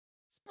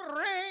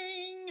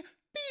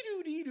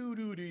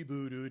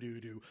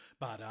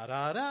Ba da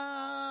da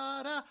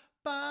da da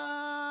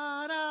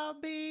ba da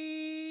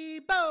bee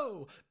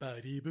bo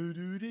ba dee boo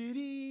doo dee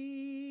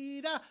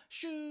dee da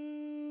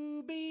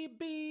shoo bee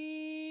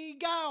bee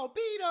gow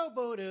bee do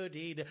bo do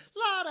dee da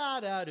la da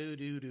da do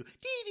do do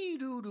dee dee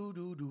do do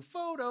do do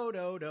fo do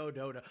do do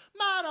do do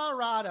ma da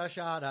ra da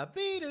sha da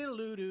bee do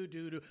do do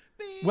do do.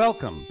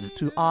 Welcome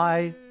to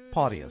I,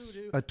 Podius,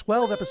 a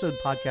 12-episode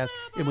podcast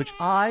in which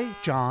I,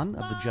 John,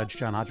 of the Judge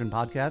John Hodgman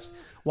podcast,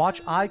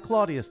 watch I,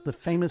 Claudius, the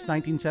famous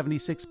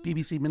 1976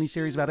 BBC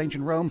miniseries about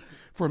ancient Rome,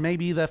 for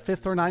maybe the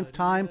 5th or 9th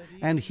time,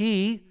 and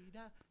he,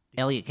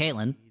 Elliot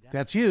Caitlin,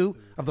 that's you,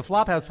 of the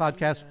Flophouse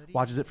podcast,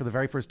 watches it for the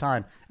very first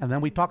time, and then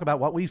we talk about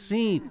what we've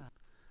seen.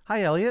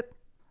 Hi, Elliot.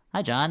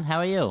 Hi, John. How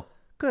are you?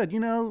 Good. You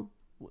know,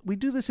 we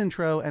do this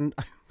intro, and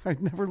I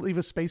never leave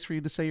a space for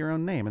you to say your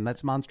own name, and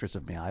that's monstrous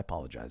of me. I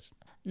apologize.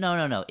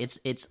 No.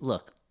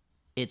 Look,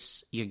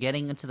 you're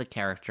getting into the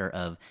character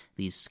of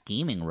these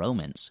scheming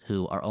Romans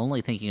who are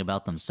only thinking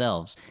about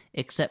themselves,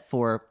 except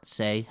for,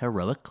 say,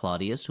 heroic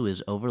Claudius, who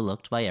is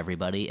overlooked by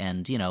everybody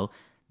and,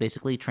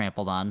 basically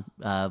trampled on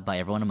by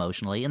everyone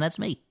emotionally, and that's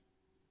me.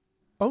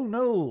 Oh,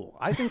 no.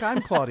 I think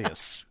I'm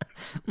Claudius.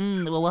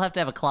 Well, we'll have to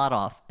have a clot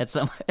off at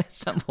some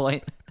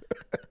point.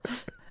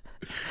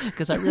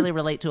 Because I really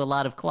relate to a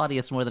lot of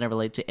Claudius more than I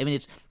relate to... I mean,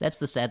 that's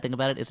the sad thing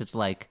about it, is it's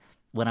like,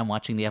 when I'm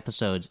watching the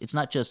episodes, it's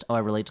not just, I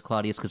relate to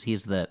Claudius because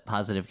he's the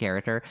positive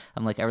character.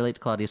 I'm like, I relate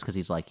to Claudius because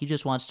he's like, he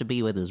just wants to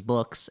be with his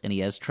books, and he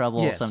has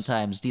trouble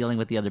sometimes dealing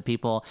with the other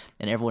people,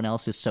 and everyone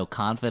else is so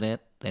confident,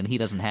 and he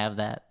doesn't have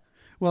that.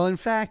 Well, in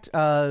fact,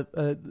 a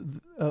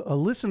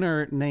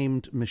listener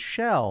named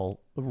Michelle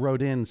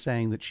wrote in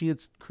saying that she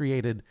had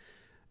created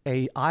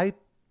a I,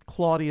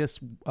 Claudius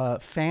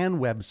fan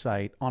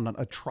website on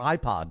a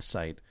tripod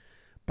site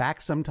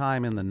back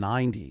sometime in the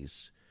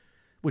 90s,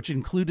 which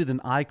included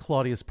an I,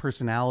 Claudius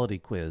personality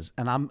quiz.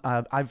 And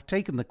I've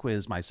taken the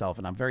quiz myself,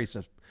 and I'm very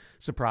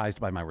surprised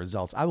by my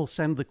results. I will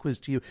send the quiz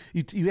to you.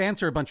 You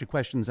answer a bunch of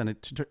questions, and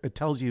it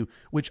tells you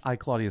which I,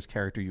 Claudius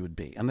character you would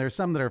be. And there's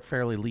some that are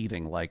fairly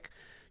leading, like,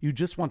 you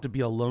just want to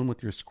be alone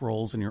with your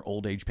scrolls and your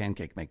old age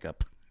pancake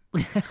makeup.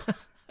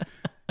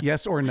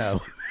 Yes or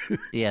no?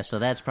 Yeah, so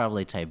that's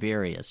probably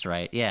Tiberius,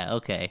 right? Yeah,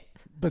 okay.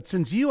 But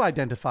since you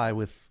identify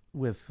with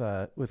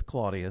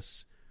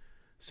Claudius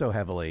so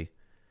heavily,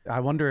 I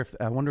wonder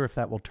if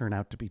that will turn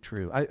out to be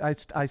true.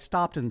 I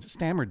stopped and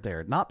stammered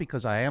there, not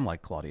because I am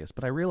like Claudius,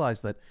 but I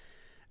realized that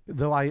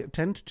though I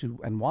tend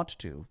to and want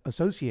to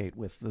associate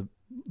with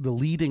the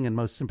leading and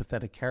most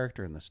sympathetic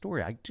character in the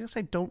story, I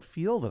don't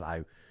feel that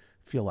I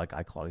feel like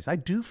I, Claudius. I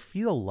do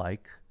feel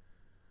like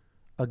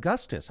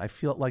Augustus. I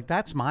feel like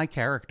that's my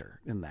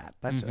character in that.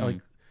 That's like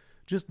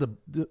just the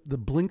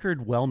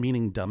blinkered,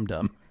 well-meaning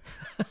dum-dum.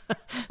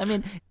 I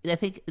mean, I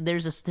think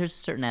there's a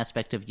certain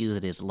aspect of you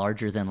that is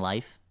larger than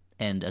life.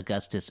 And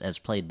Augustus, as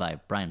played by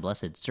Brian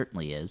Blessed,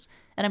 certainly is.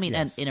 And I mean,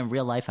 yes. And in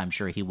real life, I'm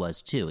sure he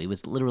was too. He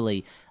was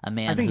literally a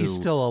man who... I think he's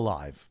still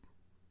alive.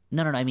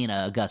 No, I mean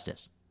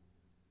Augustus.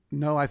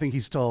 No, I think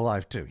he's still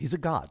alive too. He's a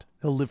god.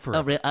 He'll live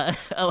forever.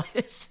 Spoiler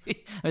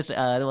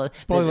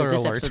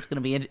this episode's going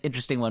to be an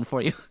interesting one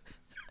for you.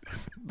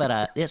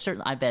 But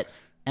certainly, I bet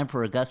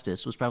Emperor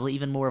Augustus was probably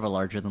even more of a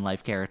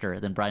larger-than-life character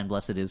than Brian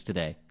Blessed is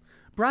today.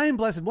 Brian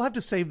Blessed, we'll have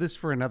to save this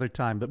for another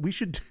time, but we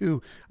should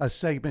do a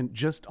segment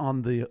just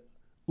on the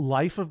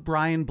life of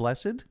Brian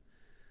Blessed.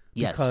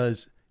 Yes.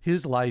 Because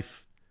his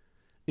life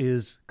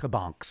is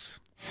kabonks.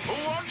 Who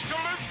wants to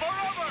live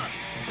forever?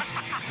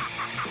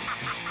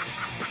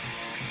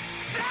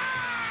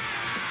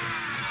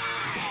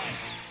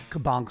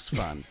 Kabonks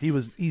fun.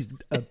 He's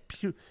a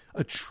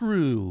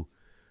true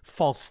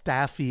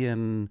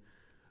Falstaffian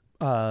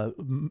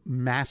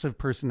massive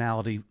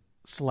personality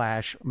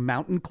 /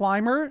 mountain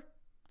climber.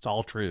 It's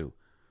all true.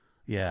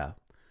 Yeah.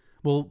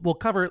 We'll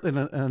cover it in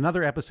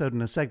another episode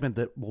in a segment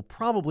that we'll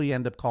probably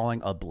end up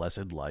calling A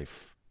Blessed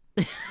Life.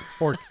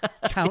 Or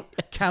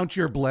count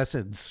your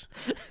blesseds.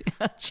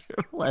 Count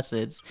your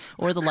blesseds.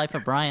 Or The Life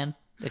of Brian.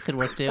 It could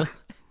work too.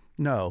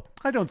 No,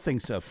 I don't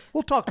think so.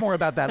 We'll talk more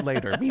about that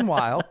later.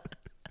 Meanwhile,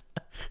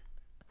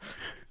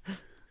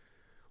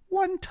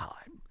 one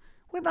time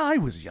when I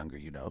was younger,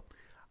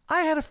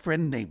 I had a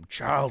friend named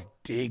Charles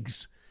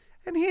Diggs,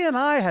 and he and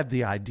I had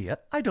the idea.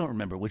 I don't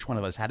remember which one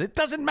of us had it.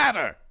 Doesn't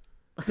matter.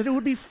 That it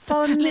would be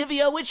fun.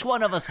 Livia, which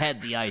one of us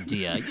had the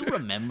idea? You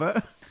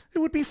remember? It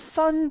would be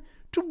fun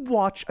to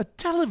watch a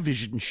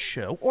television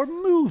show or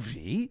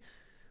movie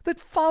that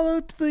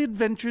followed the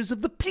adventures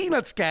of the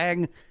Peanuts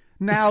gang,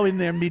 now in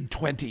their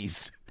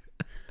mid-20s.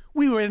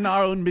 We were in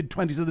our own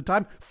mid-20s at the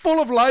time, full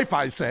of life,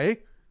 I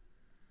say.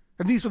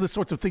 And these were the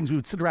sorts of things we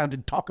would sit around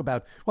and talk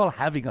about while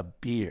having a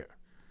beer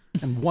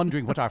and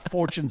wondering what our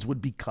fortunes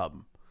would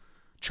become.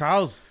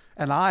 Charles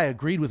and I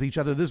agreed with each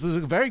other this was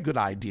a very good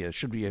idea,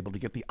 should we be able to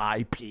get the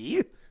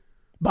IP.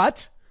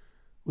 But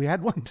we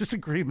had one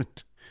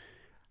disagreement.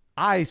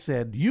 I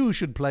said, you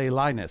should play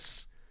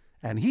Linus.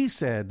 And he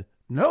said,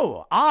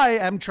 no, I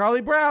am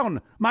Charlie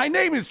Brown. My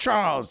name is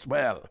Charles.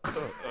 Well,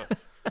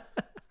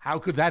 how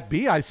could that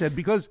be? I said,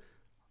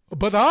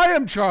 but I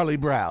am Charlie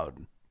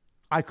Brown.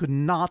 I could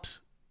not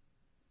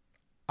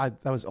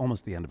that was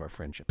almost the end of our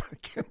friendship. I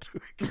can't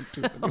do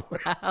it anymore.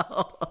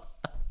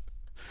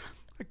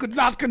 I could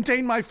not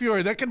contain my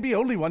fury. There can be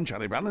only one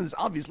Charlie Brown, and it's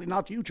obviously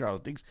not you,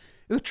 Charles Diggs.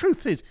 The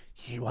truth is,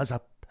 he was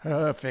a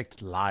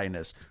perfect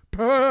Linus.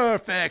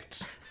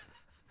 Perfect!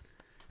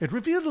 It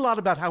revealed a lot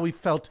about how we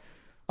felt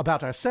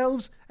about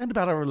ourselves and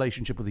about our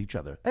relationship with each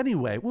other.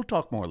 Anyway, we'll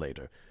talk more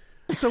later.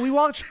 So we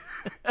watch...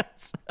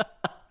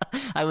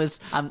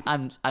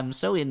 I'm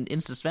so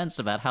in suspense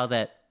about how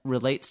that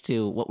relates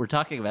to what we're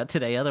talking about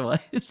today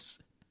otherwise.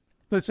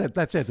 That's it.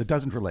 It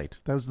doesn't relate.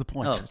 That was the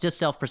point. Oh, just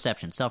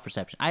self-perception.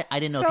 I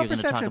didn't know if you were going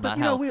to talk about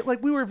how...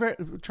 we were very...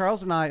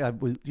 Charles and I,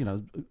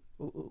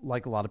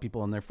 like a lot of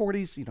people in their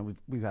 40s,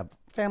 we have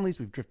families,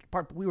 we've drifted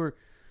apart, but we were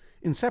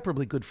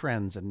inseparably good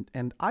friends.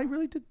 And I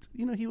really did,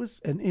 he was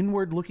an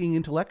inward-looking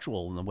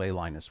intellectual in the way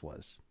Linus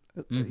was.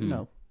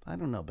 Mm-hmm. I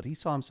don't know, but he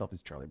saw himself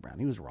as Charlie Brown.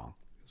 He was wrong.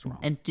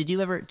 And did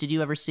you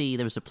ever see,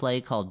 there was a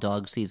play called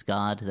Dog Sees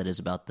God that is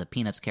about the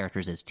Peanuts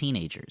characters as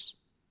teenagers?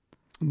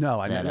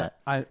 No, I never.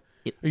 Are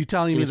you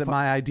telling me that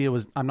my idea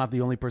was, I'm not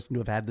the only person to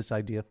have had this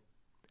idea?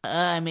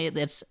 I mean,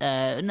 that's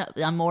no.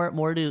 I'm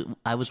more to.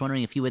 I was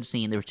wondering if you had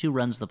seen. There were 2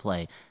 runs of the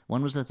play.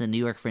 One was at the New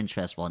York Fringe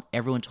Festival, and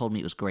everyone told me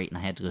it was great, and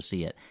I had to go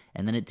see it.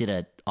 And then it did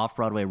a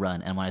off-Broadway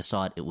run, and when I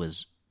saw it,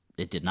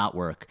 it did not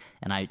work.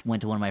 And I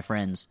went to one of my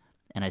friends,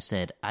 and I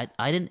said,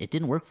 it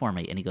didn't work for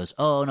me. And he goes,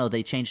 oh no,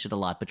 they changed it a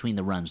lot between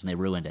the runs, and they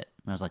ruined it.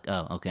 And I was like,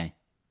 oh, okay,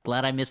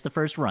 glad I missed the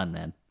first run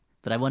then.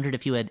 But I wondered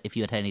if you had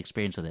any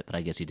experience with it, but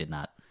I guess you did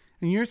not.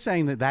 And you're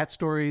saying that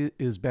story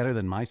is better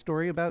than my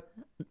story about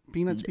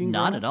Peanuts being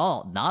not grown at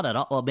all. Not at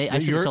all. Well, I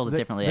should have told it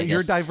differently, I guess.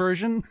 Your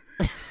diversion?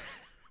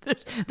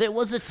 There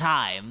was a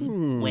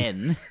time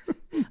when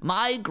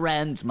my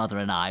grandmother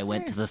and I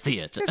went to the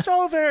theater. It's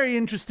all very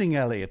interesting,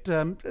 Elliot.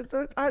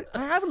 I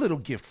have a little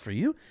gift for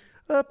you.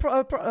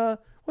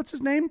 What's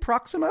his name?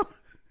 Proximo?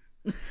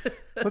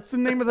 What's the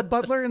name of the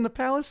butler in the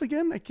palace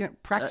again? I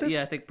can't. Praxis?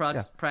 Yeah, I think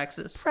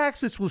Praxis.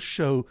 Praxis will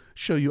show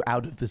you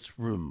out of this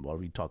room while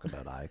we talk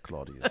about I,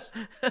 Claudius.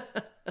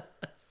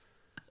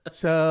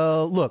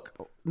 So, look,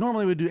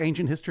 normally we do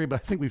ancient history, but I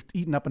think we've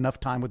eaten up enough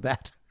time with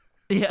that.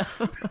 Yeah.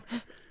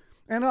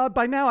 And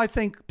by now, I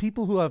think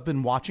people who have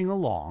been watching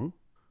along,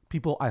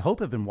 people I hope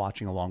have been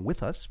watching along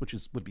with us, which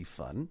would be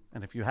fun.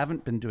 And if you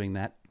haven't been doing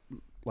that,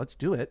 let's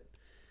do it.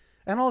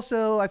 And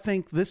also, I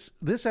think this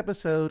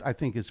episode,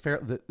 is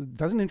fair.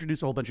 Doesn't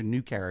introduce a whole bunch of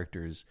new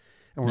characters.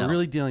 And we're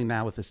really dealing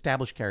now with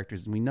established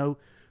characters, and we know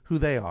who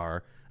they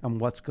are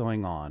and what's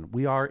going on.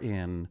 We are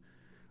in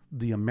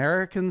the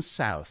American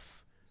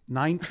South,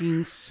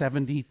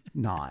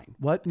 1979.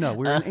 What? No,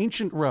 we're in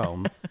ancient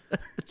Rome.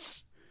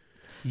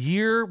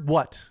 Year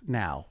what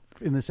now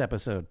in this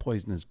episode,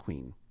 Poisonous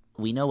Queen?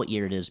 We know what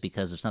year it is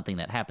because of something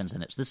that happens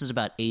in it. So this is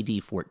about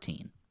AD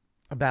 14.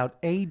 About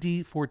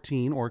AD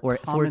 14 or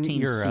Common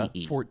 14 Era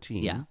CE.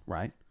 14, yeah.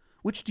 Right?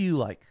 Which do you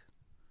like?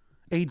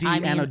 AD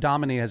Anno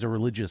Domini has a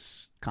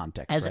religious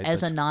context, right?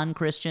 As a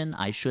non-Christian,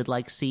 I should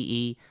like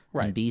CE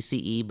and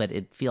BCE, but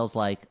it feels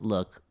like,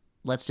 look,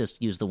 let's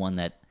just use the one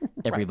that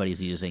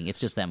everybody's using. It's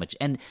just that much.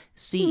 And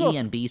CE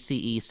and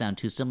BCE sound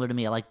too similar to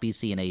me. I like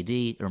BC and AD.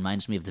 It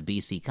reminds me of the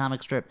BC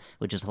comic strip,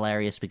 which is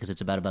hilarious because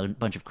it's about a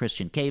bunch of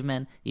Christian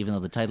cavemen, even though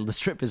the title of the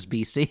strip is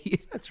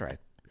BC. That's right.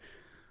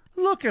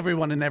 Look,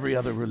 everyone in every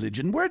other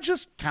religion, we're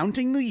just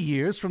counting the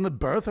years from the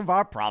birth of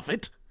our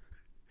prophet,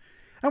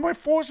 and we're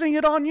forcing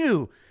it on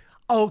you.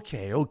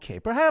 Okay,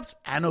 perhaps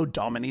Anno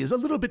Domini is a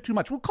little bit too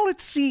much. We'll call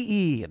it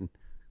CE and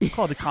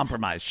call it a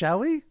compromise, shall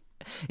we?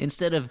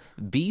 Instead of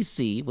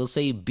BC, we'll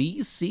say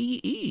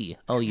BCE.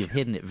 Oh, you've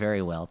hidden it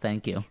very well.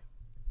 Thank you.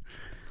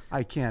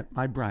 I can't.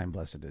 My Brian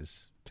Blessed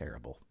is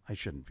terrible. I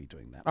shouldn't be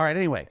doing that. All right,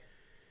 anyway.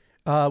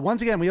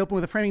 Once again, we open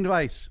with a framing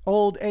device.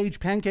 Old age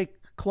pancake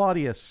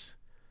Claudius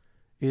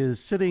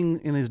is sitting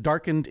in his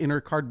darkened inner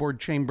cardboard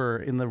chamber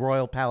in the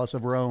royal palace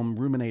of Rome,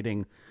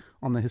 ruminating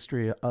on the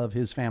history of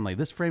his family.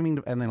 This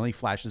framing, and then he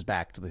flashes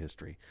back to the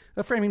history.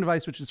 A framing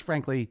device, which is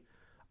frankly,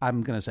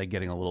 I'm going to say,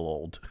 getting a little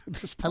old at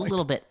this point. A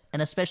little bit, and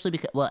especially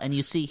because, well, and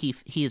you see,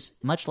 he is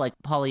much like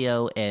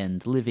Pollio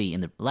and Livy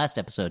in the last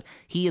episode.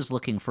 He is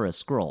looking for a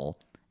scroll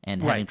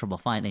and having trouble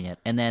finding it,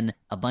 and then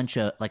a bunch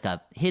of, like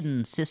a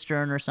hidden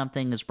cistern or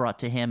something is brought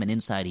to him, and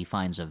inside he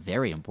finds a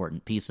very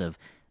important piece of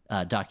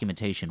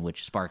documentation,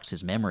 which sparks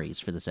his memories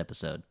for this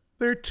episode.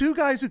 There are 2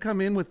 guys who come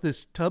in with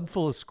this tub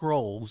full of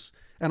scrolls,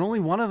 and only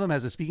one of them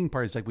has a speaking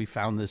part. It's like, we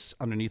found this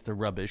underneath the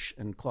rubbish,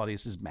 and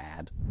Claudius is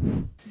mad.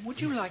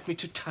 Would you like me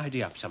to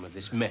tidy up some of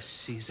this mess,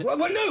 Caesar? Well,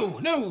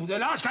 no. The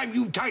last time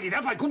you tidied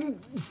up, I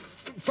couldn't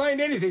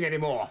find anything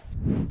anymore.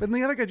 But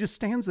the other guy just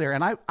stands there,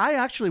 and I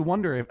actually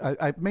wonder if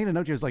I made a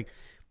note here. It's like,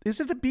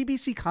 is it a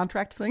BBC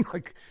contract thing?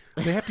 Like,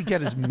 they have to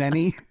get as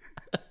many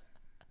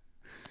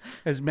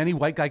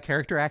white guy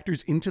character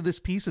actors into this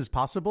piece as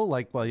possible.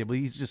 Like, well, yeah, but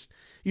he's just,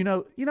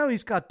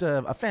 he's got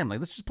a family.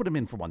 Let's just put him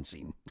in for one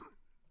scene.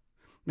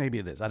 Maybe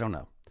it is. I don't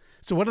know.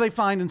 So what do they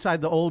find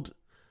inside the old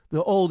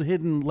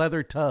hidden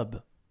leather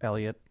tub,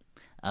 Elliot?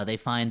 They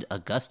find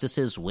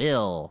Augustus's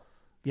will.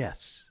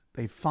 Yes,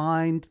 they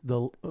find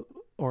the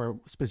or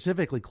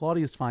specifically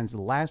Claudius finds the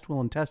last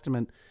will and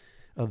testament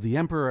of the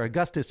Emperor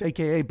Augustus,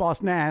 a.k.a.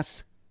 Boss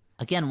Nass.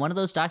 Again, one of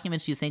those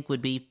documents you think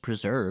would be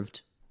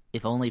preserved,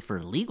 if only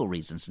for legal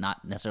reasons,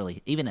 not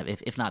necessarily, even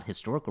if not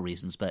historical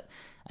reasons, but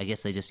I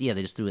guess they just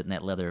threw it in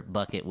that leather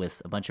bucket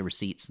with a bunch of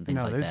receipts and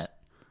things like that.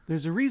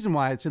 There's a reason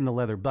why it's in the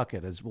leather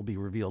bucket, as will be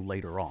revealed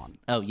later on.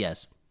 Oh,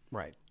 yes.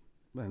 Right.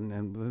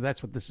 And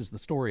that's what this is the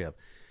story of.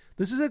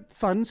 This is a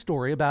fun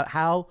story about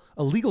how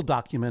a legal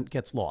document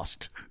gets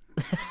lost.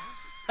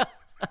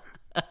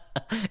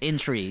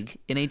 Intrigue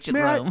in ancient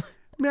Rome.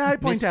 May I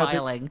point out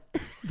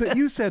that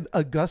you said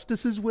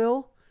Augustus's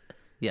will?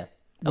 Yeah.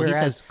 Whereas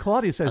he says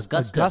Claudius says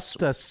Augustus.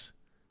 Augustus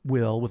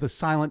will with a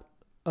silent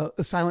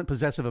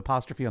possessive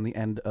apostrophe on the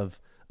end of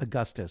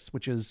Augustus,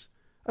 which is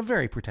a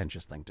very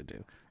pretentious thing to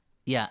do.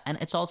 Yeah, and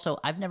it's also,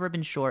 I've never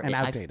been sure. And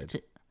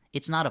outdated.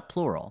 It's not a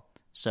plural,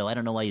 so I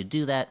don't know why you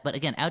do that. But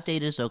again,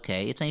 outdated is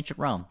okay. It's ancient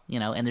Rome,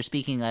 and they're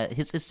speaking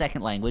his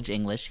second language,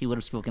 English. He would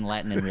have spoken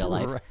Latin in real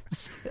life.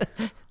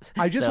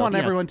 I just want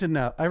everyone to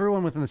know,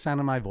 everyone within the sound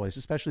of my voice,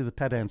 especially the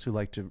pedants who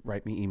like to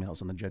write me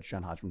emails on the Judge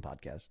John Hodgman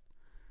podcast,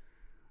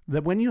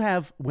 that when you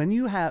have,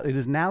 it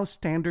is now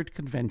standard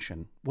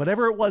convention,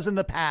 whatever it was in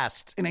the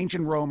past, in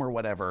ancient Rome or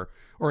whatever,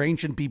 or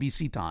ancient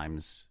BBC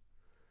times,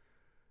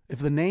 if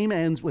the name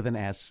ends with an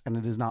S and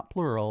it is not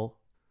plural,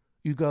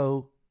 you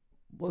go,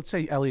 well, let's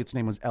say Eliot's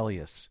name was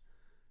Elias.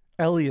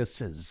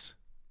 Elias's.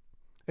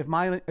 If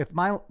my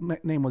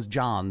name was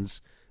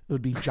John's, it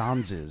would be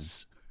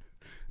Johns's,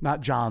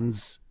 not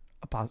John's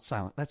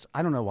silent.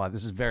 I don't know why.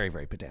 This is very,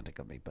 very pedantic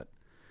of me, but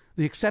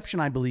the exception,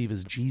 I believe,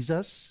 is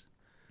Jesus.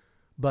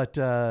 But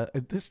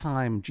at this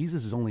time,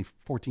 Jesus is only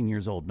 14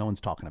 years old. No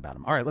one's talking about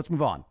him. All right, let's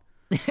move on.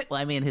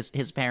 Well, I mean,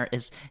 his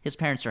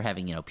parents are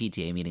having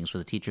PTA meetings where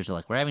the teachers are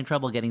like, "We're having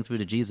trouble getting through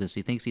to Jesus.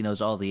 He thinks he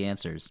knows all the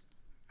answers."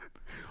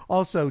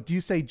 Also, do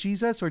you say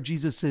Jesus or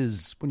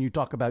Jesus's when you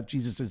talk about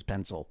Jesus's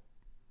pencil?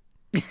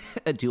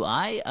 Do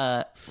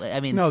I? I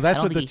mean, no.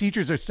 That's what the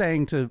teachers are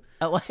saying to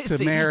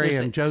Mary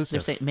and Joseph. They're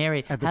saying,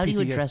 "Mary, how do you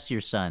address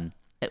your son?"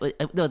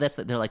 No,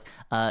 they're like,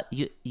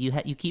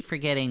 you keep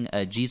forgetting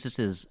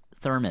Jesus's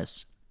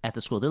thermos at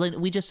the school. They're like,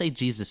 we just say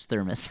Jesus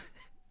thermos.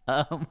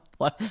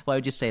 Why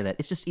would you say that?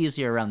 It's just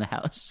easier around the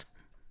house.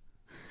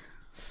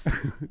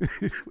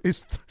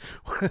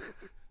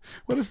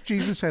 What if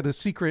Jesus had a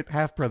secret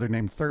half-brother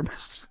named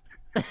Thermos?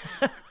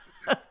 What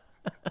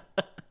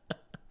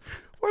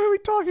are we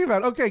talking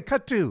about? Okay,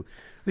 cut to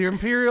the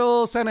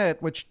Imperial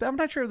Senate, which I'm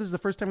not sure if this is the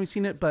first time we've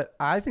seen it, but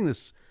I think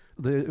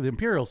the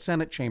Imperial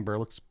Senate chamber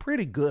looks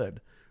pretty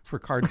good for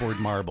cardboard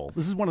marble.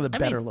 This is one of the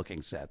better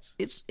looking sets.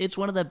 It's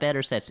one of the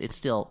better sets. It's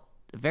still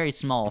very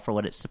small for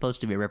what it's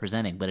supposed to be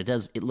representing, but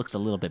it looks a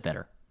little bit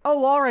better.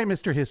 Oh, all right,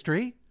 Mr.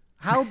 History.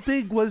 How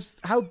big was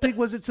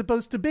it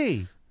supposed to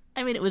be?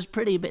 I mean, it was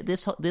pretty big.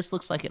 This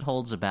looks like it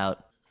holds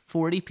about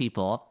 40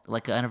 people,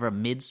 like kind of a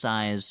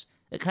mid-size,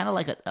 kind of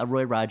like a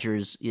Roy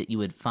Rogers you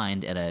would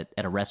find at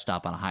a rest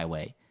stop on a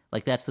highway.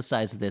 Like that's the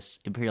size of this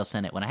Imperial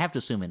Senate. When I have to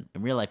assume in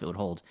real life it would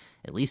hold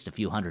at least a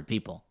few hundred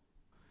people.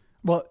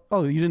 Well,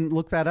 you didn't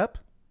look that up?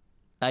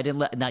 I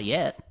didn't. Not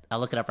yet. I'll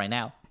look it up right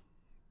now.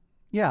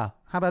 Yeah,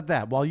 how about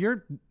that? While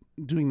you're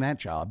doing that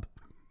job,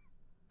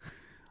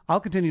 I'll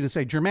continue to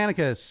say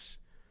Germanicus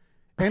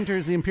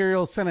enters the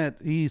Imperial Senate.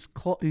 He's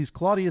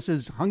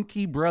Claudius's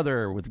hunky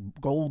brother with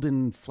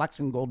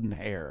flaxen golden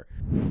hair.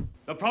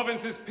 The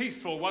province is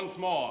peaceful once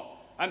more,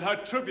 and her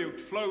tribute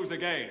flows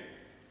again.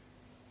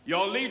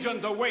 Your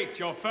legions await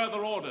your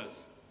further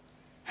orders.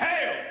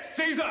 Hail,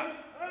 Caesar!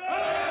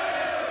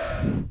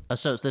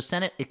 So the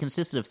Senate, it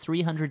consisted of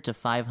 300 to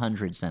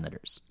 500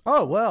 senators.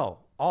 Oh,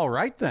 well, all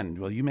right then.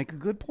 Well, you make a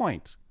good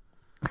point.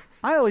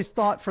 I always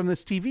thought from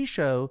this TV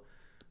show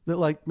that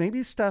like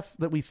maybe stuff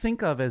that we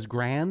think of as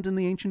grand in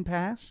the ancient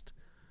past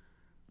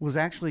was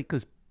actually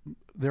because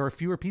there were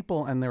fewer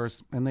people and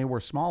they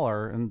were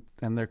smaller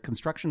and their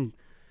construction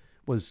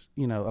was,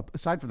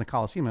 aside from the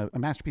Colosseum, a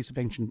masterpiece of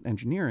ancient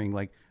engineering.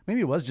 Like maybe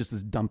it was just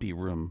this dumpy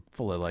room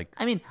full of like.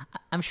 I mean,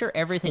 I'm sure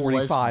everything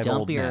was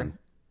dumpier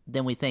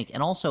than we think,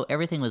 and also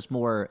everything was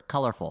more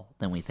colorful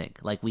than we think.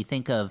 Like we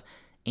think of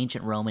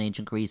ancient Rome and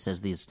ancient Greece as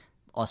these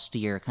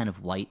austere kind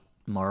of white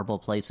marble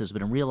places,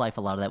 but in real life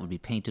a lot of that would be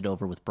painted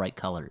over with bright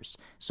colors,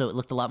 so it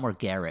looked a lot more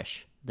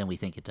garish than we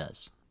think it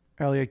does.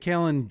 Elliot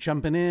Kalin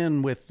jumping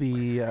in with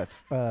the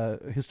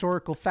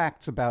historical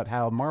facts about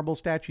how marble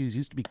statues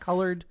used to be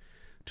colored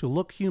to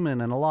look human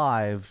and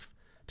alive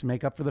to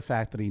make up for the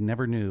fact that he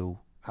never knew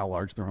how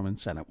large the Roman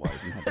Senate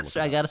was. And That's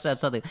right. I gotta say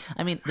something.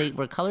 I mean, they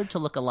were colored to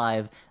look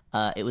alive.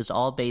 It was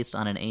all based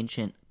on an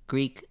ancient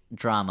Greek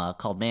drama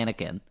called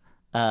Mannequin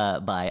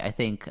by, I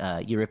think,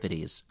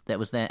 Euripides. That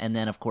was then, and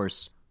then of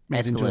course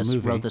Aeschylus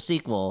wrote the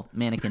sequel,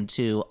 Mannequin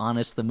 2,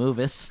 Honest the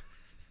Movies.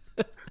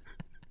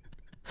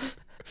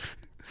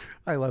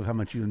 I love how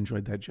much you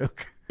enjoyed that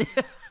joke.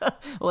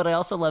 What I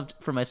also loved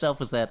for myself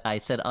was that I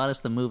said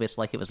Honest the Movies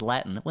like it was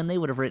Latin when they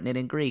would have written it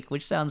in Greek,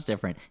 which sounds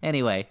different.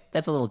 Anyway,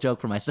 that's a little joke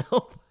for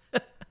myself.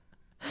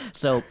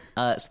 So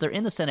they're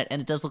in the Senate,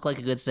 and it does look like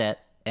a good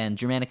set, and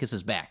Germanicus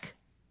is back,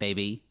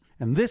 baby.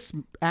 And this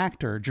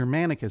actor,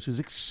 Germanicus, who's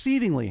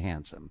exceedingly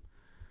handsome,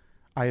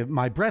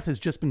 my breath has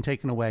just been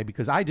taken away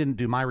because I didn't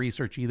do my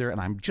research either, and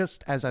I'm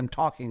just, as I'm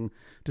talking,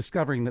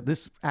 discovering that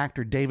this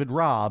actor, David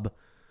Robb,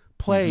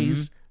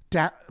 plays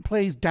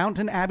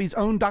Downton Abbey's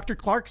own Dr.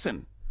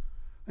 Clarkson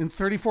in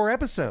 34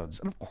 episodes.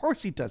 And of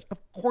course he does.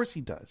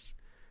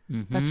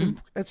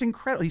 That's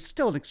incredible. He's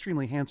still an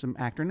extremely handsome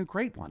actor and a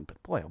great one.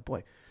 But boy, oh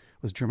boy,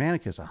 was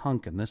Germanicus a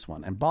hunk in this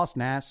one. And Boss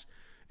Nass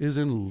is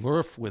in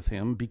love with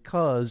him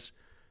because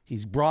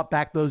he's brought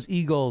back those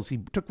eagles. He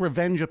took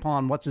revenge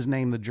upon, what's his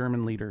name, the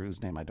German leader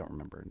whose name I don't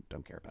remember and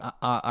don't care about.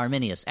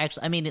 Arminius.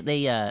 Actually, I mean,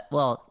 they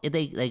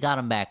got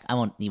him back. We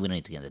don't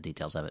need to get into the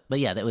details of it. But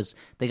yeah,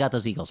 they got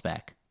those eagles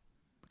back.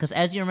 Because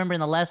as you remember in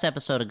the last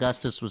episode,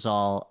 Augustus was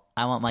all,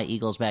 I want my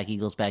eagles back,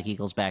 eagles back,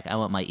 eagles back. I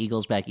want my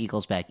eagles back,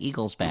 eagles back,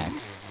 eagles back.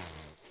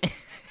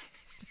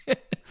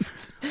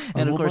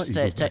 And of course,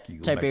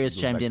 Tiberius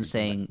chimed in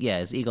saying, yeah,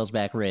 it's eagles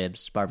back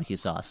ribs, barbecue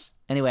sauce.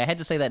 Anyway, I had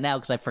to say that now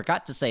because I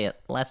forgot to say it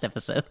last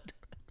episode.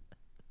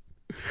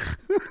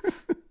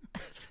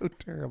 So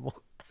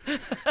terrible.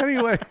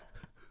 Anyway,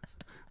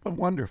 but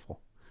wonderful.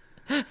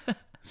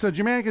 So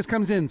Germanicus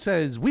comes in,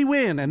 says, we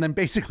win, and then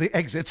basically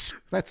exits.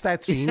 That's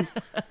that scene.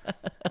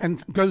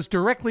 And goes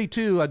directly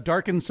to a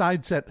darkened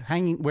side set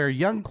where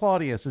young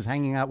Claudius is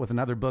hanging out with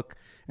another book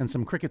and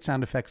some cricket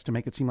sound effects to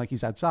make it seem like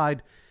he's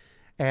outside.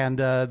 And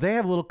they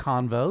have a little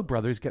convo,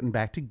 brothers getting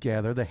back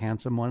together, the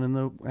handsome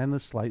one and the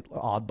slight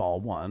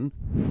oddball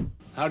one.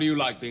 How do you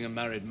like being a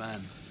married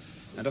man?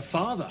 And a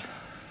father?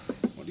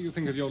 What do you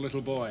think of your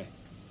little boy?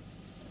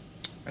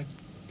 I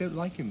don't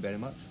like him very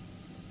much.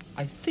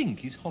 I think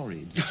he's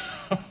horrid.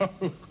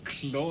 Oh,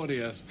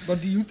 Claudius.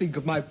 What do you think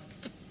of my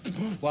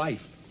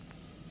wife?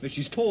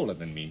 She's taller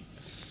than me.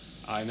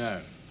 I know.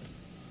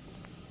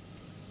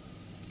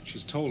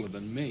 She's taller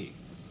than me.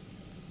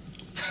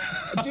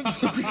 Yeah,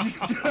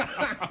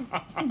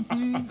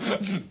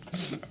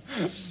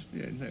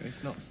 no,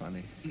 it's not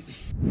funny.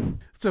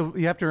 So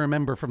you have to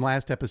remember from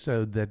last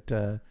episode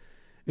that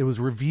it was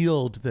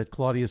revealed that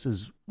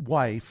Claudius's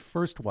wife,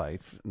 first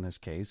wife in this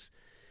case,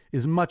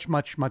 is much,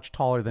 much, much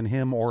taller than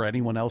him or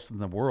anyone else in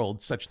the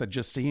world, such that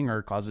just seeing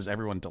her causes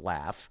everyone to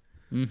laugh.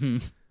 Mm-hmm.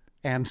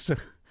 And so,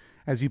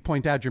 as you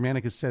point out,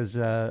 Germanicus says,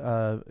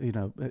 her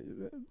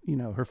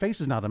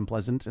face is not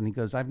unpleasant. And he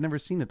goes, I've never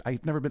seen it.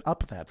 I've never been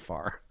up that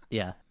far.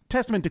 Yeah.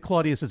 Testament to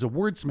Claudius as a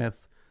wordsmith,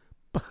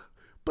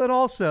 but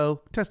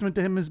also testament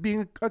to him as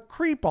being a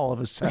creep all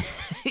of a sudden.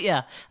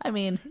 Yeah. I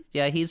mean,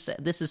 yeah,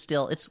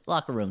 it's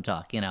locker room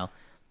talk, you know.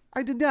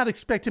 I did not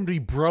expect him to be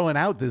broing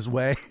out this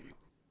way.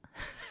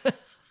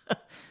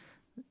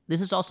 This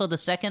is also the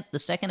second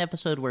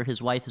episode where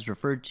his wife is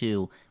referred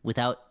to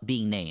without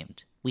being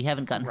named. We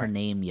haven't gotten her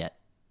name yet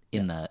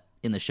in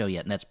the show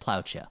yet, and that's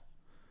Plautia.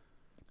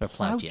 Or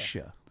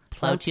Plautia.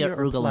 Plautia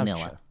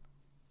Urgulanilla.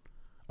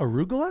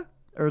 Arugula?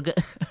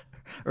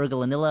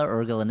 Urgulanilla,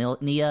 Urgulanilla.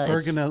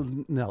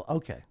 Urgulanilla,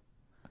 okay.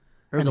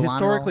 And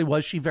historically,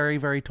 was she very,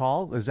 very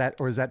tall? Is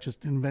that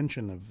just an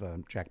invention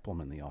of Jack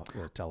Pullman, the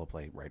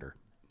teleplay writer?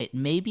 It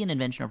may be an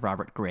invention of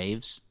Robert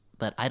Graves,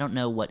 but I don't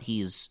know if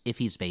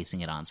he's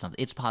basing it on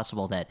something. It's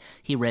possible that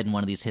he read in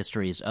one of these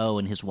histories,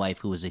 and his wife,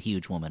 who was a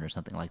huge woman or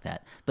something like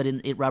that. But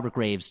Robert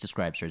Graves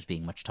describes her as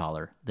being much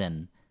taller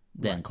than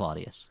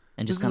Claudius,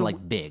 and just kind of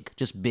like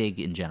big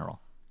in general.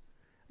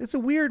 It's a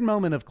weird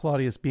moment of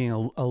Claudius being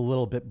a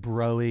little bit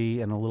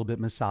broy and a little bit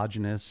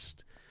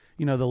misogynist.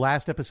 You know, the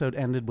last episode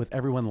ended with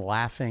everyone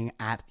laughing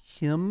at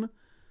him,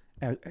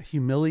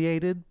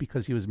 humiliated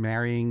because he was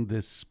marrying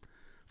this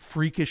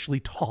freakishly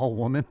tall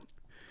woman.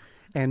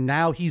 And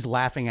now he's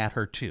laughing at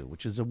her too,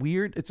 which is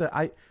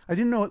I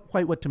didn't know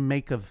quite what to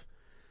make of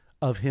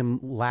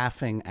him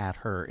laughing at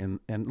her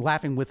and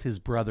laughing with his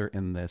brother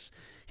in this.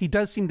 He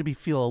does seem to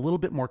feel a little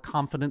bit more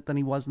confident than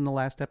he was in the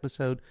last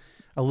episode,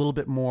 a little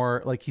bit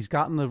more like he's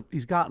gotten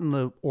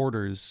the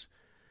orders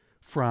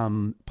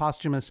from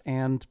Posthumus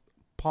and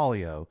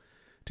Pollio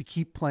to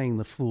keep playing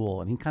the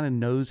fool, and he kind of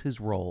knows his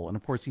role. And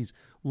of course, he's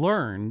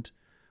learned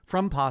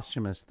from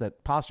Posthumus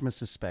that Posthumus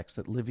suspects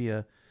that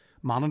Livia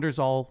monitors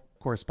all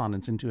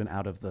correspondence into and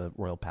out of the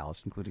royal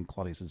palace, including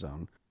Claudius's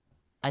own.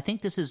 I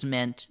think this is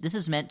meant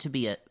to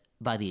be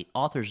by the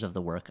authors of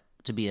the work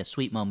to be a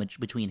sweet moment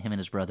between him and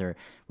his brother,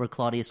 where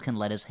Claudius can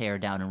let his hair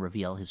down and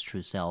reveal his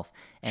true self,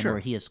 and where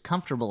he is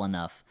comfortable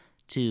enough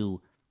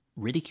to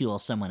ridicule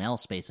someone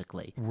else,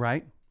 basically.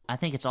 Right. I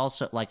think it's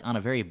also like on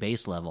a very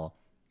base level,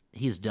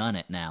 he's done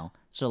it now.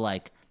 So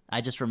like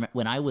I just remember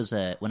when I was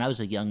a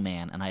young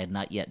man and I had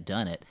not yet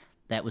done it,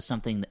 that was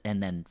something,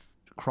 and then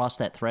crossed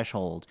that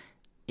threshold.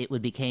 It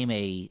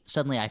became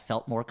suddenly I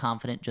felt more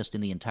confident just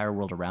in the entire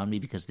world around me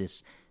because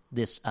this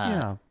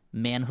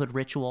manhood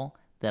ritual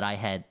that I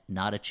had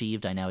not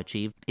achieved, I now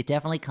achieved. It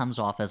definitely comes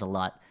off as a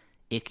lot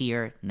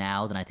ickier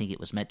now than I think it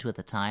was meant to at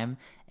the time.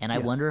 And I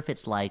wonder if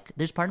it's like,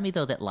 there's part of me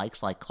though that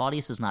likes like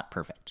Claudius is not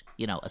perfect.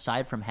 You know,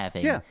 aside from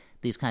having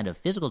these kind of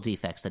physical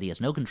defects that he has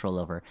no control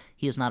over,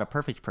 he is not a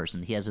perfect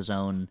person. He has his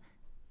own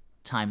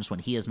times when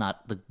he is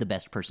not the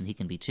best person he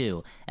can be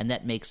too, and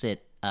that makes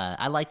it.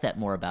 I like that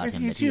more about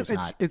him.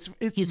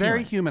 It's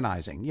very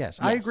humanizing. Yes,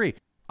 I agree.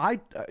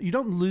 You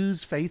don't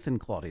lose faith in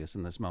Claudius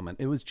in this moment.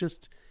 It was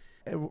just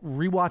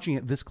rewatching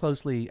it this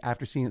closely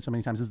after seeing it so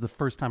many times is the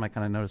first time I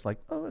kind of noticed, like,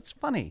 oh, it's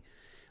funny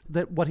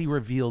that what he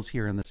reveals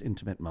here in this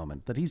intimate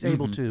moment, that he's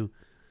able to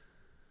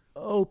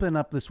open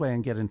up this way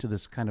and get into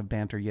this kind of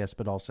banter, yes,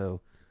 but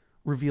also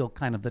reveal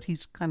kind of that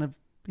he's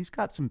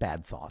got some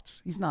bad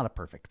thoughts. He's not a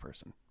perfect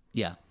person.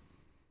 Yeah.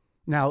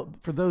 Now,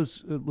 for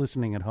those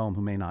listening at home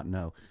who may not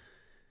know,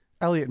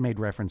 Elliot made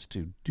reference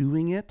to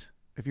doing it.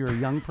 If you're a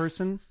young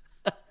person,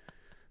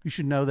 you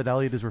should know that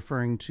Elliot is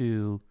referring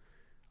to,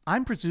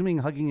 I'm presuming,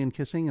 hugging and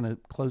kissing in a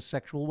close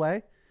sexual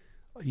way.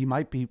 He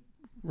might be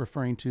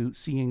referring to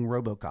seeing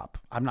RoboCop.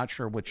 I'm not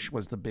sure which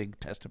was the big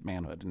test of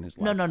manhood in his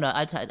life. No.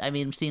 I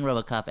mean, seeing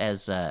RoboCop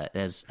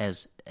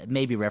as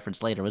maybe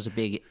referenced later was a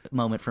big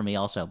moment for me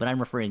also. But I'm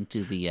referring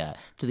to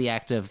the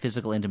act of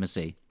physical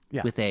intimacy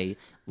with a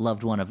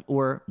loved one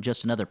or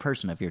just another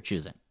person of your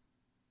choosing,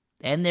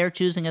 and their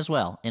choosing as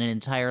well, in an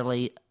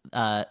entirely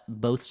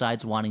both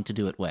sides wanting to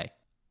do it way.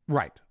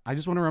 Right. I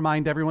just want to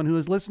remind everyone who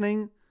is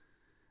listening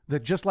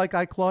that just like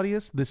I,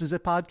 Claudius, this is a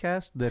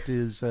podcast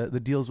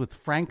that deals with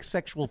frank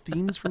sexual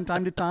themes from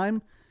time to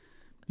time.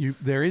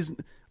 There is,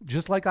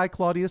 just like I,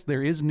 Claudius,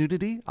 there is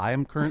nudity. I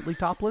am currently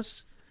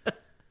topless.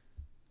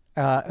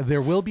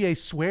 There will be a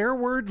swear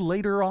word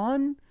later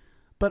on,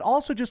 but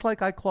also just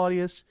like I,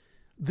 Claudius,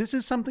 this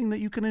is something that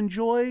you can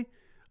enjoy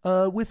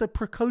with a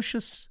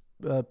precocious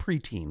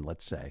preteen,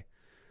 let's say.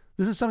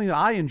 This is something that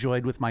I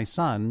enjoyed with my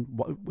son.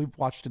 We've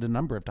watched it a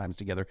number of times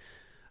together.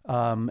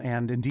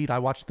 And indeed, I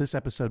watched this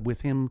episode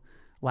with him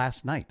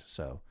last night.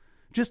 So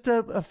just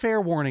a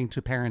fair warning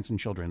to parents and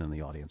children in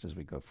the audience as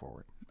we go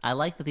forward. I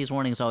like that these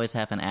warnings always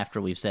happen after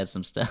we've said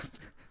some stuff.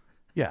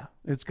 Yeah,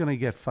 it's going to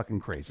get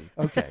fucking crazy.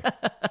 Okay.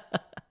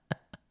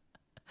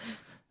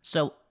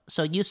 So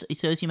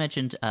as you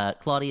mentioned,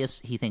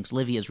 Claudius, he thinks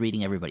Livia is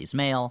reading everybody's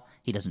mail.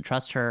 He doesn't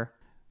trust her.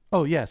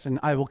 Oh, yes. And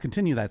I will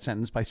continue that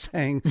sentence by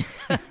saying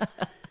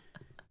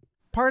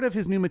part of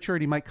his new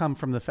maturity might come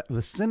from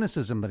the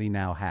cynicism that he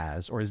now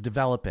has or is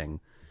developing.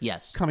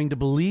 Yes. Coming to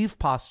believe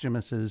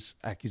Posthumus's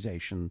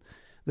accusation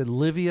that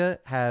Livia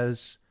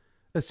has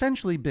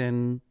essentially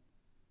been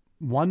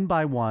one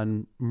by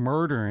one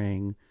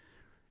murdering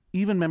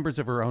even members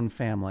of her own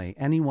family,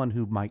 anyone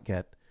who might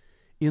get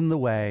in the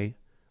way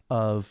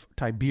of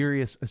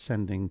Tiberius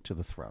ascending to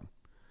the throne.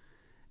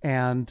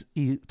 And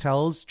he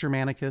tells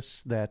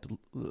Germanicus that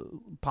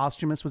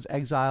Posthumus was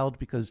exiled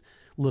because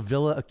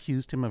Livilla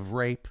accused him of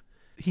rape.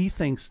 He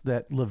thinks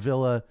that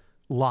Livilla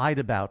lied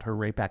about her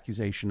rape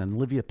accusation and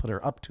Livia put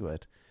her up to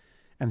it.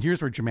 And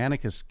here's where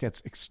Germanicus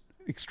gets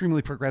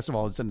extremely progressive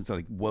all of a sudden. It's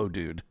like, whoa,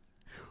 dude,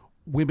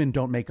 women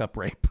don't make up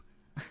rape.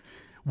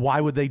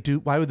 Why would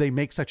they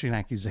make such an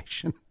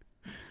accusation?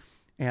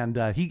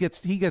 And he gets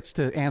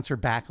to answer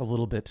back a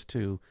little bit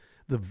to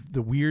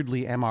the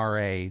weirdly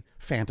MRA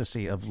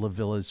fantasy of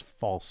Livilla's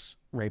false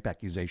rape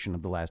accusation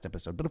of the last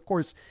episode. But of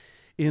course,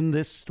 in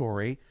this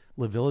story,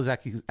 Livilla's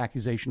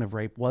accusation of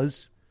rape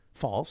was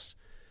false.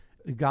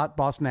 It got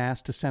Boss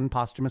Nass to send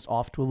Posthumus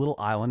off to a little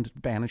island to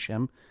banish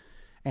him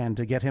and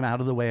to get him out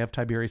of the way of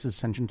Tiberius'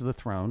 ascension to the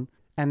throne.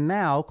 And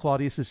now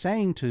Claudius is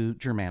saying to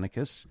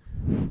Germanicus,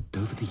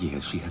 over the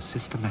years, she has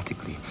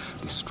systematically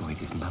destroyed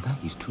his mother,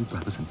 his two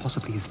brothers, and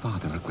possibly his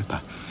father,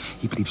 Agrippa.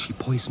 He believes she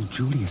poisoned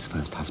Julia's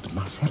first husband,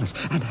 Marcellus,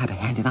 and had a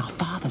hand in our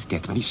father's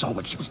death when he saw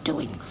what she was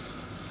doing.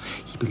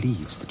 He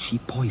believes that she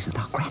poisoned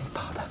our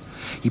grandfather.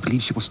 He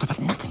believes she will stop at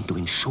nothing to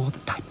ensure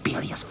that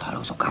Tiberius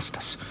follows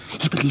Augustus.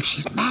 He believes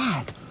she's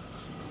mad.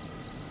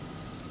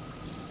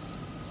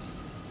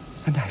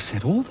 And I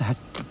said all that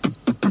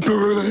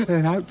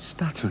without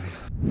stuttering.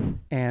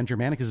 And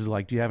Germanicus is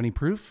like, do you have any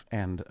proof?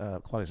 And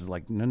Claudius is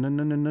like,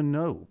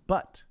 no.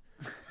 But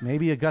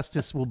maybe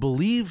Augustus will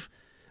believe,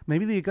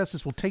 maybe the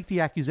Augustus will take the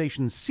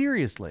accusations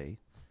seriously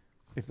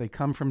if they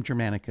come from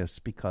Germanicus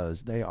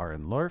because they are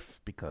in Lurf,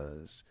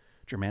 because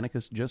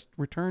Germanicus just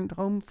returned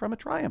home from a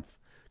triumph.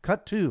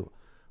 Cut 2.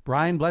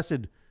 Brian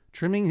Blessed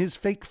trimming his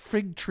fake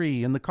fig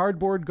tree in the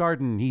cardboard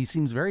garden. He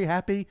seems very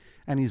happy,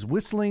 and he's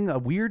whistling a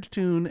weird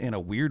tune in a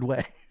weird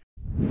way.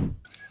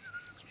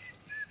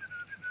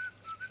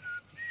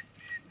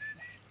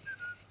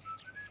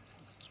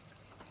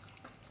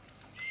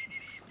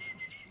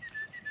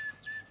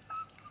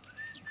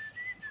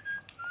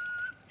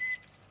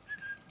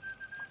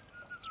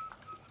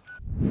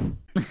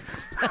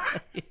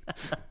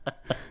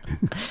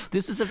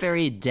 This is a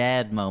very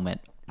dad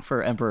moment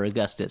for Emperor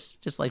Augustus.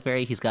 Just like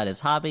he's got his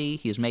hobby.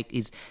 He's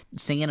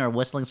singing or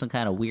whistling some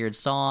kind of weird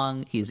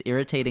song. He's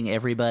irritating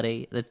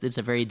everybody. It's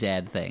a very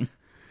dad thing.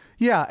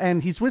 Yeah,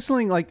 and he's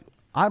whistling like,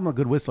 I'm a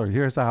good whistler.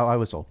 Here's how I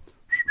whistle.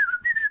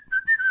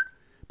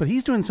 But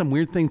he's doing some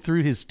weird thing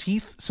through his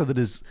teeth so that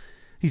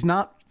he's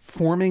not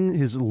forming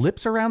his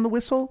lips around the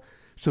whistle.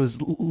 So his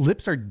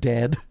lips are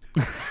dead.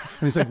 And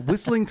he's like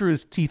whistling through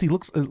his teeth. He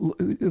looks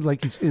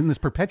like he's in this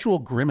perpetual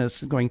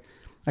grimace going,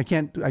 I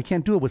can't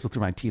do a whistle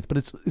through my teeth. But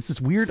it's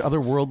this weird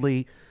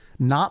otherworldly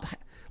not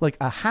like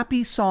a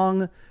happy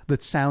song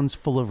that sounds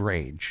full of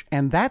rage.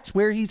 And that's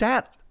where he's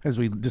at, as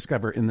we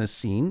discover in this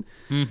scene.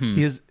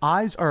 His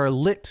eyes are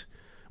lit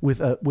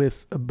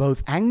with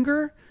both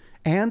anger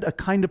and a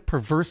kind of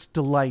perverse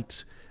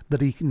delight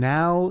that he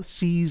now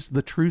sees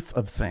the truth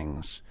of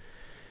things.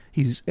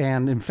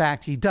 And in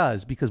fact, he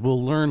does, because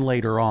we'll learn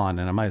later on,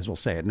 and I might as well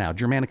say it now,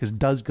 Germanicus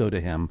does go to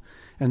him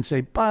and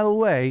say, by the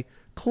way,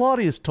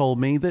 Claudius told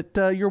me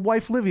that your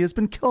wife Livia has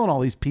been killing all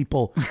these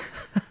people.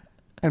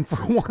 And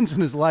for once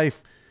in his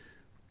life,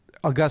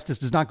 Augustus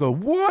does not go,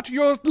 what?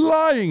 You're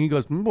lying. He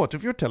goes, what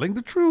if you're telling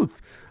the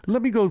truth?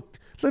 Let me go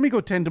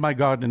tend to my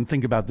garden and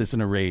think about this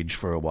in a rage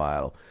for a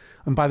while.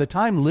 And by the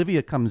time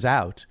Livia comes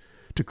out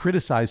to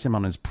criticize him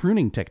on his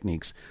pruning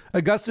techniques,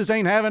 Augustus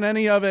ain't having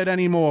any of it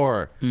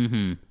anymore.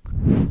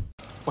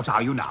 What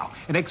are you now?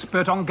 An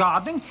expert on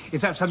gardening?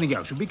 Is that something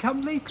else you've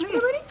become lately? I'm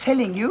only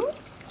telling you.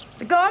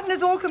 The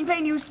gardeners all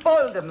complain you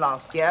spoiled them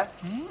last year.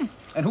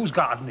 And whose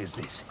garden is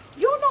this?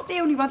 You're not the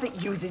only one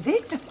that uses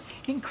it.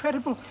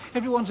 Incredible.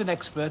 Everyone's an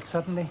expert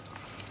suddenly.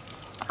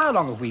 How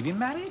long have we been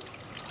married?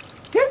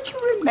 Don't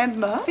you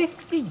remember?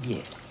 50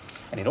 years.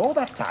 And in all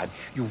that time,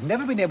 you've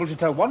never been able to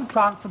tell one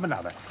plant from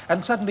another.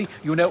 And suddenly,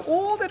 you know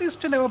all there is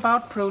to know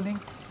about pruning.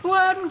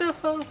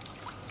 Wonderful.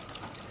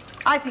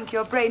 I think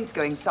your brain's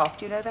going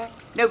soft, you know that?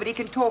 Nobody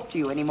can talk to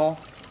you anymore.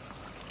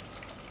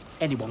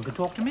 Anyone can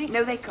talk to me?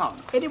 No, they can't.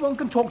 Anyone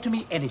can talk to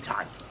me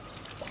anytime.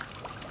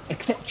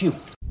 Except you.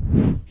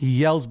 He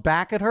yells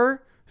back at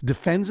her,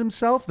 defends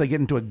himself. They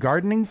get into a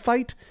gardening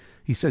fight.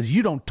 He says,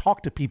 you don't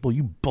talk to people,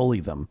 you bully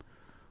them.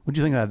 What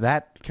do you think about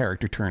that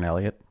character turn,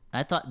 Elliot?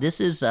 I thought this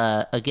is,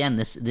 again,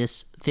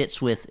 this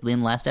fits with,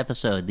 in last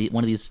episode,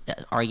 one of these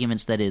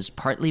arguments that is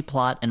partly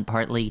plot and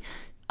partly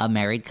a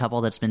married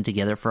couple that's been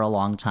together for a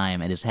long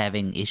time and is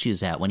having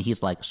issues out, when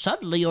he's like,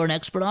 suddenly you're an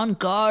expert on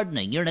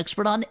gardening, you're an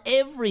expert on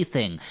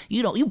everything,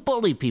 you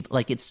bully people.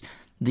 Like, it's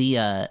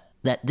that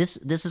this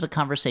is a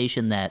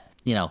conversation that,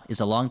 is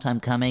a long time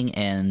coming,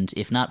 and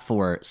if not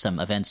for some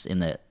events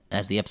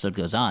as the episode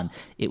goes on,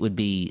 it would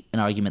be an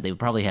argument they would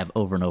probably have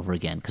over and over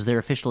again, because they're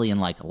officially in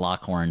like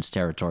Lockhorn's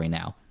territory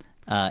now,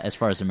 as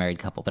far as a married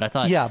couple. But I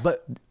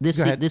thought,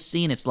 this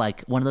scene, it's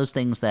like one of those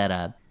things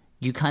that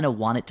you kind of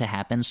want it to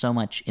happen so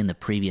much in the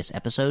previous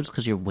episodes,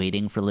 because you're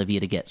waiting for Livia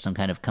to get some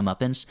kind of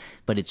comeuppance,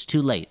 but it's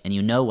too late, and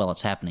while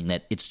it's happening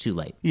that it's too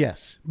late.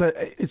 Yes, but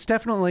it's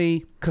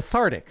definitely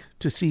cathartic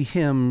to see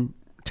him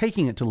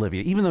taking it to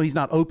Livia, even though he's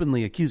not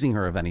openly accusing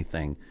her of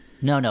anything.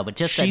 No, but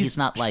just that he's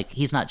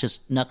not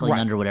just knuckling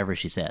under whatever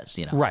she says,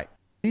 Right.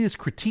 He is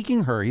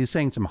critiquing her. He's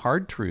saying some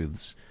hard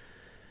truths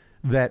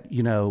that,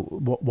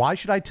 why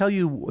should I tell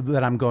you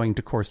that I'm going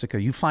to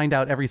Corsica? You find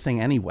out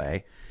everything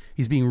anyway.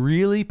 He's being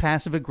really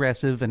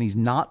passive-aggressive, and he's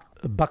not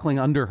buckling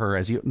under her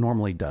as he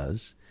normally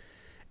does.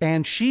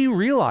 And she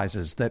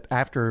realizes that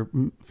after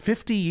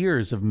 50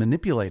 years of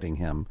manipulating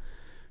him,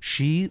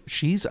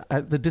 she's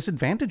at the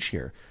disadvantage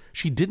here.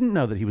 She didn't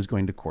know that he was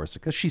going to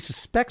Corsica. She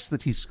suspects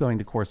that he's going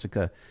to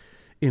Corsica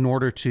in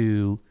order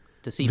to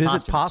see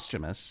visit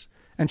Posthumus.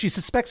 And she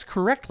suspects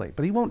correctly,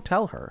 but he won't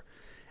tell her.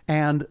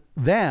 And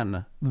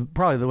then,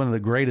 probably one of the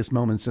greatest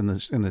moments in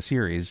the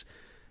series,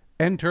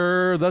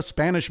 enter the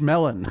Spanish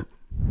melon.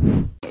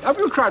 Have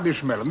you tried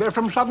this melon? They're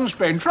from southern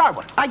Spain. Try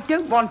one. I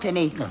don't want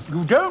any. No,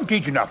 you don't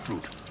eat enough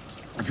fruit.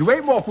 If you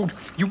ate more fruit,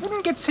 you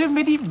wouldn't get so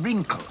many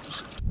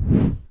wrinkles.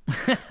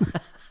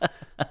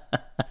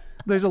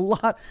 There's a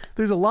lot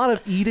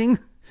of eating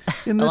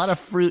in this. A lot of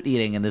fruit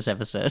eating in this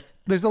episode.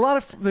 There's a lot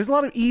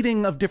of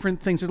eating of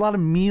different things. There's a lot of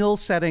meal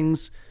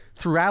settings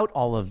throughout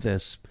all of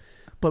this.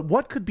 But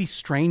what could be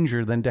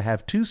stranger than to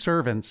have two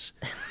servants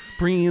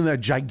bringing in a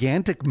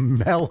gigantic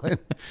melon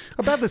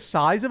about the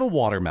size of a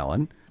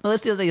watermelon? Well,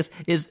 that's the other thing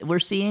is we're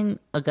seeing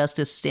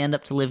Augustus stand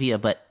up to Livia,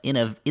 but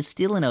it's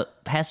still in a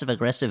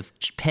passive-aggressive,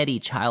 petty,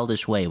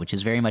 childish way, which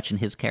is very much in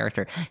his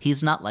character.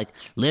 He's not like,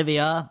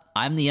 Livia,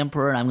 I'm the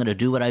emperor, and I'm going to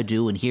do what I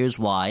do, and here's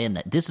why,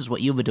 and this is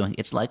what you've been doing.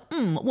 It's like,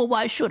 well,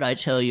 why should I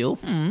tell you?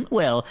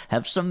 Well,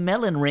 have some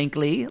melon,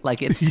 wrinkly.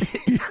 Like, it's...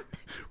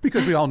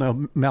 Because we all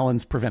know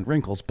melons prevent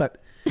wrinkles,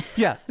 but...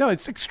 Yeah, no,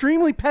 it's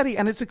extremely petty,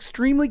 and it's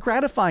extremely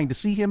gratifying to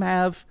see him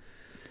have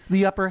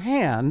the upper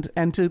hand,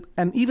 and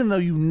even though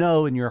you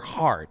know in your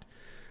heart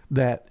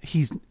that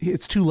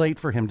it's too late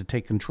for him to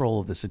take control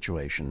of the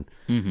situation,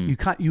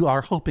 you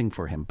are hoping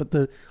for him.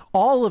 But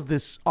all of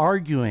this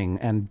arguing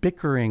and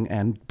bickering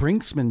and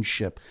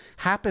brinksmanship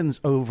happens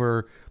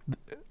over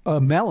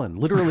a melon,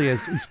 literally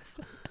as he's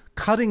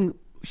cutting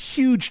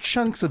huge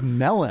chunks of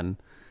melon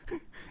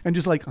and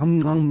just like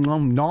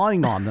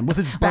gnawing on them with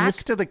his back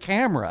to the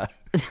camera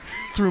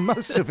through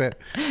most of it.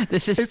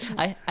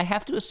 I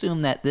have to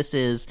assume that this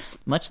is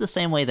much the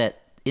same way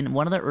that in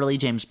one of the early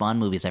James Bond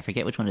movies, I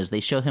forget which one it is, they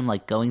show him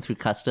like going through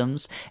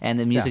customs and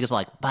the music is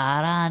like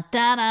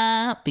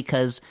ba-da-da-da,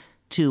 because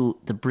to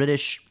the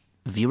British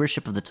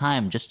viewership of the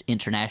time, just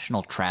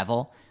international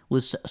travel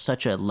was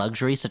such a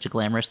luxury, such a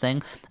glamorous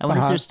thing. I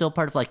wonder if there's still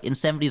part of like in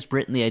 70s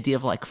Britain, the idea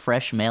of like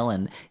fresh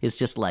melon is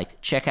just like,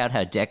 check out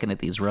how decadent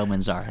these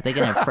Romans are. They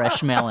can have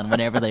fresh melon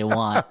whenever they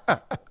want.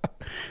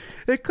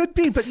 It could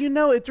be, but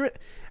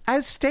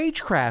as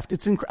stagecraft,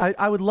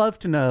 I would love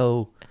to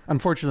know.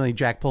 Unfortunately,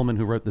 Jack Pullman,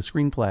 who wrote the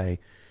screenplay,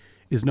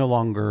 is no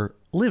longer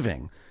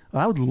living.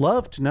 I would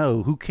love to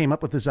know who came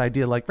up with this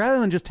idea, like rather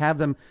than just have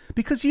them,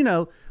 because,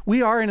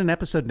 we are in an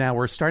episode now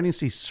where we're starting to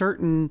see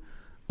certain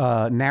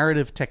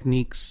narrative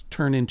techniques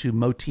turn into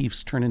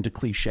motifs, turn into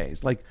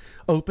cliches, like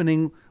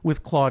opening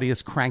with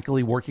Claudius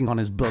crankily working on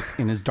his book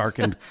in his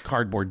darkened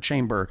cardboard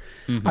chamber.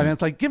 Mm-hmm. I mean,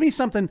 it's like, give me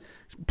something,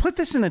 put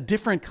this in a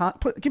different,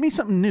 give me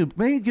something new.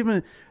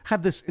 Maybe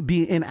have this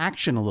be in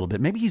action a little bit.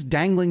 Maybe he's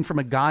dangling from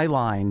a guy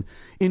line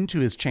into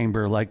his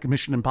chamber like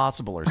Mission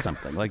Impossible or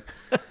something. Like,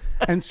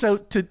 and so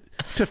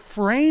to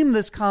frame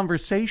this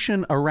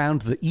conversation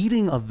around the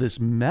eating of this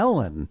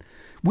melon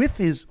with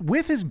his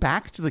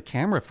back to the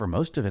camera for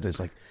most of it is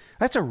like,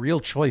 that's a real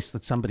choice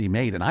that somebody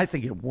made, and I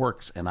think it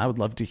works. And I would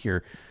love to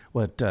hear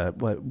what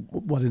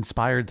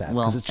inspired that.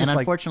 Well, it's just and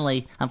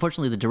unfortunately,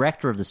 the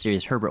director of the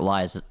series, Herbert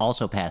Wise,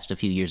 also passed a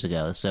few years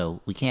ago,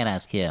 so we can't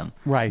ask him.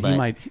 Right,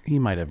 but he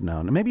might have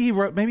known. Maybe he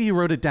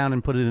wrote it down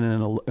and put it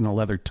in a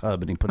leather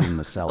tub, and he put it in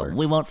the cellar.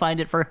 We won't find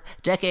it for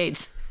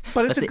decades.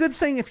 But it's a good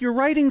thing if you're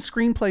writing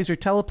screenplays or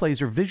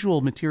teleplays or visual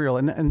material,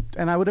 and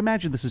I would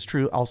imagine this is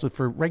true also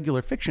for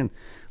regular fiction,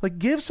 like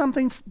give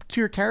something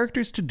to your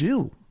characters to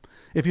do.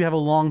 If you have a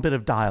long bit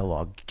of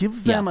dialogue,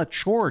 give them a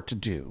chore to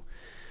do,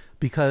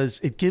 because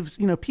it gives,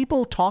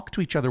 people talk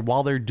to each other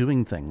while they're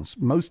doing things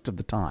most of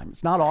the time.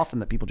 It's not often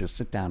that people just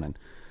sit down and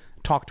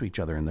talk to each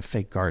other in the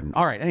fake garden.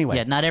 All right, anyway.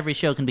 Yeah, not every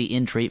show can be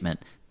in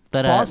treatment.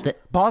 But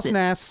Boss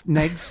Nass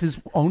negs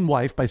his own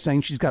wife by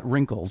saying she's got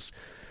wrinkles,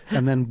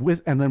 and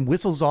then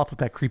whistles off with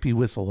that creepy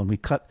whistle, and we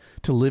cut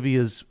to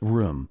Livia's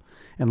room.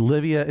 And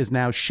Livia is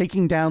now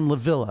shaking down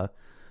Livilla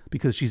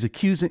because she's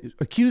accusing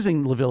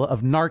Livilla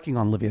of narking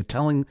on Livia,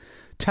 telling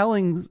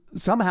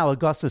somehow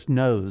Augustus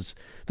knows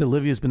that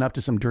Livia's been up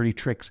to some dirty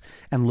tricks,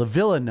 and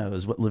Livilla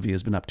knows what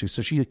Livia's been up to,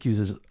 so she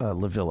accuses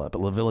Livilla,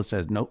 but Livilla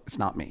says, no, it's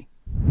not me.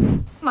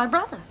 My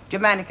brother.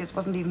 Germanicus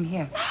wasn't even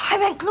here. I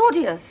meant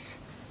Claudius.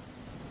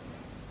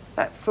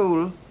 That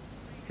fool.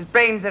 His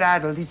brains are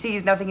addled. He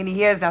sees nothing and he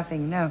hears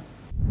nothing. No.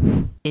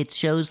 It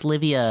shows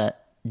Livia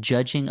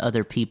judging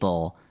other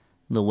people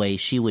the way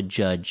she would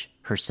judge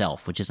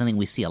herself, which is something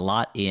we see a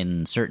lot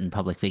in certain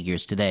public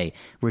figures today,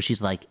 where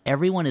she's like,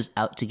 everyone is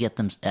out to get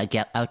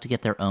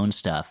their own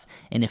stuff,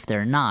 and if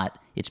they're not,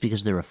 it's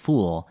because they're a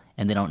fool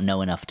and they don't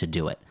know enough to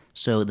do it.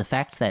 So the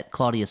fact that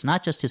Claudius,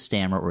 not just his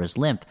stammer or his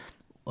limp,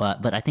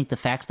 but I think the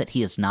fact that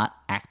he is not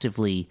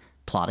actively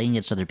plotting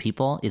against other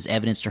people is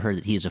evidence to her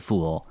that he is a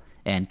fool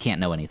and can't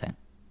know anything.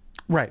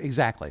 Right,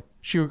 exactly.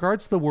 She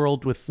regards the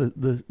world with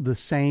the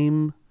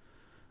same,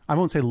 I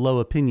won't say low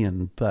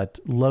opinion, but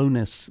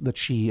lowness that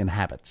she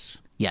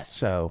inhabits. Yes.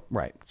 So,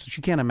 right. So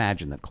she can't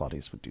imagine that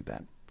Claudius would do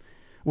that.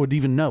 Would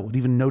even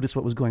notice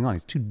what was going on.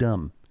 He's too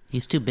dumb.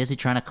 He's too busy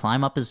trying to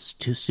climb up his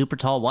super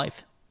tall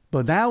wife.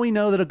 But now we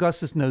know that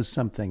Augustus knows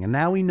something, and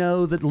now we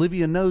know that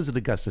Livia knows that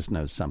Augustus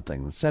knows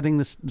something,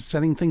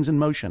 setting things in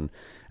motion.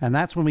 And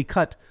that's when we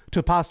cut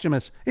to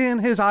Posthumus in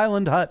his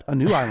island hut, a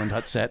new island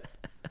hut set.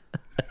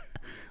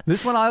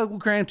 This one I will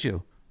grant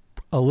you,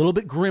 a little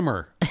bit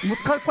grimmer,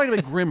 quite a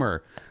bit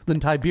grimmer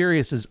than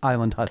Tiberius's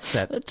island hut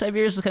set.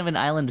 Tiberius is kind of an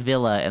island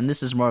villa, and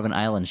this is more of an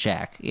island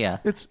shack. Yeah.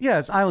 It's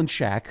island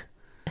shack.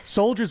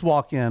 Soldiers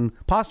walk in.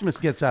 Posthumus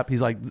gets up.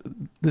 He's like,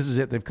 this is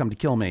it. They've come to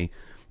kill me.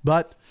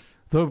 But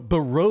the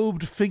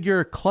berobed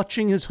figure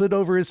clutching his hood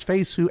over his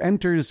face who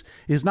enters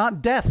is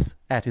not death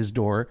at his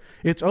door.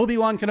 It's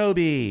Obi-Wan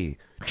Kenobi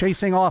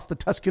chasing off the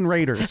Tusken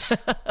Raiders.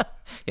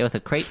 Yeah, with a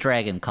crate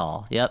dragon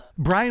call. Yep.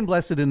 Brian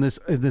Blessed in this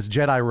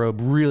Jedi robe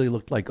really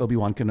looked like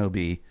Obi-Wan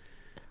Kenobi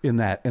in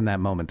that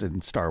moment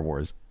in Star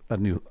Wars, A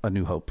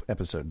New Hope,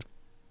 Episode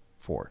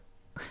 4.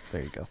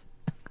 There you go.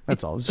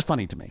 That's all. It's just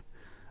funny to me.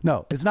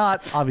 No, it's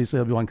not obviously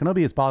Obi-Wan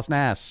Kenobi. It's Boss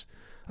Nass,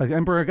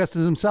 Emperor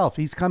Augustus himself.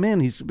 He's come in.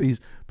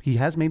 He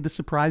has made the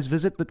surprise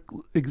visit that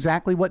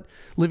exactly what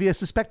Livia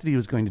suspected he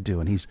was going to do,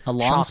 and he's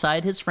alongside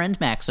shocked. His friend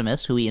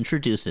Maximus, who he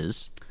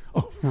introduces.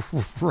 Oh,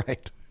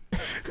 right.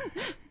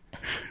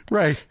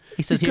 Right.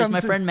 He says, here's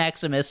my friend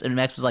Maximus, and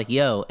Maximus is like,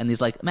 yo, and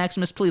he's like,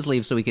 Maximus, please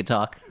leave so we can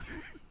talk.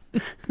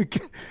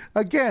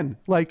 Again,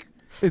 like,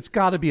 it's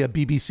got to be a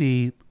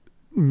BBC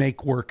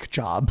make work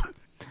job.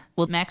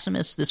 Well,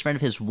 Maximus, this friend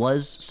of his,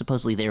 was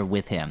supposedly there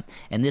with him,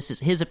 and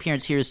his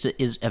appearance here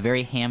is a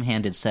very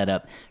ham-handed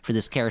setup for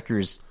this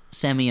character's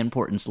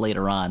semi-importance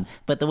later on.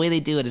 But the way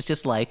they do it is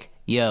just like,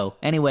 yo,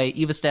 anyway,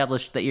 you've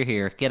established that you're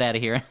here. Get out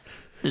of here.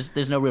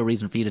 There's no real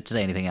reason for you to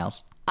say anything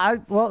else.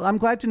 I'm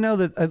glad to know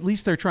that at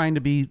least they're trying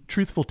to be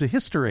truthful to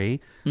history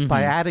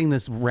by adding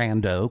this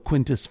rando,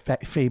 Quintus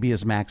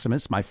Fabius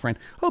Maximus, my friend.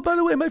 Oh, by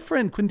the way, my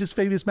friend Quintus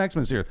Fabius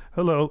Maximus here.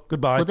 Hello,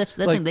 goodbye. Well, that's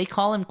the thing. They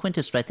call him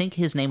Quintus, but I think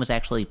his name was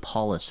actually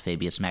Paulus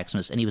Fabius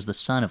Maximus, and he was the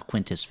son of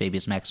Quintus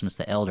Fabius Maximus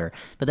the Elder.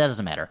 But that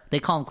doesn't matter. They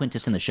call him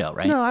Quintus in the show,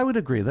 right? No, I would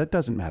agree. That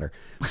doesn't matter.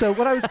 So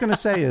what I was going to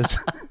say is...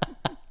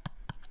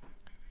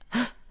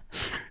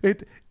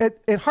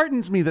 It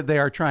heartens me that they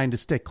are trying to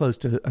stick close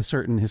to a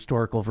certain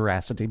historical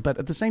veracity, but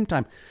at the same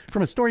time,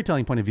 from a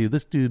storytelling point of view,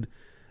 this dude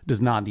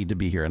does not need to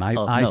be here. And I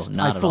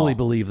not at fully all.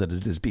 believe that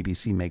it is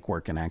BBC make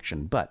work in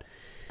action. But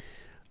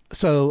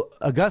so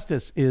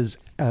Augustus is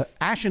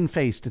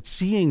ashen-faced at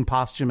seeing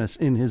Posthumus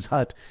in his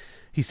hut.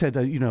 He said,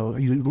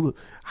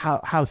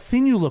 how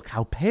thin you look,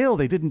 how pale.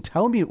 They didn't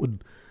tell me it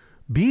would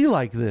be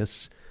like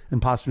this.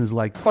 And Posthumus is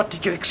like, What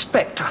did you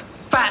expect? A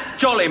fat,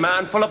 jolly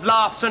man full of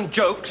laughs and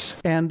jokes?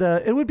 and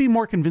it would be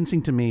more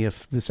convincing to me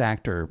if this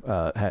actor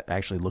had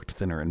actually looked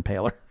thinner and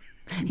paler.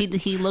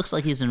 He looks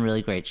like he's in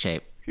really great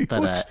shape.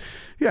 But Looks-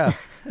 yeah.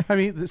 I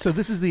mean, so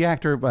this is the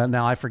actor,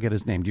 now I forget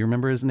his name. Do you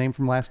remember his name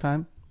from last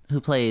time?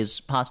 who plays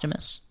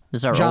Posthumus?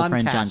 This is our John old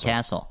friend John Castle.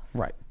 Castle.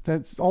 Right.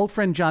 That's old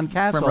friend John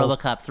Castle. From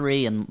RoboCop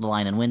 3 and The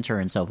Lion in Winter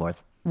and so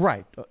forth.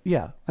 Right.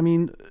 Yeah. I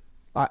mean,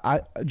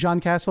 John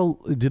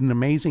Castle did an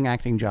amazing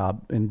acting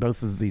job in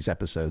both of these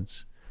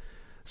episodes.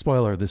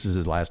 Spoiler, this is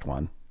his last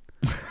one.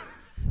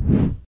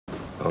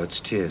 Oh, it's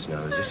tears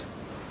now, is it?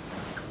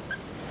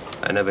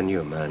 I never knew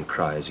a man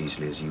cry as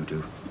easily as you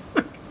do.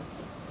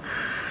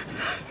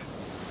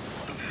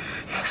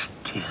 Yes,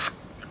 tears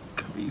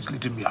come easily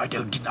to me. I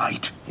don't deny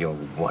it. You're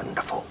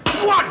wonderful.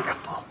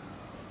 Wonderful!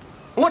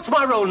 What's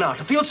my role now?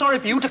 To feel sorry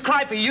for you? To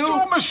cry for you?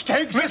 Your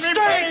mistakes!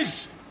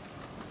 Mistakes!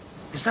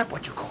 Is that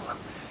what you call them?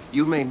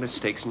 You made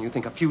mistakes and you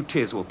think a few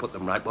tears will put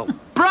them right. Well,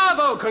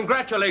 Bravo!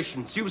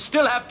 Congratulations! You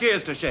still have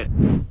tears to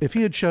shed. If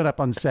he had showed up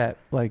on set,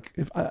 like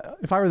if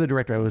I were the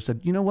director, I would have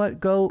said, you know what,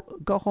 go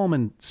home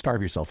and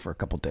starve yourself for a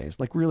couple days.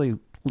 Like really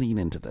lean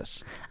into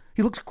this.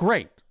 He looks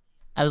great.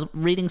 I was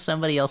reading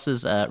somebody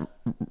else's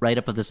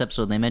write-up of this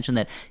episode, and they mentioned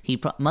that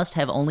he must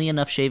have only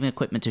enough shaving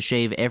equipment to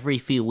shave every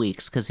few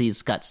weeks because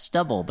he's got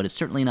stubble, but it's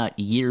certainly not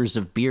years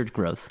of beard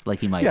growth like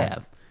he might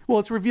have. Well,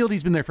 it's revealed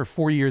he's been there for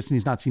 4 years and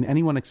he's not seen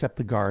anyone except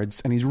the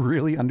guards, and he's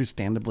really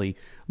understandably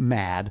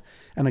mad.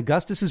 And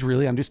Augustus is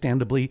really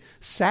understandably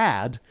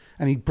sad,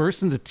 and he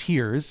bursts into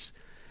tears.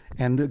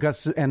 And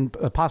Augustus and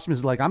Posthumus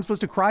is like, I'm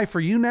supposed to cry for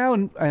you now?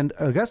 And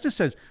Augustus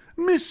says,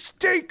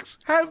 mistakes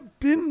have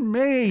been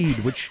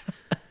made, which...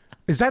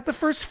 Is that the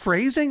first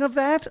phrasing of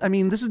that? I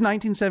mean, this is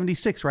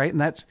 1976, right? And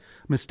that's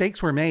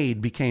mistakes were made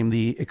became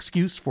the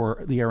excuse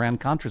for the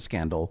Iran-Contra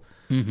scandal,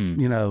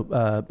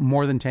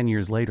 more than 10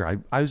 years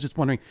later. I was just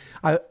wondering,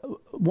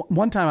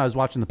 one time I was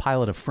watching the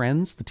pilot of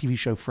Friends, the TV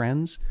show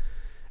Friends,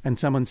 and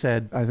someone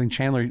said, I think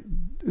Chandler,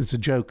 it's a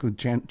joke,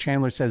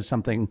 Chandler says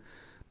something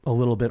a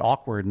little bit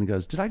awkward and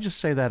goes, did I just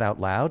say that out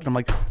loud? And I'm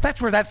like,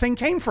 that's where that thing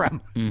came from.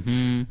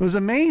 Mm-hmm. It was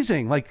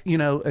amazing. Like,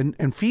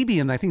 and Phoebe,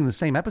 and I think in the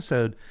same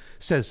episode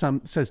says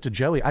to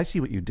Joey, I see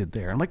what you did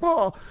there. I'm like,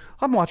 well,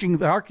 I'm watching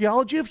the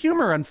archaeology of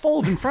humor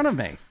unfold in front of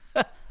me.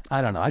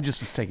 I don't know. I just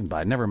was taken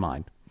by it. Never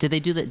mind. Did they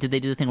do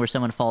the thing where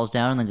someone falls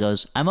down and then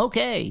goes, I'm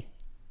okay?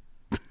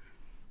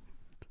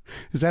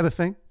 Is that a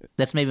thing?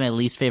 That's maybe my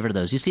least favorite of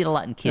those. You see it a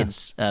lot in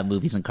kids'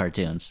 movies and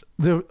cartoons.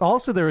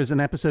 There is an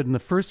episode in the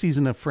first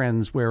season of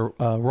Friends where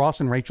Ross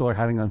and Rachel are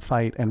having a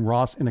fight, and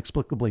Ross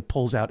inexplicably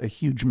pulls out a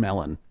huge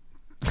melon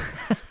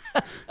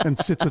and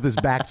sits with his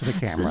back to the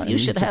camera. Says, and you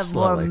eats should it have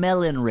more slowly.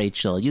 melon,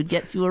 Rachel. You'd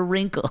get fewer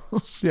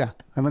wrinkles. Yeah,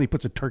 and then he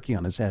puts a turkey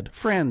on his head.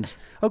 Friends,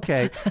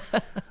 okay.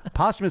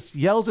 Posthumus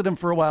yells at him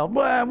for a while,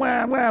 wah,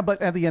 wah, wah,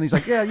 but at the end he's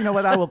like, yeah, you know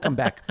what, I will come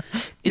back.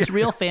 It's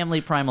real family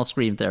primal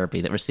scream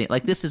therapy that we're seeing.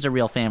 Like, this is a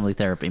real family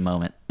therapy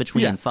moment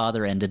between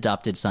father and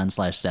adopted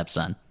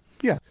son/stepson.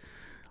 Yeah.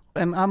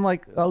 And I'm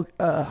like,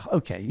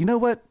 okay, you know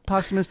what,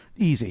 Posthumus,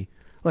 easy.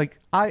 Like,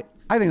 I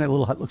think that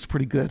little hut looks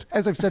pretty good,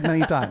 as I've said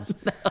many times.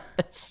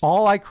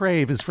 All I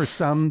crave is for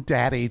some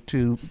daddy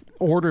to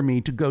order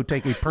me to go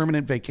take a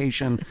permanent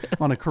vacation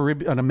on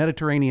a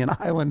Mediterranean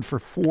island for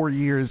 4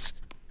 years.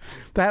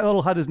 That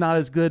little hut is not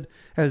as good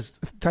as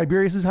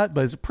Tiberius's hut,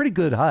 but it's a pretty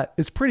good hut.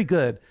 It's pretty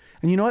good.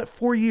 And you know what?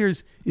 4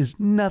 years is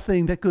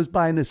nothing. That goes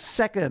by in a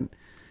second.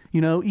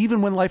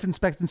 Even when life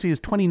expectancy is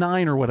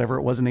 29 or whatever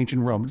it was in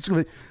ancient Rome. It's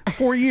gonna be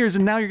 4 years,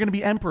 and now you're going to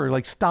be emperor.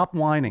 Like, stop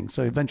whining.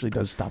 So eventually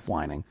does stop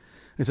whining.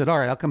 He said, all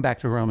right, I'll come back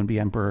to Rome and be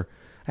emperor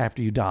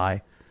after you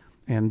die.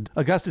 And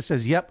Augustus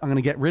says, yep, I'm going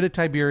to get rid of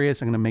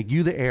Tiberius. I'm going to make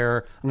you the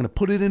heir. I'm going to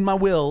put it in my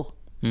will.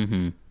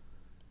 Mm-hmm.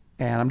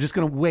 And I'm just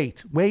going to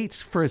wait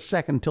for a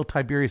second until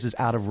Tiberius is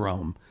out of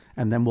Rome,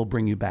 and then we'll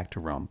bring you back to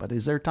Rome. But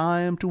is there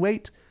time to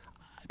wait?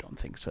 I don't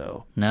think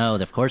so. No,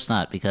 of course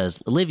not,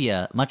 because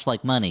Olivia, much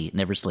like money,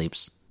 never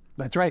sleeps.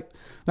 That's right.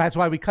 That's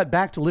why we cut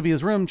back to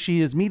Livia's room.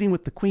 She is meeting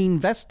with the Queen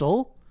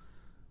Vestal.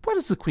 What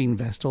is the Queen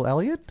Vestal,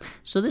 Elliot?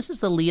 So this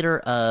is the leader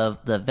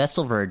of the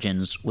Vestal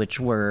Virgins, which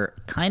were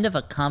kind of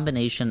a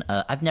combination.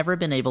 I've never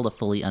been able to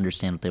fully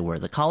understand what they were.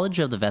 The College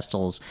of the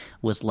Vestals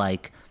was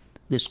like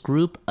this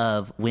group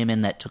of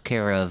women that took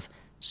care of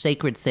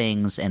sacred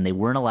things, and they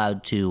weren't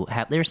allowed to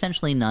have... They're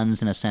essentially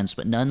nuns in a sense,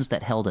 but nuns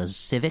that held a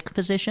civic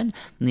position.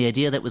 And the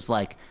idea that was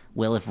like,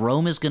 well, if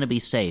Rome is going to be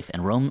safe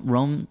and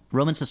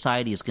Roman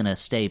society is going to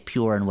stay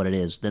pure in what it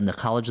is, then the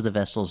College of the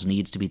Vestals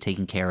needs to be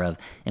taken care of,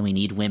 and we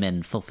need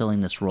women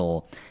fulfilling this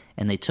role.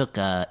 And they took,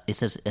 it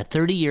says, a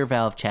 30-year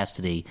vow of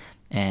chastity,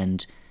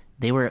 and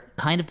they were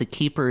kind of the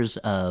keepers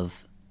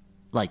of,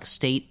 like,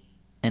 state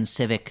and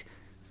civic,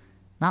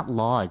 not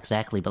law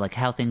exactly, but like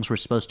how things were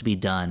supposed to be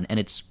done. And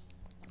it's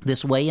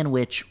this way in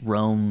which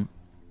Rome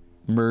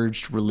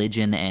merged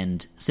religion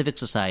and civic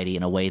society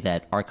in a way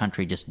that our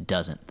country just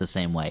doesn't the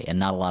same way, and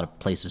not a lot of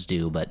places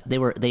do, but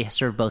they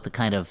serve both a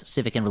kind of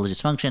civic and religious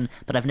function,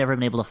 but I've never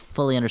been able to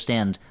fully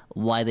understand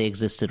why they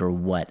existed or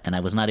what, and I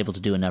was not able to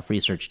do enough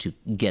research to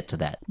get to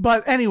that.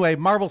 But anyway,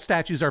 marble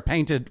statues are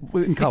painted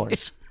in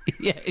colors.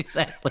 Yeah,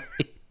 exactly.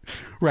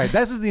 Right.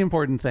 This is the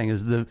important thing,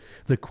 is the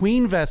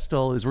Queen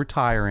Vestal is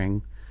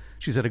retiring.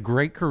 She's had a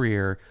great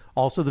career.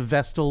 Also, the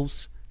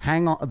Vestals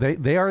hang on.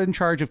 They are in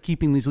charge of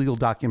keeping these legal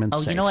documents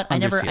safe. You know what? I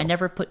under seal.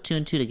 never put two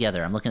and two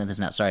together. I'm looking at this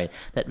now. Sorry.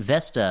 That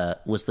Vesta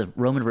was the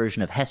Roman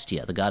version of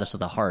Hestia, the goddess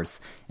of the hearth.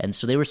 And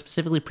so they were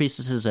specifically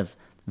priestesses of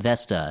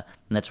Vesta,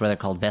 and that's why they're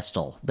called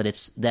Vestal. But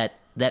it's that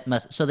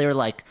must, so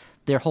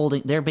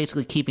they're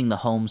basically keeping the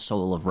home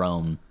soul of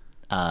Rome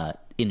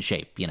in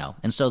shape, you know.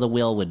 And so the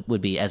will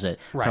would be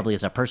probably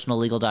as a personal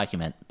legal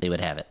document, they would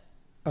have it.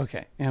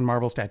 Okay. And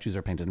marble statues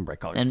are painted in bright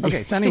colors.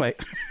 Okay, so anyway.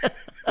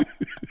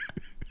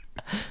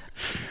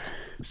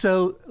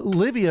 So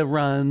Livia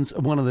runs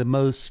one of the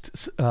most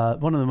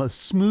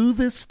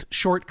smoothest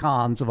short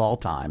cons of all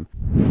time.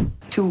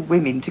 Two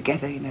women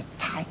together in a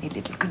tiny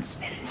little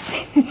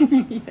conspiracy.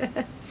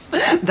 Yes,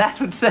 that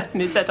would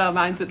certainly set our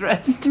minds at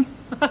rest.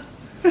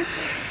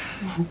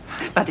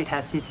 But it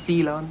has his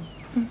seal on.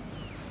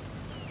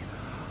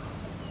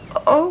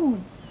 Oh,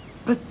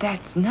 but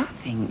that's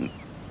nothing.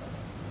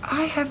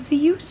 I have the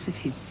use of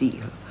his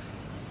seal.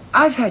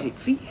 I've had it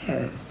for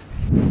years.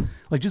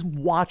 Like, just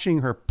watching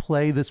her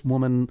play this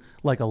woman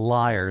like a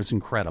liar is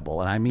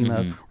incredible. And I mean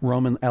a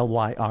Roman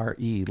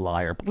L-Y-R-E,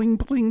 liar. Bling,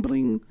 bling,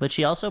 bling. But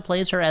she also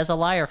plays her as a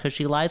liar because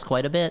she lies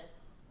quite a bit.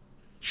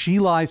 She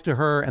lies to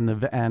her,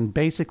 and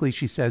basically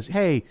she says,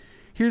 hey,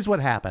 here's what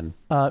happened.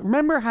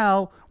 Remember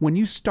how when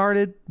you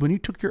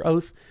took your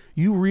oath,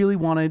 you really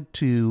wanted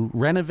to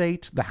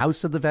renovate the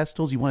house of the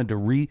Vestals? You wanted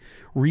to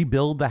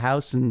rebuild the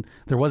house, and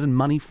there wasn't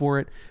money for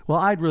it? Well,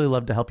 I'd really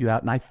love to help you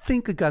out, and I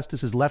think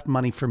Augustus has left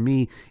money for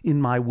me in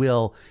my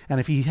will. And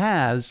if he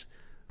has,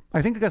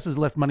 I think Augustus has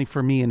left money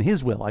for me in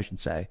his will, I should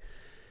say.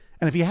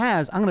 And if he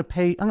has, I'm going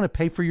to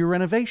pay for your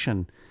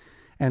renovation.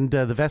 And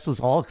the Vestal's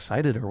all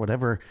excited or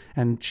whatever.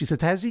 And she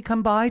says, has he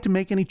come by to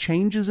make any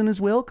changes in his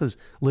will? Because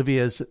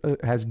Livia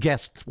has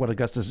guessed what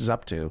Augustus is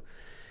up to.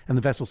 And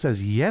the Vestal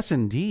says, yes,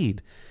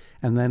 indeed.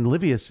 And then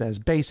Livia says,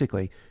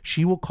 basically,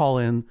 she will call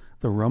in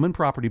the Roman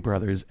property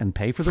brothers and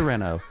pay for the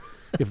reno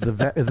if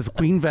the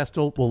Queen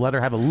Vestal will let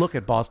her have a look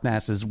at Boss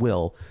Nass's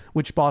will,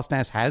 which Boss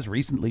Nass has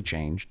recently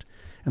changed.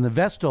 And the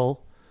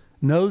Vestal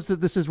knows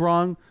that this is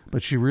wrong,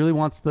 but she really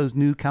wants those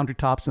new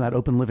countertops and that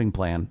open living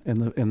plan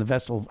in the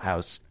Vestal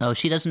house. Oh,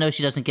 she doesn't know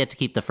she doesn't get to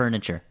keep the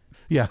furniture.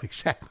 Yeah,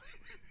 exactly.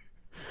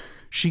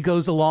 She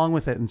goes along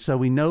with it, and so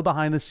we know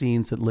behind the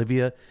scenes that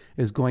Livia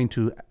is going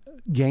to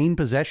gain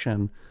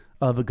possession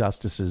of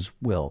Augustus's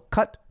will.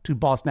 Cut to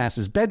Boss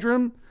Nass's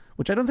bedroom,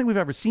 which I don't think we've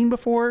ever seen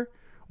before,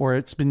 or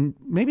it's been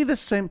maybe the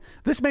same.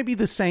 This may be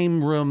the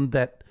same room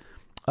that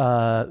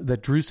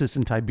Drusus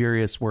and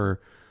Tiberius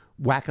were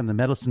whacking the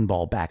medicine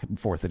ball back and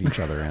forth at each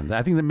other in.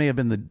 I think that may have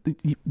been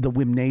the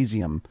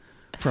Wymnasium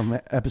from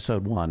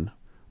episode 1,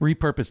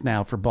 repurposed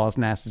now for Boss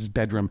Nass's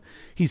bedroom.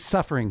 He's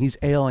suffering, he's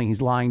ailing,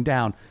 he's lying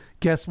down.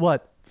 Guess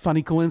what?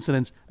 Funny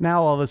coincidence.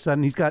 Now all of a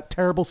sudden he's got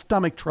terrible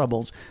stomach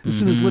troubles. As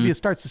soon as Livia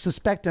starts to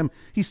suspect him,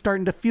 he's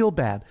starting to feel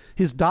bad.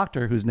 His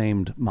doctor, who's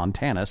named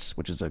Montanus,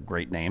 which is a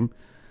great name,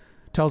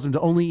 tells him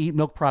to only eat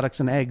milk products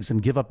and eggs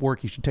and give up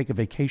work. He should take a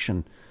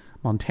vacation.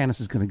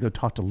 Montanus is going to go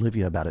talk to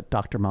Livia about it.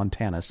 Dr.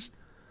 Montanus,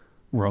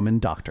 Roman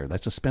doctor.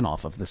 That's a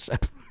spinoff of this.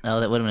 Oh,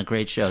 that would have been a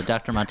great show.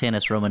 Dr.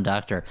 Montanus, Roman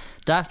doctor.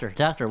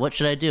 Doctor, what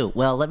should I do?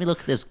 Well, let me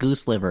look at this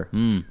goose liver.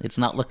 It's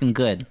not looking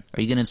good.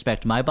 Are you going to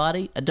inspect my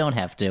body? I don't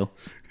have to.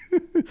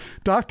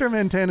 Dr.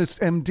 Montanus,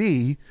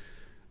 MD,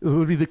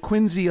 would be the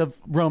Quincy of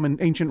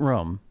ancient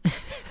Rome.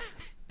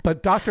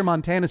 But Dr.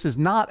 Montanus is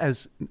not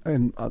as,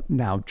 and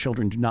now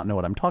children do not know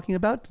what I'm talking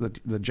about,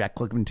 the Jack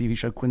Klugman TV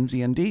show Quincy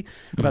MD,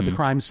 about the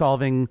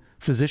crime-solving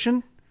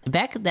physician.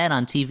 Back then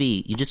on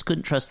TV, you just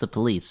couldn't trust the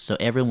police, so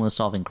everyone was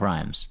solving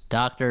crimes.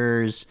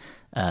 Doctors,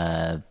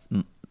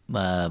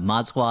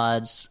 mod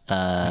squads.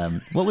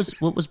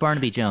 What was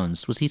Barnaby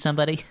Jones? Was he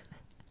somebody?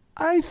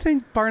 I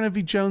think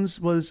Barnaby Jones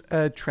was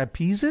a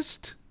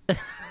trapezist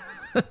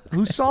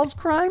who solves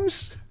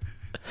crimes.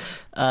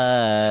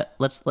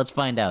 Let's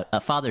find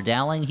out. Father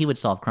Dowling, he would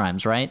solve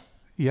crimes, right?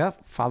 Yeah,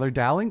 Father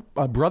Dowling.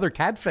 Brother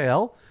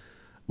Cadfael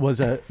was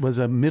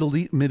a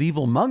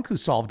medieval monk who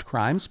solved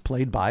crimes,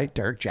 played by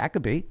Derek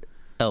Jacobi.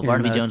 Oh,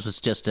 Barnaby Jones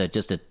was just a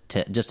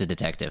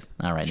detective.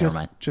 All right, never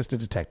mind. Just a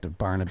detective,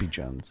 Barnaby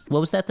Jones. What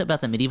was that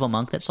about the medieval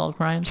monk that solved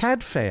crimes?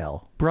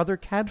 Cadfael, Brother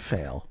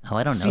Cadfael. Oh,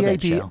 I don't know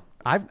that show.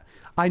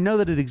 I know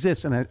that it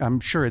exists, and I'm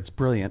sure it's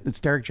brilliant. It's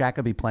Derek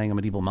Jacobi playing a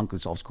medieval monk who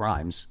solves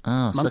crimes.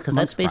 Oh, because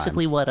that's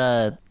basically what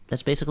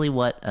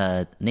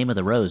Name of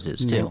the Rose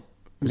is too.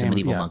 Is a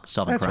medieval monk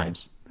solving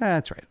crimes. Right.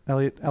 That's right.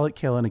 Elliot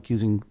Kalin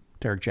accusing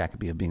Derek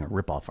Jacobi of being a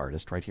ripoff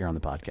artist right here on the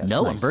podcast.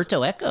 No, nice.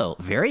 Umberto Eco,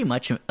 very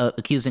much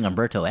accusing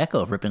Umberto Eco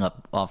of ripping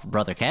off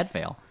Brother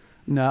Cadfael.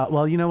 No,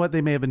 well, you know what?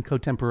 They may have been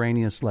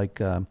contemporaneous, like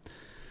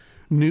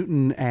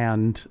Newton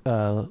and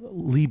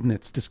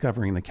Leibniz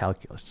discovering the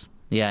calculus.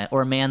 Yeah,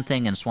 or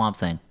Man-Thing and Swamp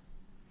Thing.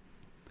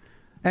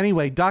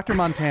 Anyway, Dr.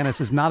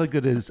 Montanus is not as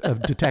good as a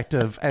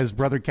detective as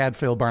Brother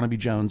Cadfael, Barnaby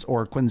Jones,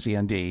 or Quincy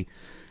N.D.,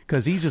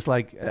 because he's just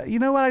like, you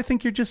know what? I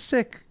think you're just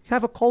sick.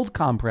 Have a cold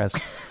compress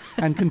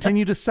and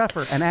continue to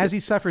suffer. And as he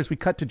suffers, we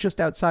cut to just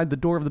outside the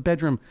door of the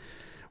bedroom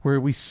where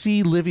we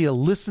see Livia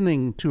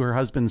listening to her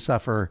husband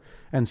suffer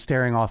and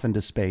staring off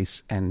into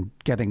space and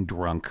getting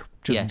drunk,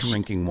 just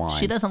drinking wine.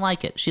 She doesn't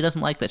like it. She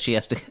doesn't like that she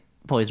has to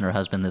poison her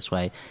husband this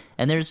way.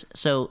 And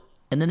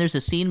then there's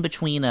a scene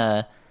between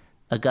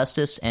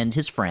Augustus and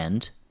his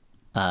friend,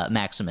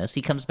 Maximus.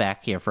 He comes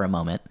back here for a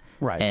moment.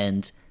 Right.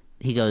 And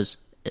he goes,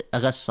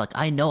 Augustus is like,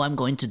 I know I'm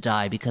going to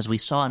die because we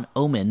saw an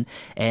omen,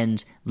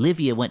 and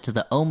Livia went to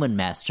the omen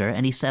master,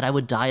 and he said I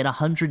would die in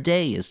 100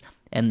 days.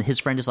 And his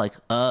friend is like,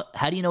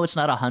 how do you know it's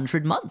not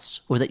 100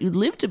 months, or that you'd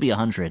live to be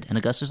 100? And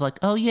Augustus is like,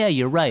 oh yeah,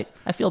 you're right.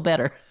 I feel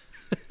better.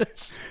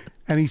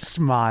 And he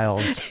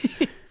smiles.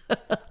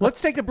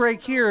 Let's take a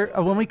break here.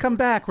 When we come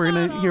back, we're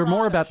going to hear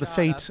more about the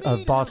fate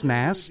of Boss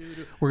Nass.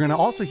 We're going to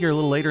also hear a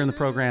little later in the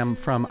program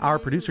from our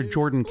producer,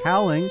 Jordan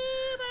Cowling,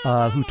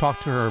 who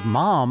talked to her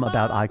mom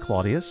about I,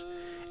 Claudius.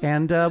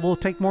 And we'll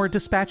take more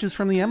dispatches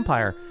from the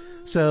Empire.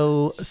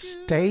 So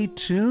stay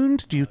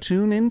tuned. Do you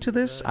tune into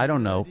this? I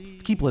don't know.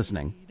 Keep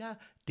listening.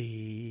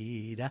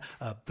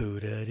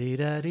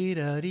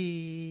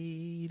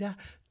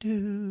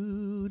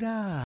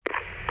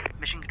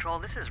 Mission Control,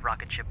 this is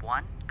Rocket Ship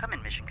 1. Come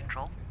in, Mission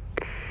Control.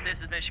 This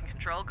is Mission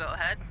Control. Go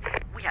ahead.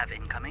 We have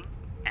incoming,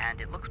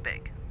 and it looks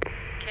big.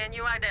 Can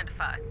you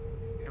identify?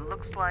 It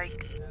looks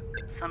like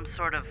some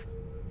sort of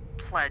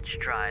pledge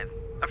drive.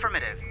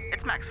 Affirmative.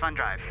 It's Max Fun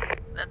Drive.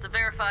 That's a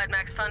verified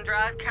Max Fun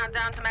Drive.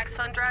 Countdown to Max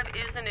Fun Drive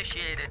is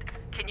initiated.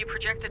 Can you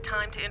project a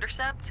time to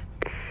intercept?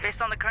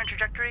 Based on the current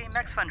trajectory,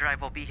 Max Fun Drive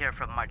will be here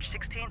from March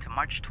 16 to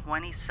March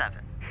 27.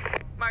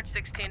 March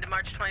 16 to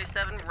March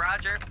 27,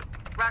 roger.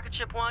 Rocket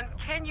Ship 1,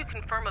 can you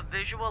confirm a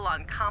visual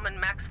on common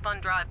Max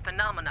Fun Drive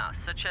phenomena,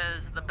 such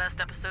as the best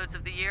episodes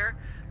of the year,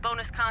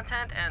 bonus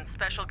content, and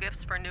special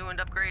gifts for new and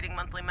upgrading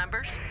monthly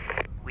members?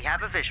 We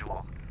have a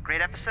visual.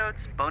 Great episodes,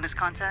 bonus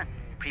content,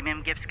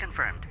 premium gifts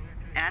confirmed,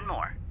 and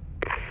more.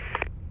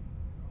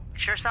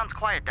 Sure sounds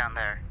quiet down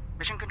there.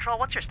 Mission Control,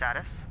 what's your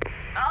status?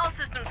 All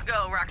systems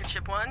go, Rocket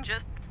Ship 1.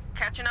 Just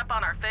catching up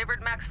on our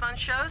favorite Max Fun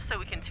shows so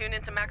we can tune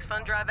into Max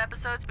Fun Drive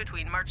episodes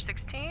between March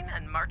 16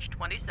 and March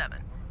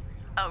 27.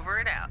 Over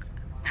and out.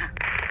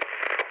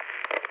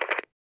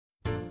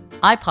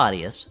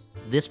 iPodius,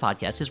 this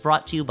podcast, is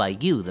brought to you by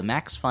you, the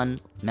Max Fun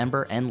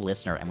member and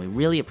listener, and we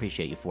really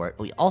appreciate you for it.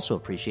 We also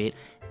appreciate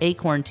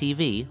Acorn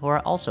TV, who are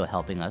also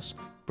helping us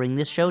bring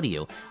this show to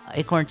you.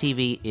 Acorn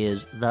TV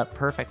is the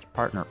perfect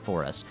partner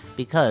for us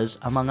because,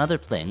 among other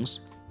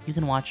things, you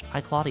can watch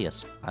I,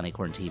 Claudius on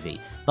Acorn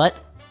TV. But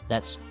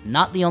that's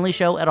not the only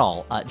show at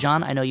all.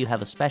 John, I know you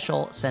have a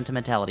special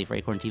sentimentality for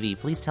Acorn TV.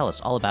 Please tell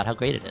us all about how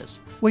great it is.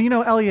 Well, you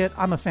know, Elliot,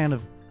 I'm a fan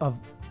of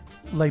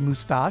Les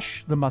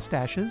Moustaches, the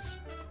mustaches.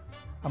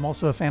 I'm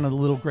also a fan of the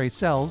little gray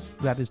cells,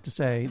 that is to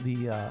say,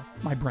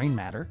 my brain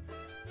matter.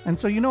 And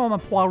so, you know, I'm a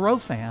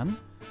Poirot fan.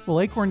 Well,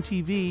 Acorn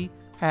TV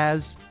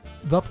has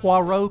the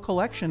Poirot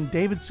collection,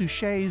 David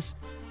Suchet's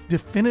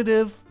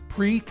definitive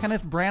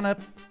pre-Kenneth Branagh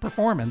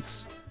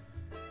performance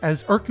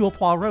as Hercule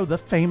Poirot, the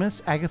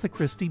famous Agatha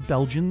Christie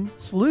Belgian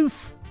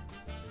sleuth.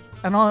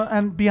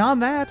 And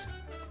beyond that,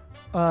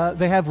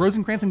 they have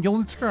Rosencrantz and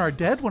Guildenstern Are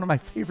Dead, one of my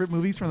favorite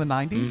movies from the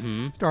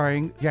 90s,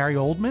 starring Gary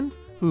Oldman,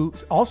 who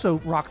also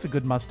rocks a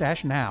good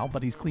mustache now,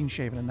 but he's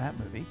clean-shaven in that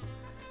movie.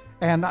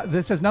 And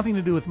this has nothing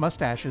to do with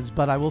mustaches,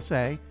 but I will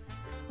say,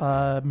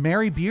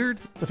 Mary Beard,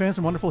 the famous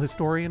and wonderful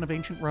historian of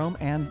ancient Rome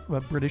and a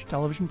British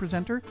television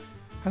presenter,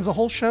 has a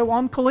whole show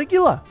on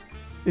Caligula.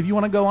 If you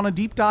want to go on a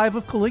deep dive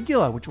of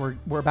Caligula, which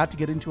we're about to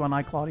get into on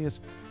I,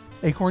 Claudius,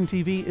 Acorn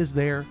TV is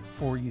there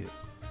for you.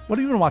 What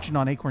have you been watching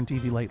on Acorn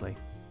TV lately?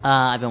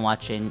 I've been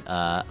watching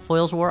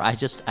Foyle's War. I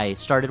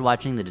started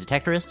watching The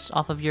Detectorists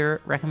off of your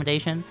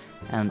recommendation,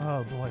 and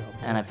oh boy.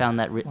 And I found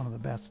that one of the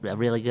best,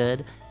 really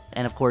good.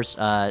 And of course,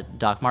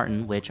 Doc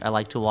Martin, which I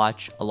like to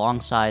watch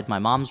alongside my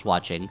mom's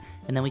watching,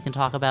 and then we can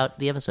talk about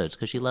the episodes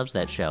because she loves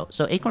that show.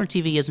 So Acorn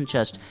TV isn't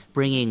just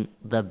bringing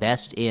the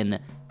best in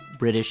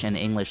British and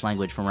English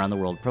language from around the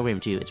world program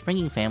to you. It's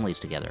bringing families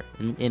together.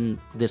 In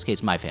this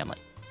case, my family.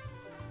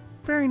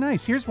 Very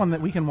nice. Here's one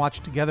that we can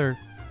watch together,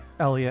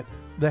 Elliot.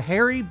 The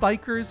Hairy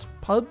Bikers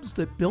Pubs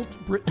That Built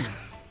Britain.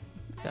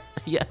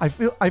 Yeah.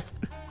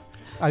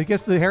 I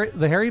guess the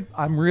Hairy.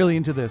 I'm really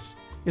into this.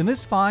 In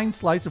this fine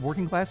slice of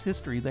working class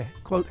history, the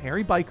quote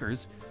Hairy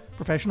Bikers,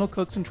 professional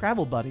cooks and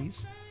travel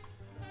buddies,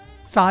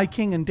 Cy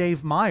King and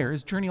Dave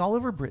Myers, journey all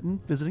over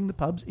Britain, visiting the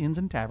pubs, inns,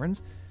 and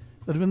taverns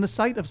that have been the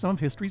site of some of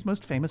history's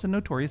most famous and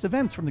notorious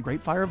events, from the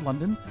Great Fire of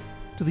London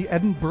to the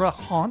Edinburgh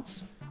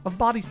haunts of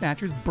body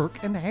snatchers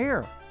Burke and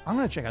Hare. I'm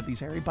going to check out these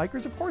Hairy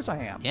Bikers. Of course I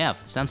am. Yeah,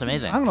 sounds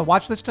amazing. I'm going to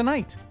watch this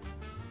tonight.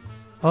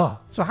 Oh,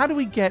 so how do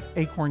we get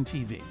Acorn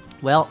TV?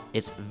 Well,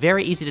 it's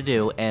very easy to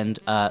do, and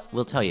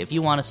we'll tell you, if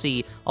you want to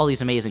see all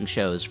these amazing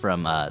shows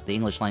from the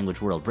English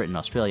language world, Britain,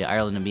 Australia,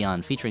 Ireland, and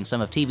beyond, featuring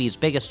some of TV's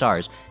biggest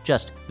stars,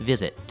 just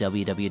visit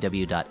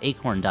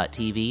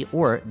www.acorn.tv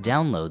or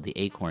download the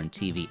Acorn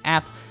TV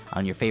app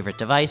on your favorite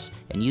device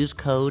and use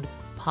code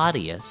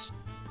PODIUS,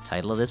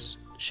 title of this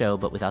show,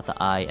 but without the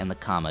I and the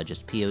comma,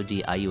 just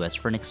PODIUS,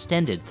 for an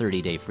extended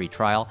 30-day free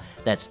trial.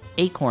 That's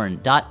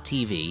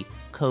acorn.tv,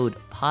 code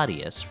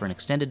PODIUS, for an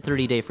extended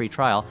 30-day free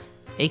trial.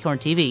 Acorn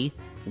TV,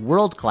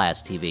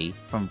 world-class TV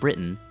from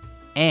Britain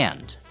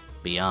and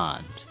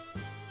beyond.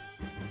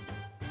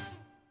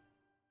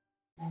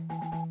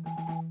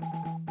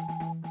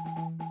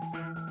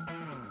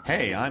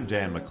 Hey, I'm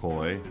Dan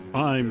McCoy.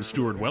 I'm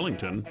Stuart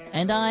Wellington.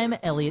 And I'm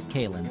Elliot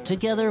Kalin.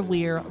 Together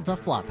we're The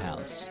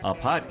Flophouse, a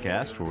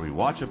podcast where we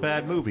watch a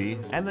bad movie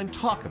and then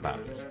talk about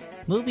it.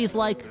 Movies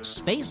like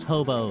Space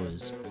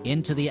Hobos,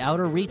 Into the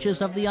Outer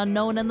Reaches of the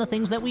Unknown and the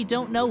Things That We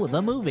Don't Know,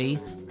 the movie,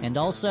 and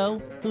also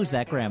Who's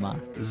That Grandma?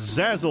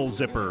 Zazzle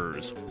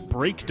Zippers,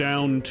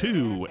 Breakdown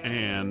 2,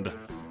 and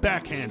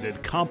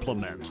Backhanded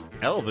Compliment.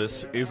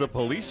 Elvis is a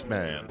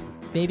policeman.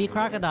 Baby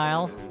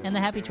Crocodile and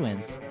the Happy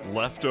Twins.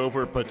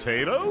 Leftover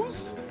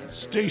potatoes?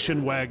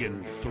 Station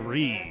Wagon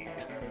 3.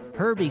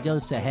 Herbie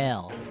Goes to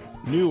Hell.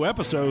 New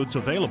episodes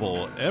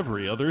available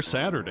every other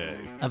Saturday.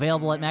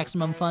 Available at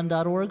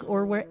MaximumFun.org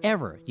or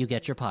wherever you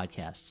get your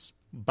podcasts.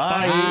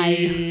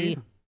 Bye.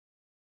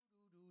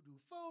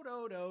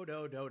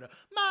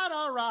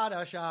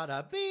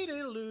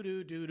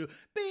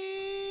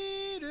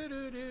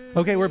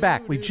 Okay, we're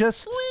back. We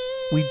just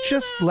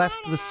left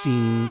the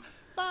scene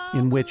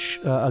in which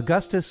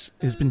Augustus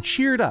has been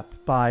cheered up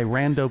by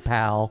rando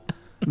pal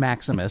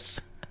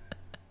Maximus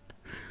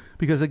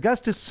because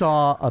Augustus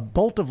saw a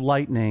bolt of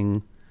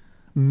lightning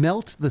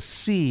melt the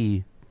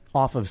C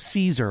off of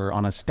Caesar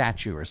on a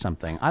statue or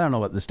something. I don't know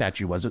what the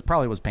statue was. It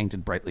probably was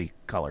painted brightly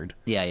colored.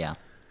 Yeah.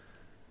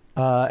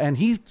 And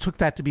he took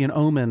that to be an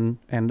omen,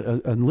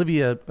 and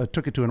Livia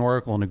took it to an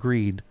oracle and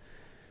agreed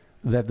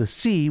that the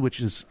C, which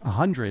is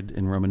 100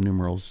 in Roman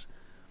numerals,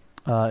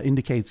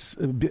 indicates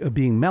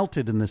being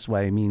melted in this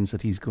way means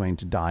that he's going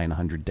to die in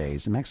 100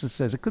 days. And Maximus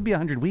says it could be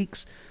 100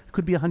 weeks, it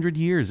could be 100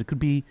 years, it could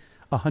be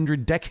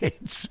 100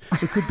 decades,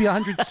 it could be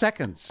 100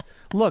 seconds.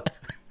 Look,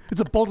 it's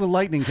a bolt of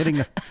lightning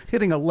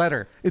hitting a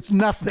letter. It's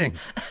nothing.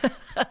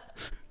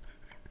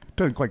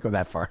 Doesn't quite go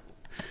that far.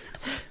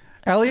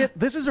 Elliot,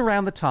 this is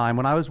around the time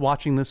when I was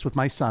watching this with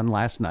my son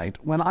last night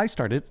when I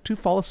started to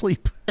fall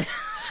asleep.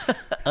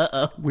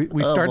 Uh-oh.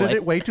 We started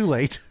it way too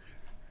late.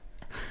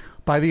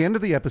 By the end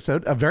of the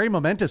episode, a very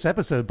momentous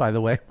episode, by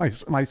the way,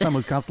 my son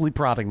was constantly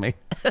prodding me.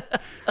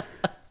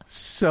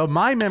 So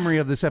my memory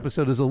of this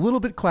episode is a little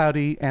bit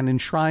cloudy and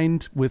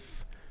entwined,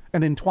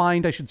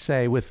 I should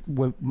say, with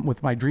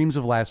my dreams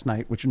of last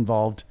night, which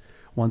involved,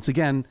 once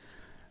again,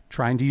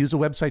 trying to use a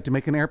website to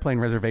make an airplane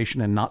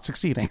reservation and not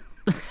succeeding.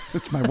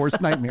 It's my worst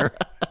nightmare.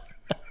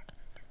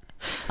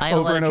 I have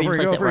a lot of dreams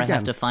like that where I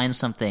have to find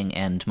something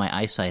and my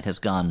eyesight has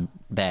gone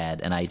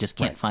bad and I just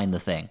can't find the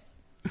thing.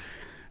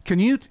 Can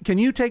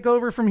you take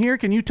over from here?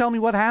 Can you tell me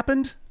what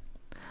happened?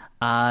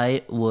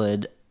 I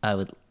would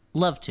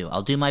love to.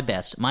 I'll do my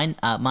best.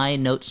 My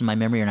notes and my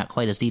memory are not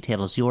quite as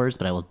detailed as yours,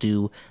 but I will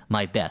do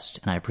my best,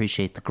 and I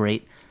appreciate the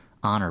great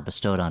honor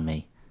bestowed on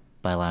me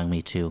by allowing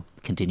me to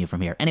continue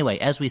from here. Anyway,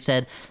 as we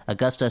said,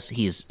 Augustus,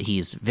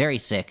 he's very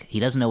sick. He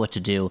doesn't know what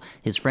to do.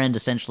 His friend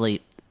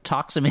essentially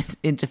talks him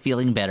into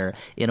feeling better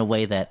in a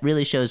way that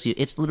really shows you.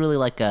 It's literally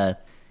like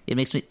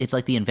it's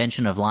like the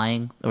invention of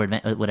lying, or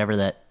whatever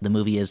that the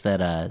movie is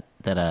that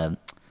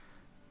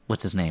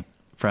what's his name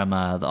from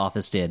The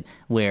Office did,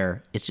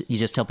 where you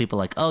just tell people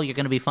like, oh, you're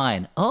going to be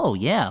fine. Oh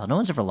yeah, no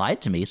one's ever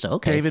lied to me, so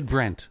okay. David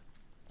Brent.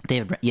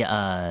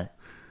 Yeah.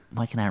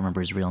 Why can't I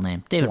remember his real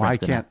name?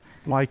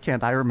 Why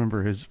can't I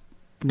remember his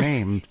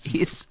name?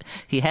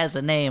 He has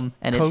a name,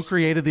 and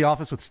co-created The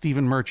Office with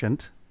Stephen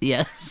Merchant.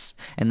 Yes,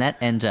 and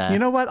you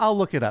know what? I'll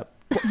look it up.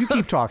 You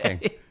keep talking.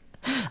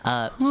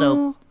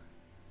 So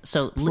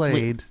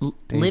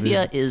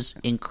Livia is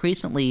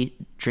increasingly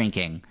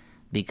drinking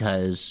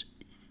because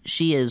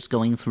she is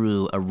going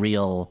through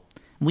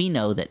we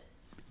know that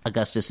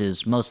Augustus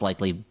is most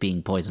likely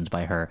being poisoned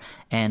by her,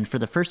 and for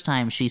the first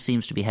time she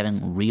seems to be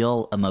having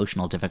real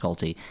emotional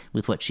difficulty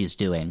with what she's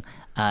doing,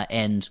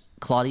 and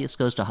Claudius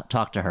goes to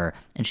talk to her,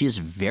 and she is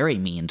very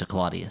mean to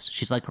Claudius.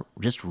 She's like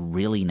just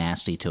really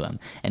nasty to him,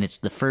 and it's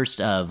the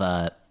first of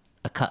a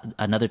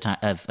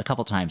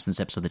couple times in this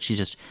episode that she's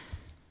just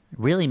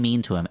really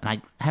mean to him, and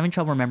I'm having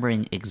trouble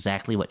remembering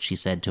exactly what she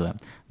said to him.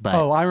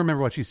 But I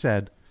remember what she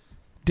said.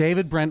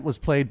 David Brent was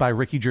played by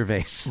Ricky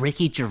Gervais.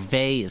 Ricky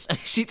Gervais.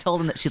 She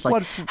told him that she's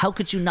like, how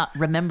could you not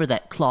remember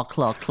that,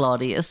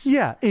 Claudius?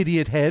 Yeah,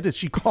 idiot head, as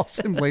she calls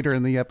him later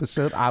in the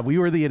episode. We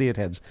were the idiot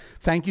heads.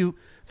 Thank you,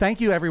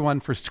 everyone,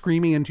 for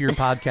screaming into your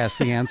podcast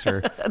the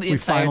answer. We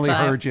finally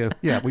heard you.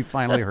 Yeah, we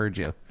finally heard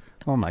you.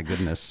 Oh my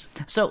goodness.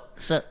 So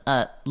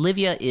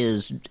Livia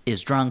is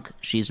drunk.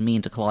 She's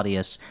mean to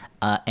Claudius,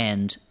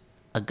 and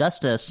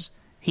Augustus,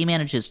 he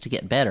manages to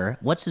get better.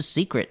 What's his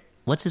secret?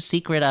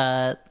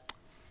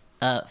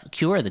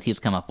 cure that he's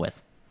come up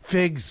with?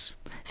 Figs.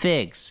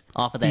 Figs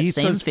off of that He eats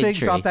same those fig figs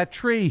tree. off that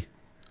tree.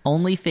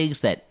 Only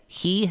figs that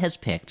he has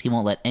picked. He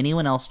won't let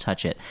anyone else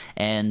touch it.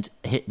 And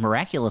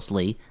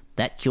miraculously,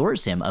 that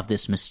cures him of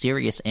this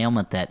mysterious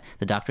ailment that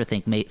the doctor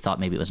thought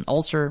maybe it was an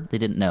ulcer. They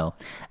didn't know.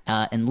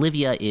 And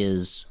Livia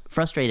is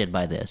frustrated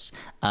by this.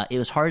 It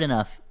was hard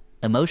enough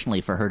emotionally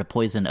for her to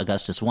poison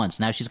Augustus once.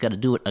 Now she's got to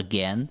do it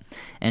again.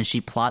 And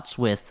she plots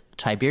with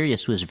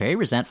Tiberius, who is very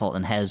resentful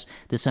and has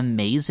this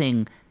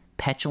amazing,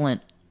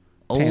 petulant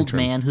old Tantrum.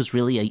 man who's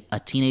really a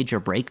teenager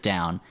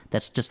breakdown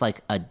that's just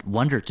like a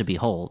wonder to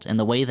behold. And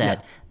the way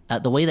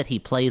that he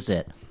plays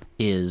it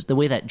is, the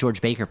way that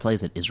George Baker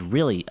plays it is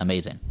really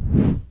amazing.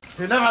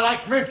 He never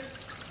liked me.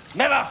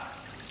 Never.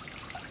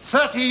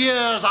 30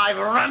 years I've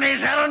run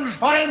his errands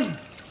for him.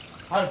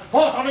 I've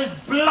fought on his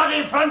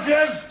bloody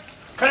frontiers,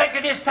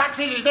 collected his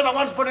taxes. He's never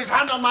once put his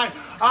hand on my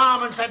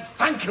arm and said,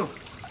 thank you.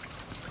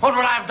 What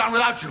would I have done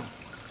without you?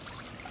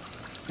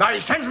 Now he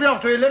sends me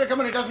off to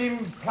Illyricum and he doesn't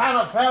even plan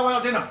a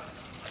farewell dinner.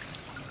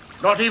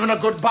 Not even a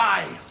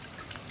goodbye.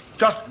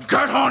 Just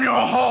get on your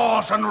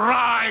horse and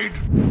ride.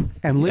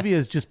 And Livia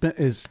has just been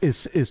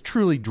is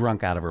truly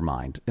drunk out of her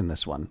mind in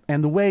this one.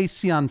 And the way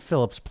Sion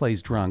Phillips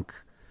plays drunk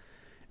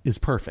is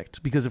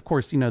perfect because, of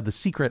course, the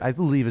secret, I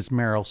believe, is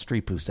Meryl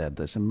Streep who said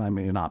this, and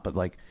maybe not, but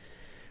like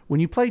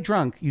when you play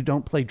drunk, you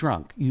don't play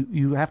drunk.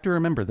 You have to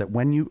remember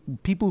that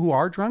people who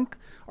are drunk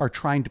are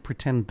trying to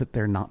pretend that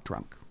they're not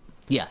drunk.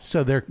 Yes.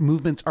 So their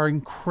movements are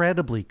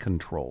incredibly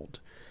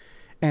controlled.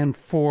 And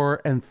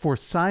for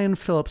Sion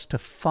Phillips to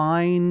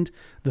find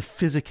the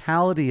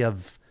physicality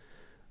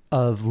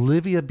of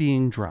Livia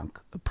being drunk,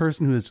 a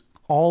person who is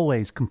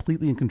always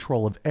completely in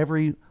control of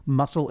every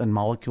muscle and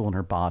molecule in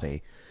her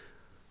body,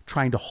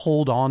 trying to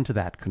hold on to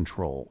that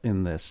control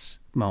in this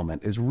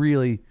moment is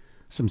really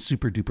some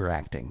super duper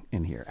acting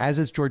in here. As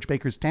is George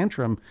Baker's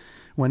tantrum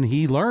when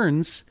he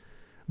learns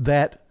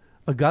that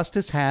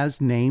Augustus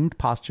has named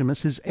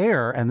Posthumus his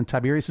heir and then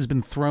Tiberius has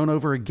been thrown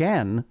over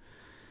again.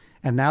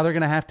 And now they're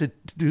going to have to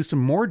do some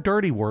more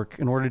dirty work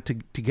in order to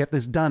get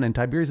this done. And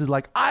Tiberius is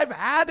like, I've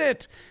had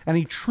it. And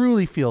he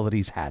truly feels that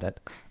he's had it.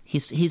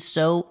 He's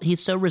so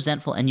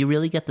resentful, and you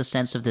really get the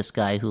sense of this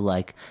guy who,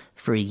 like,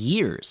 for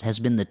years has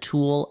been the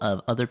tool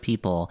of other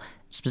people,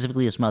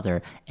 specifically his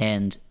mother,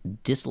 and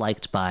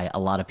disliked by a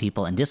lot of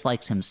people, and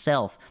dislikes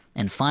himself.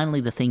 And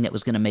finally, the thing that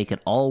was going to make it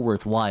all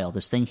worthwhile,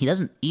 this thing he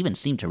doesn't even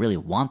seem to really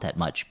want that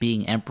much,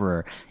 being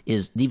emperor,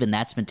 is even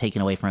that's been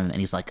taken away from him. And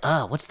he's like,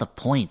 oh, what's the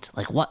point?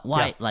 Like, what?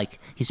 Why? Yeah. Like,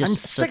 he's just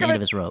so at the end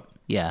of his rope.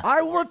 Yeah.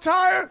 I will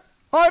retire.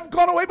 I've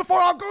gone away before.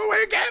 I'll go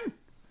away again.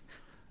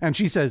 And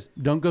she says,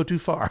 don't go too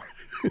far.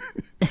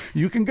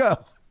 You can go,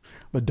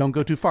 but don't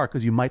go too far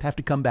because you might have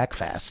to come back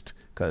fast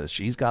because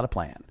she's got a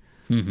plan.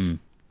 Mm-hmm.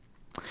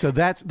 So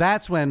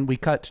that's when we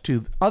cut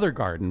to other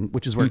garden,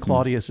 which is where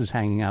Claudius is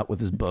hanging out with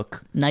his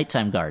book.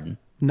 Nighttime garden.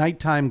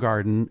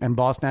 And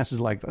Boss Nass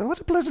is like, oh, what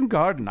a pleasant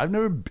garden. I've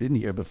never been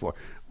here before.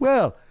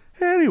 Well,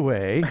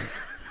 anyway,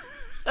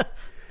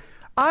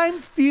 I'm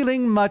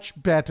feeling much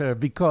better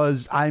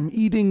because I'm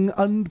eating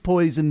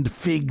unpoisoned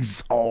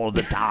figs all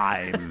the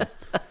time.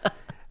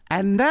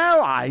 And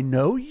now I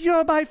know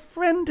you're my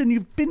friend and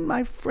you've been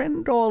my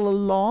friend all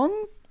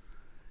along.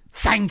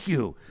 Thank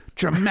you.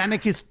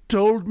 Germanicus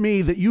told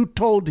me that you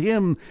told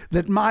him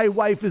that my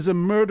wife is a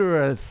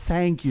murderer.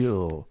 Thank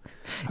you.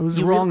 I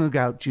was wrong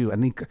about you.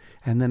 And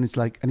then it's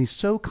like, and he's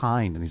so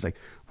kind. And he's like,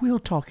 we'll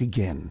talk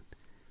again.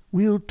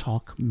 We'll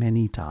talk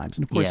many times.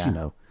 And of course,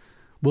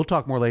 we'll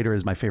talk more later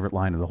is my favorite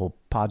line of the whole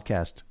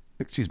podcast.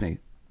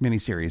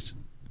 Miniseries.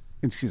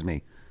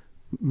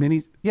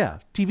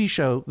 TV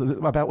show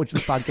about which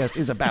this podcast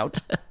is about.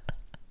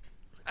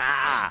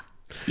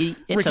 It's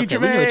Ricky okay.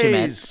 Gervais. We knew what you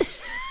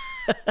meant.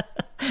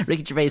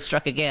 Ricky Gervais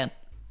struck again.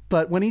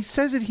 But when he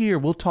says it here,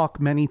 we'll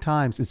talk many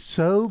times. It's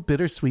so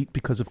bittersweet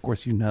because, of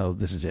course,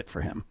 this is it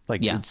for him.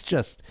 It's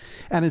just,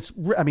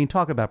 and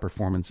talk about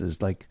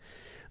performances. Like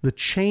the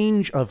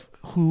change of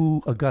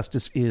who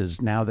Augustus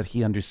is now that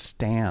he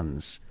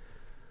understands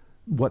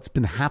what's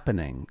been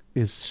happening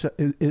is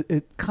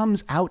it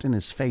comes out in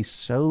his face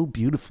so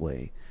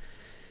beautifully.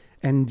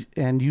 And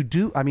you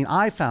do,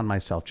 I found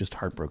myself just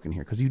heartbroken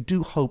here because you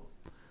do hope.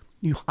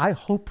 I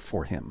hope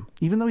for him,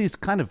 even though he's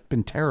kind of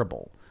been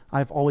terrible.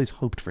 I've always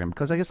hoped for him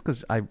because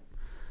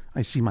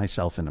I see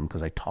myself in him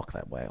because I talk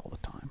that way all the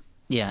time.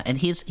 Yeah, and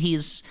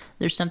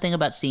there's something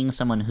about seeing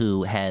someone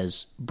who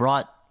has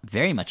brought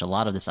very much a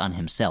lot of this on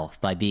himself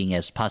by being,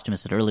 as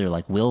Posthumus said earlier,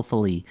 like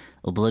willfully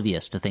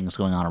oblivious to things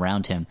going on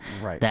around him.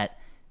 Right. That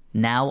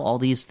now all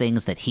these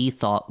things that he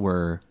thought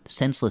were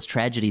senseless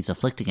tragedies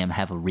afflicting him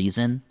have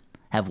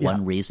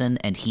one reason,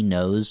 and he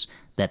knows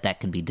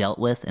that can be dealt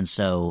with. And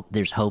so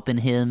there's hope in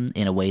him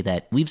in a way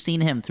that we've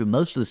seen him through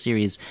most of the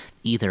series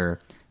either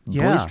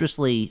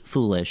boisterously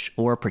foolish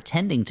or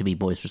pretending to be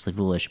boisterously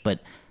foolish, but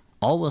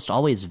almost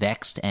always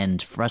vexed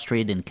and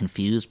frustrated and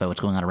confused by what's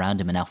going on around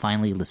him. And now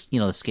finally, the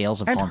scales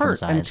have fallen from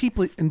his eyes.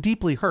 And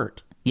deeply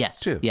hurt. Yes.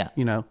 Too, yeah.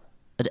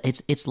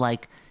 It's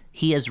like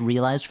he has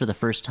realized for the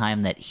first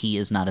time that he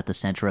is not at the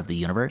center of the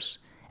universe.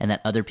 and that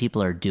other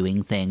people are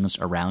doing things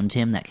around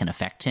him that can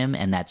affect him,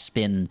 and that's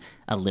been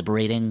a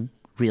liberating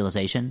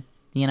realization,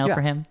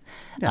 for him.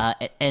 Yeah.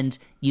 And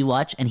you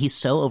watch, and he's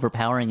so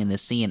overpowering in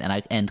this scene,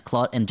 and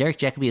Derek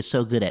Jacobi is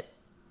so good at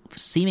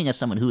seeming as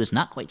someone who is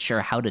not quite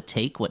sure how to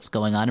take what's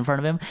going on in front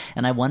of him.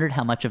 And I wondered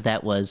how much of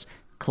that was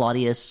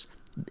Claudius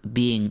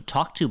being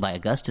talked to by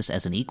Augustus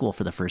as an equal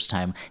for the first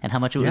time, and how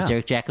much of it was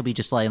Derek Jacobi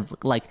just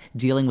like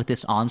dealing with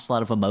this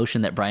onslaught of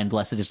emotion that Brian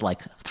Blessed is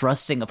like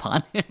thrusting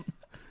upon him.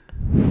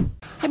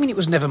 I mean, it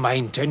was never my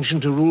intention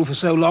to rule for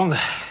so long,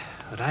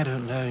 but I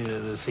don't know,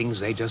 the things,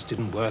 they just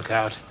didn't work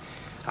out.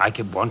 I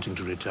kept wanting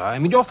to retire. I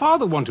mean, your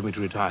father wanted me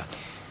to retire.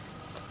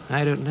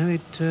 I don't know,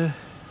 it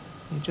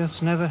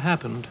just never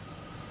happened.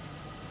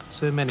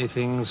 So many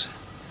things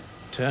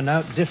turn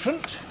out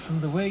different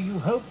from the way you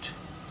hoped.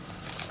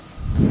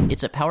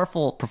 It's a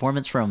powerful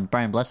performance from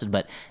Brian Blessed,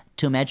 but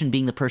to imagine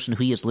being the person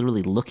who he is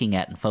literally looking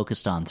at and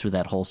focused on through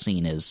that whole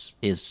scene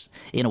is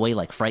in a way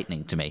like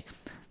frightening to me.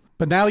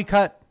 But now he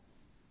cut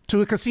to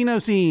a casino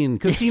scene,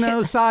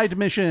 casino side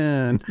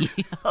mission.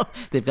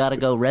 They've got to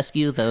go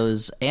rescue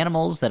those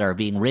animals that are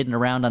being ridden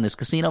around on this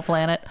casino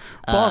planet.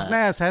 Boss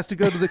Nass has to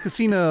go to the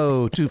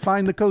casino to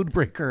find the code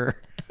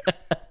breaker.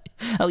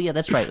 Oh, yeah,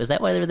 that's right. Was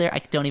that why they were there? I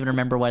don't even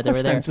remember why they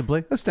were there.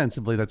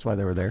 Ostensibly, that's why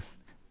they were there.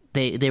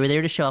 They were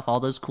there to show off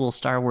all those cool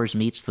Star Wars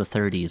meets the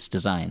 30s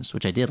designs,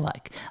 which I did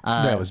like.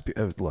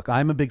 Look,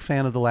 I'm a big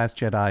fan of The Last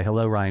Jedi.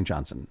 Hello, Rian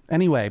Johnson.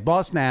 Anyway,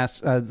 Boss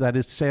Nass, that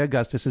is to say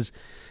Augustus,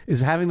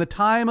 is having the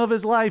time of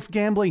his life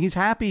gambling. He's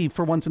happy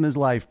for once in his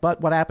life. But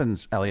what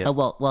happens, Elliot?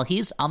 Well,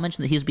 I'll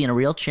mention that he's being a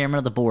real chairman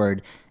of the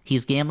board.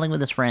 He's gambling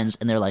with his friends,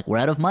 and they're like, "We're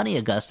out of money,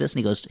 Augustus." And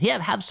he goes, "Yeah,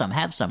 have some.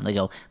 And they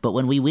go, "But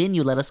when we win,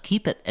 you let us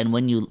keep it. And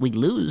when we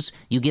lose,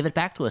 you give it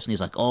back to us." And he's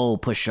like, "Oh,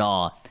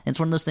 pshaw." And it's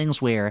one of those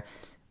things where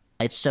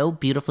it's so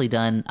beautifully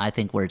done, I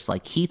think, where it's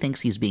like he thinks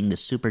he's being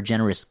this super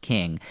generous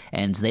king,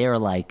 and they're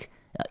like,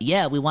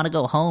 "Yeah, we want to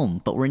go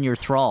home, but we're in your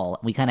thrall.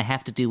 We kind of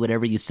have to do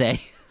whatever you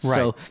say."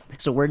 Right.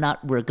 So we're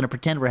going to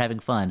pretend we're having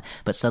fun,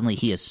 but suddenly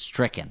he is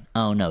stricken.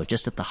 Oh no,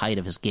 just at the height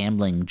of his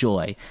gambling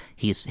joy.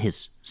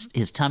 His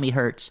tummy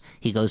hurts.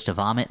 He goes to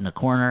vomit in a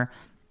corner,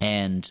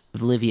 and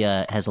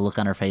Olivia has a look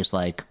on her face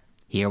like,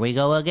 "Here we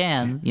go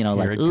again." Here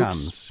like, it oops.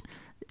 comes.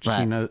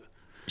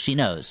 She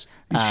knows.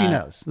 She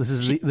knows.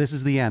 This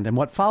is the end. And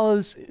what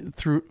follows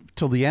through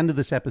till the end of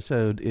this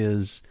episode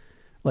is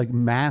like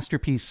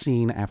masterpiece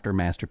scene after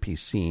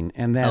masterpiece scene.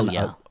 And then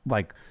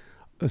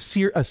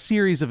a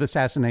series of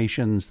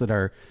assassinations that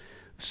are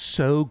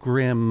so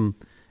grim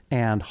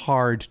and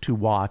hard to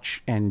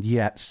watch, and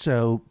yet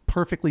so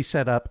perfectly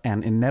set up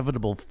and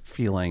inevitable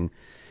feeling.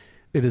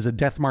 It is a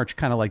death march,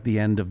 kind of like the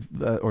end of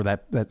or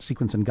that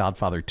sequence in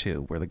Godfather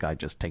 2, where the guy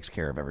just takes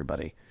care of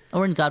everybody.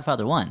 Or in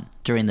Godfather 1,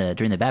 during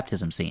the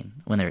baptism scene,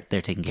 when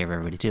they're taking care of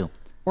everybody too.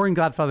 Or in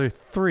Godfather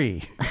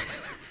 3.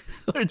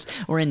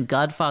 Or in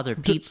Godfather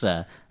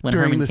Pizza, when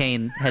Herman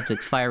Cain had to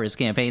fire his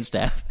campaign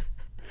staff.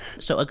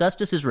 So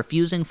Augustus is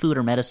refusing food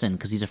or medicine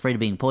because he's afraid of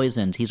being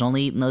poisoned. He's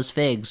only eaten those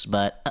figs,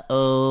 but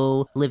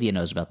Olivia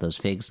knows about those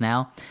figs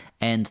now.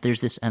 And there's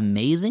this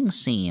amazing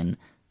scene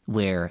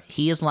where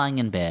he is lying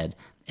in bed,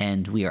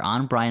 and we are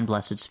on Brian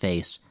Blessed's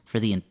face for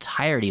the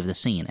entirety of the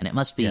scene. And it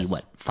must be,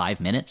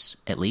 5 minutes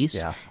at least?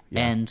 Yeah.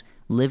 And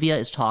Olivia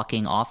is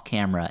talking off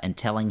camera and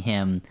telling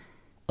him,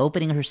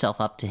 opening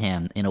herself up to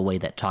him in a way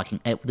that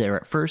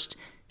at first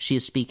she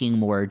is speaking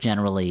more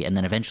generally, and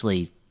then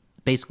eventually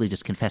basically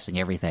just confessing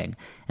everything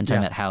and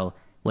talking about how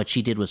what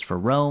she did was for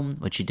Rome,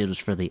 what she did was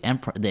for the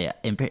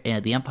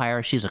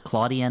empire. She's a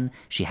Claudian.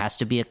 She has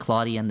to be a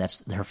Claudian.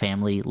 That's her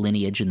family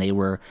lineage, and they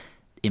were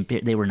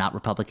not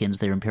Republicans,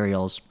 they're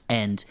Imperials,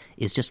 and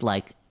is just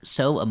like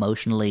so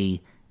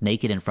emotionally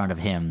naked in front of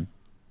him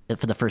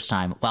for the first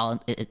time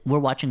while we're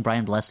watching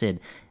Brian Blessed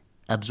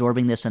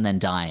absorbing this and then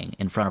dying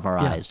in front of our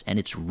eyes. And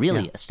it's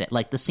really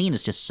like the scene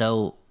is just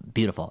so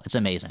beautiful. It's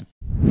amazing.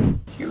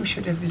 You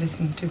should have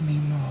listened to me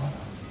more.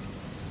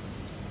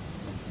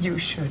 You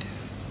should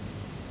have.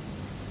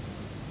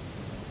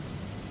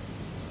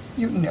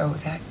 You know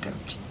that,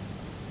 don't you?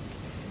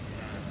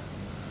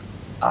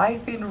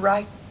 I've been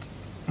right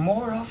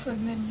more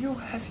often than you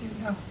have, you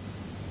know.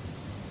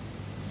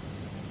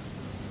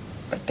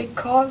 But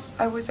because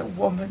I was a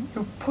woman,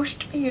 you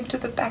pushed me into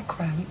the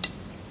background.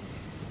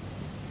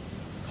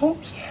 Oh,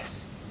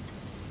 yes.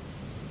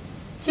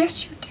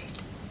 Yes, you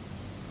did.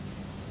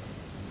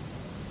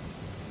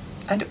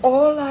 And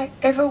all I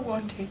ever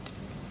wanted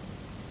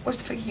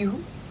was for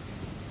you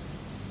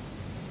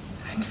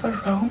and for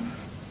Rome.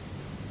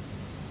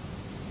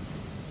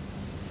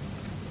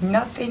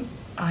 Nothing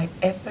I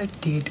ever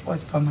did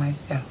was for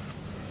myself.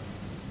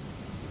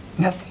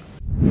 Nothing.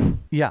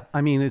 Yeah,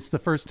 I mean, it's the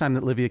first time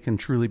that Livia can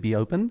truly be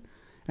open,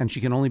 and she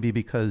can only be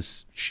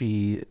because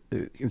she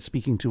is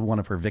speaking to one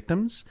of her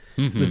victims.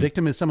 Mm-hmm. The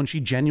victim is someone she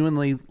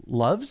genuinely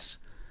loves,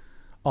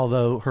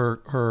 although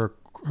her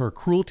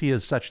cruelty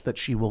is such that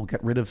she will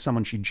get rid of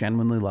someone she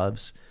genuinely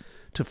loves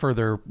to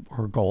further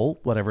her goal,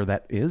 whatever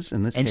that is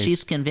in this case. And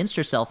she's convinced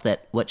herself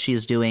that what she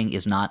is doing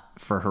is not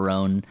for her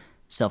own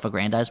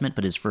self-aggrandizement,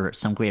 but is for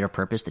some greater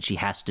purpose, that she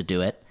has to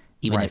do it.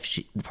 even Right.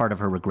 if part of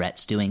her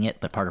regrets doing it,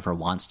 but part of her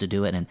wants to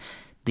do it. And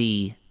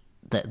the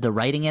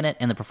writing in it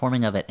and the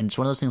performing of it, and it's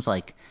one of those things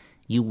like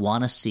you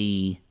want to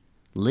see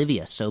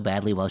Livia so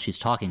badly while she's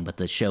talking, but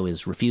the show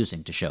is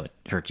refusing to show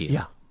her to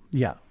you.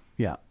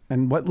 Yeah.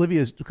 And what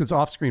Livia's, because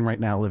off screen right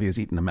now, Livia's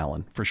eating a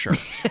melon for sure.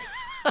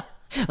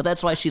 Well,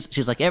 that's why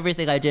she's like,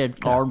 everything I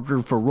did, I'll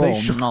do for Rome.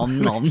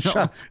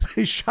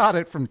 They shot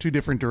it from 2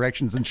 different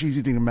directions, and she's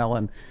eating a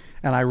melon.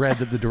 And I read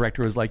that the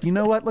director was like, you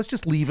know what? Let's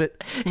just leave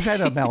it. We've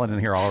had a melon in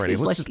here already.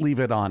 Let's just leave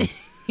it on.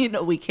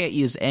 We can't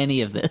use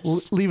any of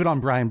this. Leave it on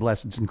Brian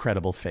Blessed's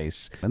incredible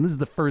face. And this is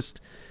the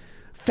first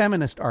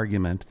feminist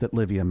argument that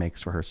Livia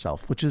makes for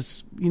herself, which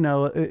is,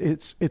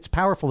 it's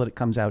powerful that it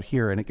comes out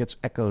here and it gets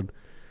echoed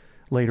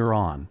later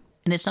on.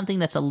 And it's something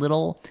that's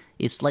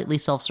it's slightly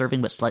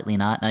self-serving, but slightly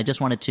not. And I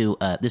just wanted to,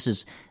 this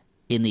is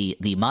in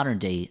the modern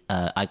day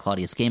I,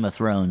 Claudius Game of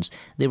Thrones,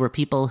 there were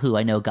people who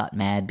I know got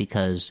mad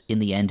because in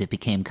the end it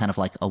became kind of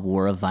like a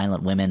war of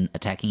violent women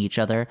attacking each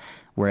other.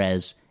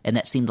 And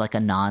that seemed like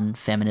a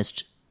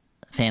non-feminist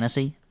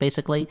fantasy,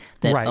 basically,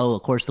 that, right.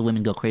 Of course the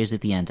women go crazy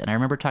at the end. And I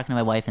remember talking to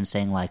my wife and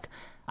saying, like,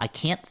 I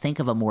can't think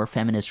of a more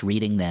feminist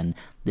reading than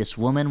this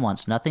woman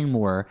wants nothing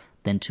more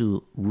than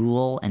to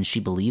rule, and she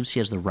believes she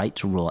has the right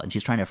to rule, and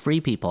she's trying to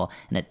free people,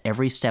 and at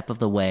every step of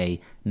the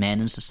way,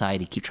 men in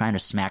society keep trying to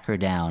smack her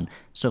down.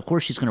 So of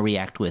course she's going to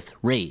react with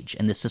rage,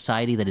 and this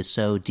society that is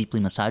so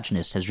deeply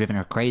misogynist has driven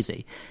her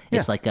crazy.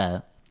 It's like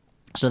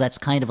so that's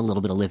kind of a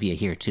little bit Olivia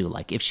here too.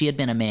 Like, if she had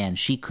been a man,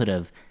 she could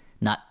have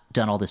not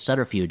done all this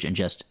subterfuge and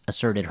just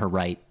asserted her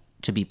right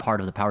to be part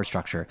of the power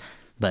structure,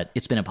 but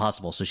it's been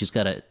impossible, so she's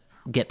got to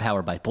get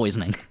power by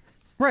poisoning.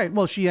 Right.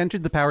 Well, she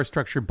entered the power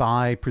structure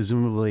by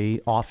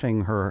presumably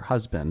offing her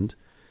husband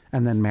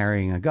and then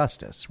marrying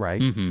Augustus,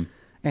 right? Mm-hmm.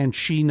 And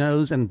she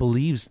knows and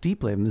believes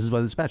deeply, and this is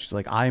what it's about. She's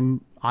like,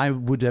 I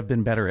would have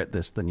been better at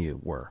this than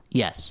you were.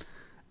 Yes.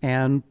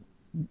 And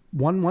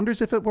one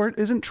wonders if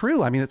isn't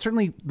true. I mean, it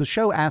certainly, the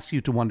show asks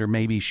you to wonder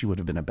maybe she would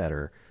have been a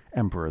better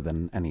emperor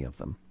than any of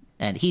them.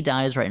 And he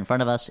dies right in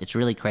front of us. It's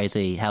really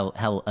crazy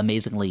how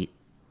amazingly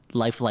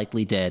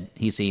lifelikely dead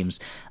he seems.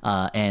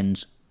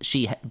 And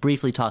she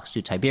briefly talks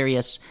to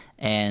Tiberius,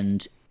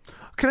 and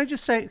can I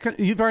just say,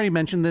 you've already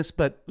mentioned this,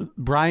 but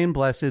Brian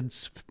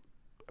Blessed's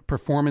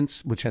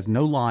performance, which has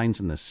no lines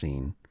in this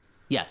scene.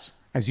 Yes.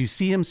 As you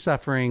see him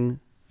suffering,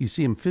 you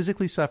see him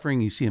physically suffering,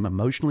 you see him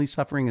emotionally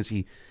suffering as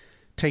he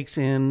takes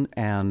in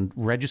and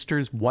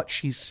registers what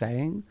she's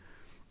saying.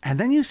 And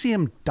then you see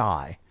him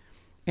die.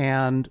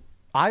 And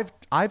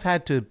I've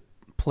had to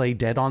play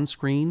dead on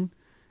screen,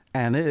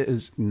 and it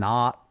is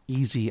not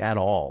easy at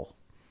all.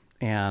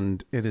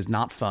 And it is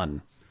not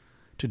fun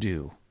to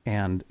do.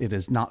 And it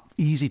is not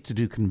easy to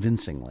do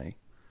convincingly.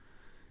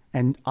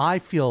 And I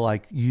feel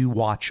like you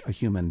watch a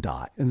human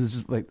die. And this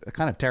is like a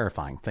kind of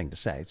terrifying thing to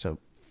say. So,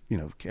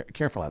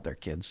 careful out there,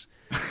 kids.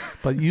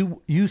 But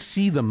you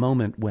see the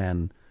moment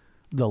when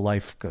the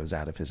life goes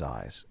out of his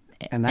eyes.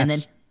 And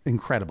that's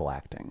incredible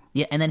acting.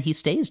 Yeah, and then he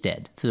stays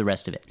dead through the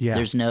rest of it. Yeah.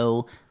 There's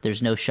no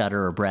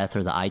shudder or breath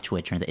or the eye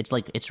twitch or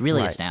anything. It's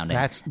really astounding.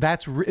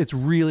 It's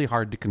really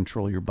hard to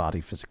control your body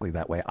physically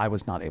that way. I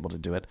was not able to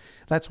do it.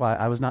 That's why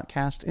I was not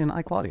cast in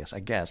I, Claudius, I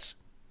guess.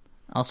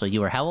 Also,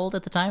 you were how old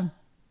at the time?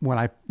 When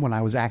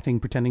I was acting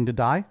pretending to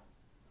die?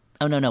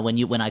 Oh no,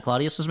 when I,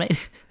 Claudius was made?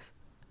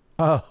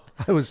 Oh,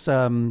 I was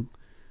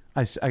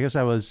I guess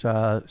I was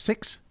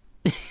 6.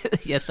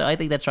 Yeah, so I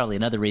think that's probably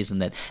another reason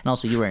that, and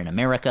also you were in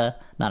America,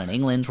 not in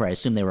England, where I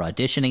assume they were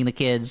auditioning the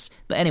kids.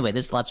 But anyway,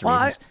 there's lots of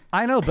reasons.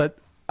 I know, but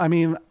I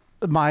mean,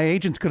 my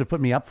agents could have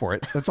put me up for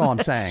it. That's all I'm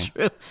saying.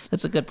 True.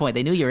 That's a good point.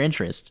 They knew your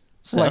interest.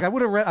 So. Like I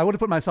would have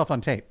put myself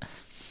on tape.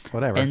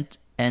 Whatever.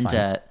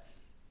 And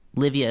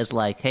Livia is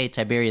like, hey,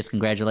 Tiberius,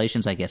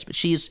 congratulations, I guess. But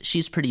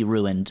she's pretty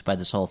ruined by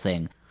this whole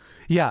thing.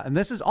 Yeah, and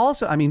this is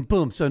also, I mean,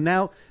 boom. So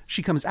now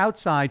she comes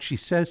outside. She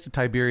says to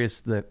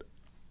Tiberius that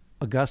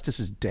Augustus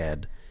is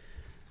dead.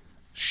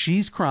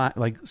 She's crying,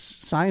 like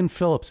Sion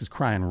Phillips is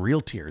crying real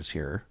tears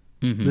here.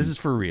 Mm-hmm. This is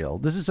for real.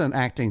 This is an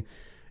acting,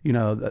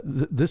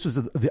 this was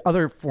the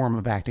other form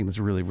of acting that's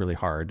really, really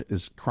hard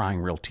is crying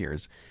real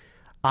tears.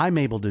 I'm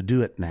able to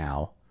do it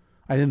now.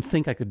 I didn't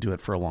think I could do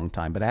it for a long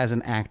time, but as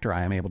an actor,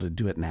 I am able to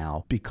do it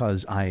now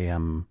because I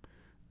am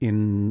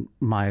in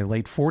my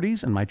late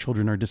 40s and my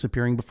children are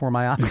disappearing before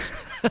my eyes.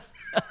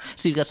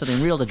 So you've got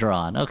something real to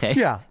draw on. Okay.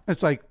 Yeah.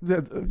 It's like,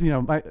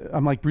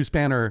 I'm like Bruce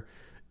Banner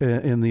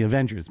in the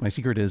Avengers. My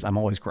secret is I'm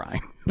always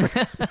crying.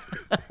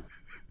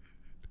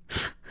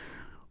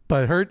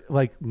 But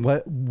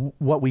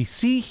what we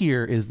see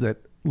here is that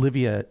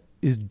Livia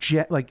is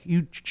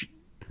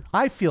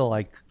I feel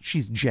like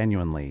she's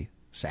genuinely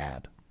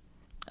sad.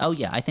 Oh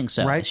yeah, I think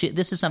so. Right?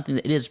 This is something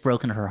that it has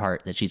broken her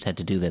heart that she's had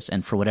to do this,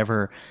 and for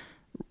whatever,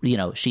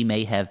 she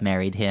may have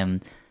married him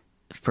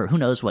for who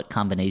knows what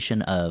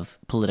combination of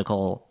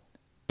political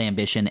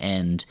ambition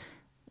and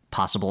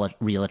possible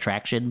real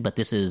attraction, but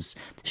this is,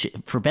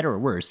 for better or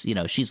worse,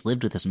 she's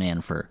lived with this man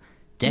for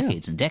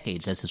decades and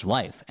decades as his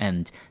wife.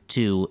 And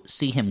to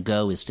see him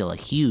go is still a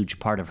huge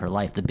part of her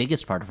life, the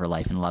biggest part of her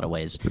life in a lot of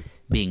ways,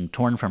 being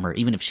torn from her,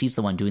 even if she's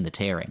the one doing the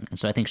tearing. And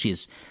so I think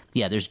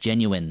there's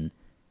genuine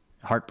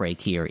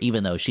heartbreak here,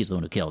 even though she's the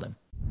one who killed him.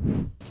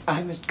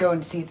 I must go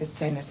and see the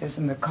senators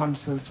and the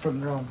consuls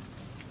from Rome.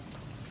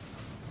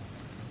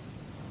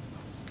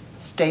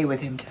 Stay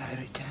with him till I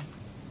return.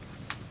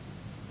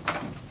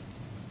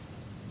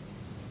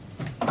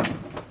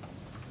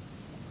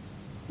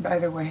 By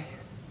the way,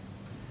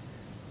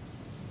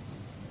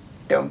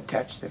 don't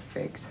touch the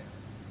figs.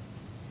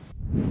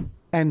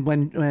 And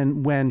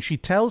when she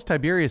tells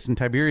Tiberius, and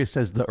Tiberius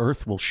says the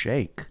earth will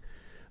shake,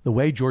 the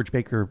way George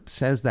Baker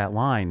says that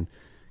line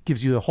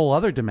gives you a whole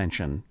other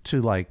dimension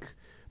to like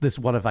this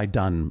 "what have I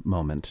done"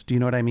 moment. Do you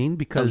know what I mean?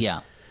 Because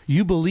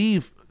you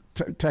believe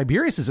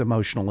Tiberius is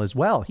emotional as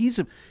well. He's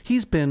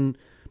been,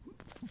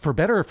 for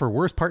better or for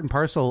worse, part and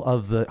parcel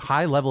of the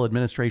high level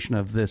administration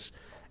of this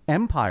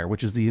empire,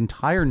 which is the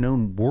entire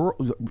known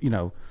world.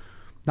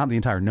 Not the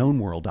entire known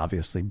world,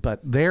 obviously, but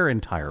their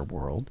entire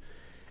world.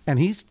 And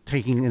he's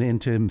taking it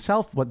into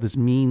himself what this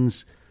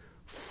means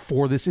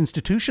for this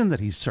institution that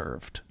he's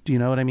served. Do you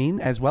know what I mean?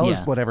 As well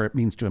as whatever it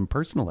means to him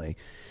personally.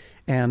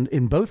 And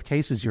in both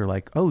cases, you're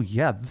like, oh,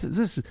 yeah,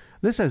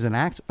 this is an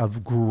act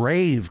of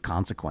grave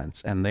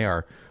consequence. And they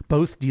are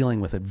both dealing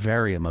with it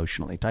very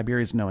emotionally.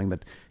 Tiberius knowing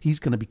that he's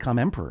going to become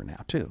emperor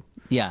now, too.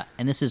 Yeah,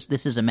 and this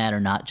is a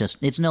matter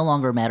it's no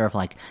longer a matter of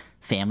like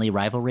family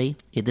rivalry.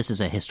 This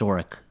is a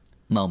historic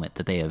moment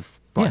that they have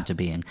brought into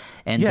being.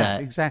 And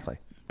exactly.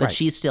 But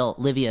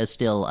Livia is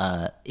still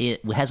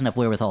has enough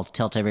wherewithal to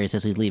tell Tiberius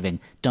as he's leaving,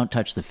 don't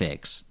touch the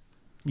figs.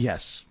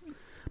 Yes.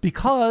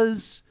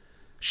 Because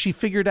she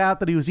figured out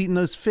that he was eating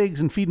those figs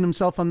and feeding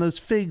himself on those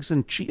figs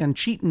and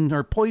cheating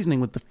or poisoning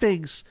with the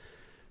figs.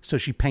 So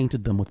she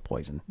painted them with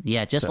poison.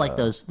 Yeah, just like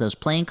those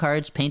playing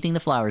cards painting the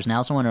flowers in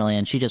Alice in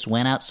Wonderland. She just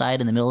went outside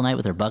in the middle of the night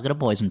with her bucket of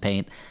poison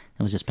paint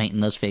and was just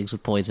painting those figs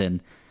with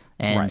poison.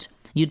 And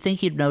you'd think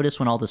he'd notice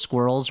when all the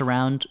squirrels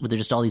around, where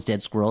there's just all these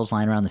dead squirrels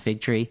lying around the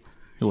fig tree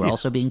who were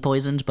also being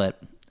poisoned,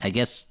 but I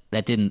guess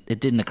it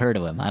didn't occur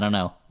to him. I don't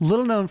know.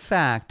 Little known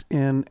fact,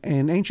 in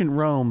ancient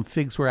Rome,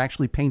 figs were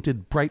actually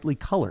painted brightly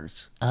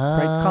colors.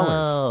 Bright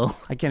colors.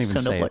 I can't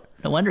even say it.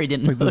 No wonder he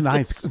didn't like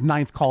notice. The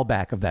ninth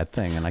callback of that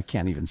thing, and I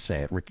can't even say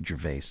it. Ricky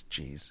Gervais,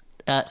 jeez.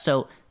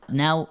 So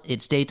now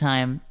it's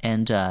daytime,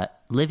 and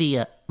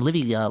Livia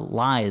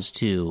lies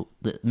to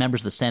the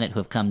members of the Senate who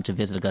have come to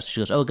visit Augustus.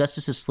 She goes,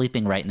 Augustus is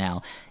sleeping right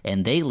now.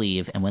 And they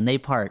leave, and when they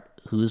part,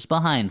 who's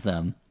behind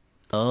them?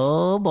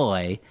 Oh,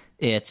 boy,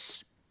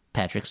 it's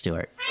Patrick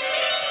Stewart.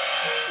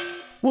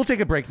 We'll take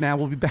a break now.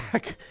 We'll be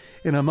back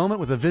in a moment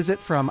with a visit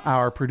from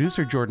our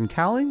producer, Jordan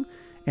Cowling,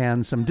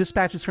 and some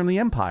dispatches from the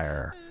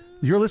Empire.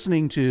 You're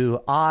listening to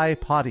I,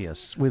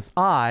 Podius, with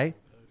I,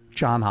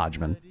 John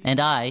Hodgman. And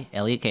I,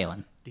 Elliot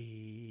Kalin.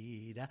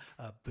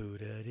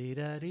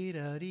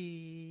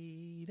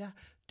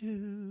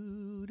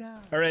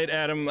 All right,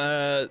 Adam,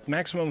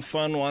 Maximum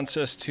Fun wants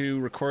us to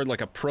record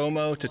like a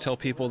promo to tell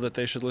people that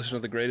they should listen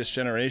to The Greatest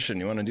Generation.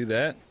 You want to do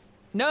that?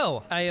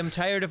 No, I am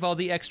tired of all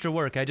the extra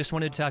work. I just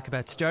wanted to talk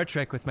about Star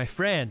Trek with my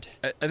friend.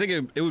 I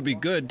think it would be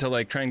good to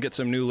like try and get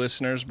some new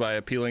listeners by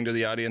appealing to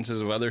the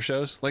audiences of other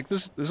shows. Like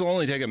this will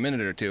only take a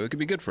minute or two. It could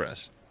be good for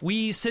us.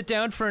 We sit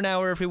down for an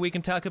hour every week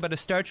and talk about a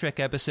Star Trek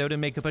episode and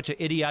make a bunch of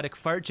idiotic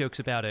fart jokes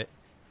about it.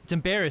 It's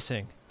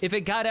embarrassing. If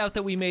it got out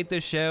that we made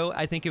this show,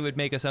 I think it would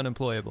make us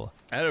unemployable.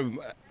 Adam,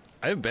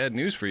 I have bad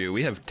news for you.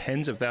 We have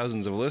tens of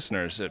thousands of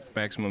listeners at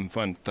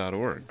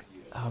MaximumFun.org.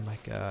 Oh my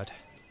God.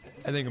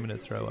 I think I'm going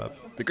to throw up.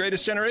 The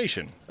Greatest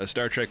Generation, a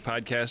Star Trek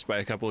podcast by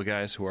a couple of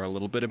guys who are a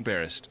little bit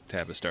embarrassed to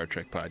have a Star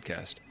Trek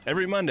podcast.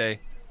 Every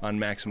Monday on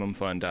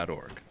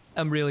MaximumFun.org.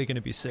 I'm really going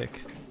to be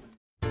sick.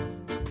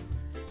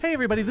 Hey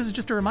everybody, this is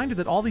just a reminder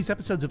that all these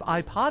episodes of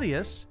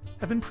iPodius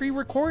have been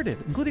pre-recorded,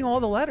 including all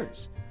the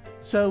letters.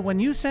 So when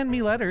you send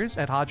me letters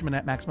at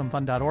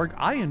hodgman@MaximumFun.org,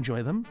 I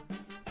enjoy them.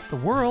 The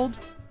world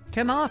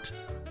cannot,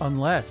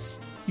 unless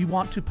you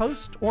want to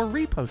post or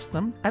repost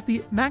them at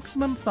the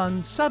Maximum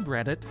Fun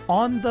subreddit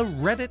on the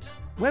Reddit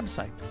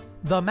website.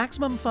 The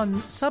Maximum Fun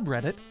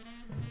subreddit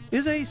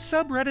is a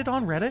subreddit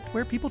on Reddit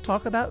where people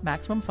talk about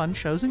Maximum Fun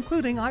shows,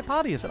 including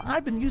iPodius, and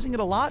I've been using it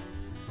a lot,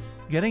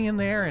 getting in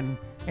there and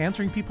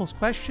answering people's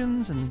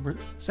questions and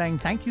saying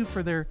thank you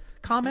for their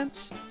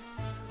comments.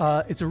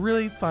 It's a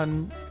really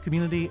fun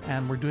community,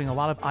 and we're doing a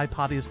lot of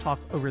iPodius talk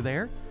over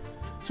there.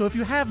 So if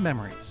you have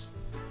memories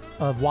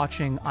of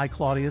watching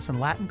iClaudius in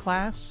Latin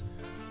class,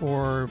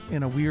 or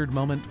in a weird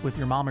moment with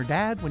your mom or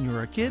dad when you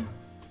were a kid,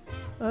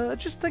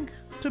 just think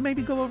to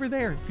maybe go over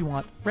there if you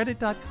want.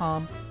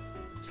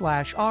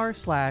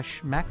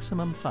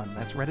 Reddit.com/r/MaximumFun.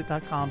 That's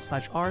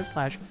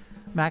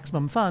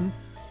reddit.com/r/MaximumFun.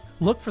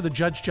 Look for the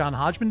Judge John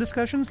Hodgman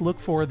discussions. Look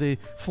for the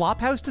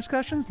Flophouse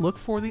discussions. Look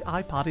for the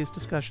iPodius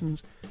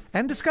discussions.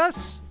 And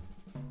discuss.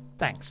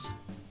 Thanks.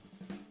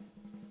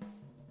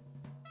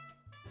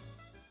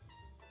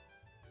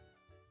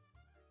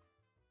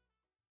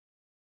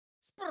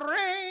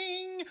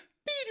 Spring!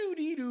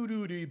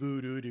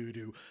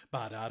 Be-doo-dee-doo-doo-dee-boo-doo-doo-doo.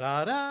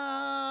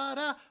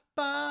 Ba-da-da-da-da.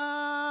 Ba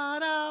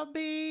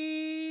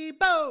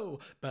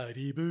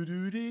Buddy boo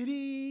doo dee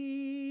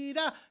dee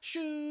da.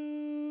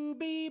 Shoo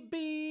bee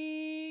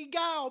bee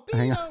gow.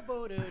 Hang on.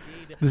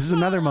 This is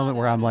another moment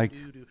where I'm like,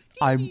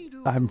 I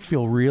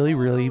feel really,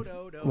 really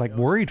like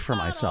worried for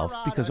myself,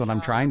 because what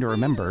I'm trying to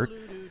remember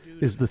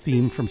is the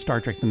theme from Star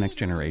Trek The Next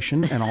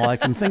Generation, and all I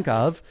can think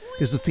of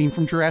is the theme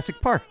from Jurassic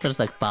Park. But it's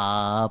like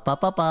ba ba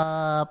ba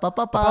ba ba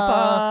ba ba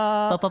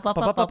ba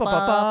ba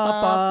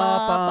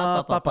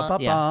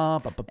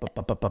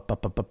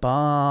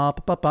ba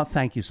ba ba.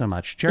 Thank you so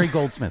much. Jerry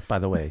Goldsmith, by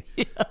the way.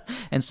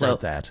 And so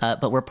wrote that.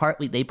 But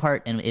they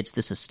part, and it's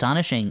this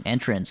astonishing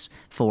entrance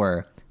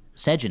for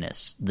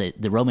Sejanus,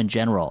 the Roman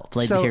general,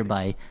 played here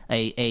by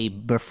a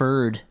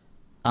buffered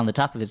on the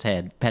top of his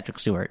head, Patrick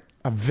Stewart.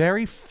 A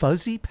very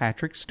fuzzy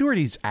Patrick Stewart.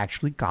 He's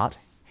actually got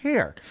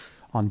hair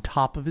on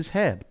top of his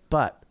head.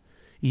 But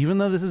even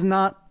though this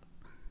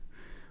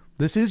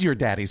is your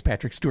daddy's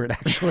Patrick Stewart,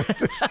 actually.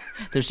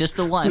 There's just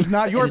the one. It's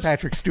not your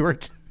Patrick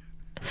Stewart.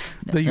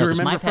 That you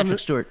remember my from Patrick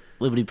Stewart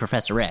would be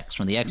Professor X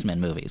from the X-Men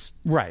movies.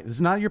 Right.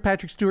 It's not your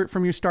Patrick Stewart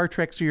from your Star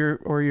Treks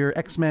or your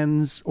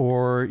X-Men's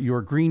or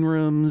your Green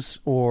Rooms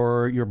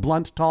or your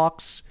Blunt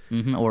Talks.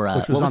 Mm-hmm. Or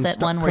which was what was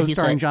that one where he's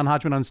co-starring John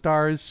Hodgman on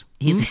Stars?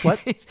 He's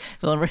what?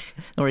 The one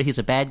where he's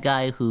a bad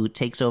guy who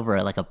takes over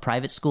a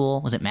private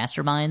school. Was it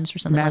Masterminds or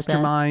something like that?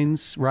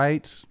 Masterminds,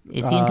 right?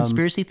 Is he in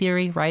Conspiracy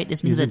Theory? Right?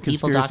 Isn't he the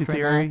evil doctor?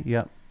 Conspiracy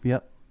Theory.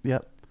 Yep.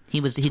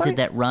 He did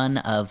that run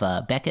of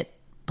Beckett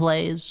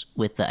plays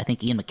with I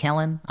think Ian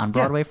McKellen on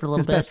Broadway for a little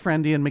his bit. His best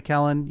friend Ian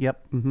McKellen.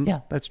 Yep. Mm-hmm.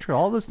 Yeah, that's true.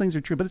 All those things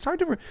are true, but it's hard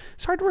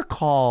to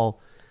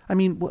recall. I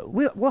mean,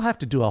 we'll have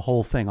to do a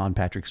whole thing on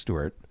Patrick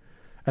Stewart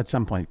at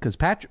some point, because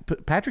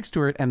Patrick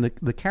Stewart and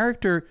the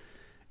character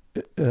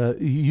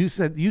you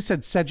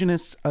said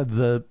Sejanus,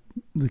 the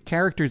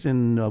characters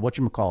in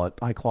whatchamacallit,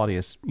 I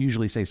Claudius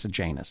usually say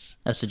Sejanus.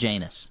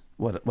 Sejanus.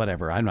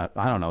 Whatever. I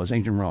don't know. It's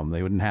ancient Rome.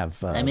 They wouldn't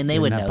have. I mean, they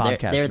would know.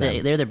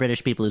 They're the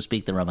British people who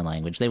speak the Roman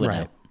language. They would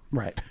know.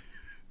 Right.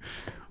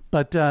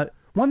 But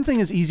one thing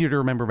is easier to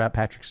remember about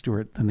Patrick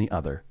Stewart than the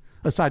other,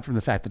 aside from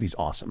the fact that he's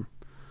awesome.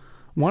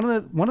 One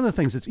of the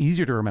things that's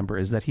easier to remember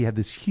is that he had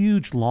this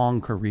huge,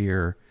 long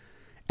career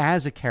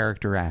as a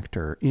character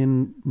actor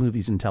in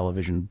movies and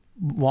television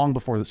long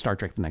before the Star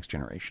Trek: The Next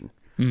Generation.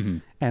 Mm-hmm.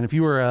 And if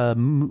you were a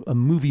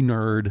movie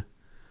nerd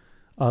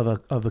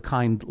of a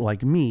kind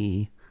like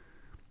me,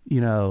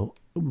 you know,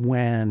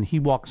 when he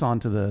walks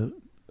onto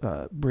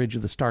the bridge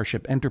of the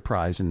Starship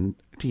Enterprise in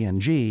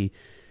TNG,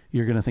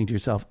 you're going to think to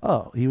yourself,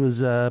 oh, he was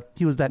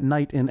that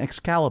knight in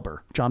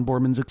Excalibur, John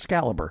Boorman's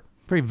Excalibur.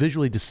 Very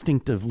visually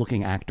distinctive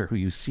looking actor who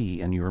you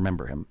see and you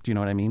remember him. Do you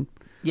know what I mean?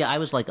 Yeah, I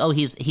was like, oh,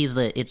 it's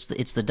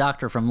the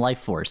doctor from Life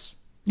Force.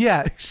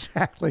 Yeah,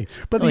 exactly.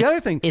 But the other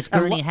thing, it's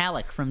Gurney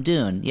Halleck from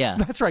Dune. Yeah,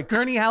 that's right,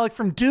 Gurney Halleck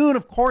from Dune.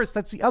 Of course,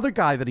 that's the other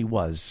guy that he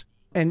was.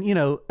 And you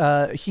know,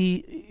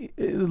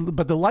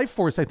 but the Life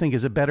Force, I think,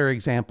 is a better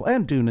example,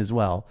 and Dune as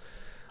well,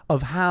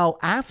 of how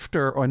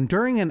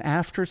during and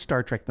after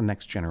Star Trek: The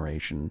Next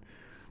Generation,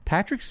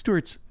 Patrick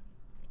Stewart's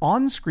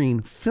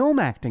on-screen film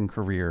acting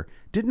career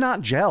did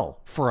not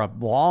gel for a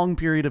long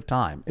period of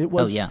time. It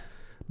was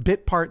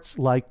bit parts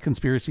like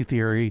Conspiracy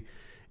Theory.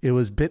 It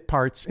was bit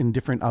parts in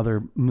different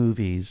other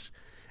movies.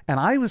 And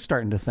I was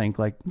starting to think,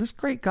 like, this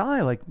great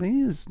guy, like,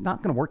 maybe it's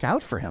not going to work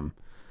out for him.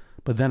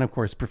 But then, of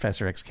course,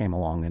 Professor X came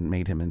along and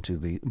made him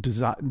into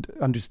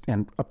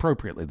understand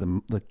appropriately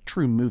the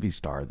true movie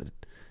star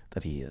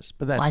that he is.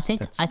 But I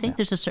think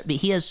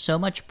he has so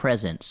much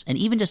presence, and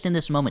even just in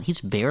this moment,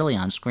 he's barely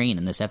on screen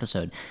in this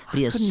episode, but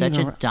he has such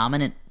a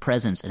dominant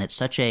presence, and it's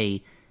such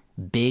a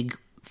big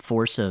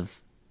force of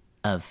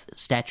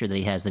stature that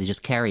he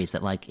just carries,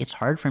 that like it's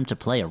hard for him to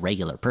play a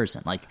regular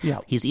person. Like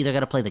he's either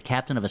got to play the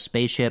captain of a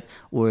spaceship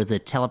or the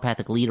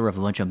telepathic leader of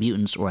a bunch of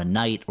mutants or a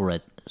knight or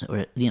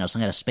some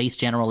kind of space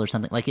general or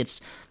something. Like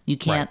you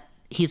can't.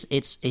 Right.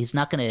 He's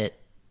not going to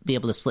be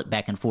able to slip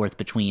back and forth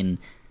between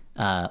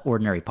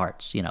ordinary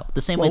parts. You know, the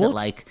same way that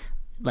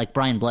like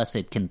Brian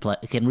Blessed can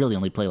really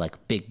only play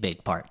like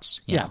big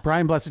parts. You know?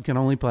 Brian Blessed can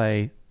only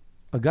play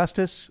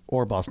Augustus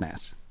or Boss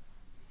Nass.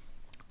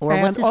 Or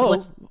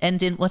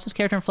what's his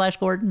character in Flash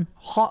Gordon?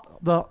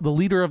 The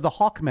leader of the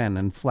Hawkmen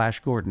in Flash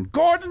Gordon.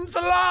 Gordon's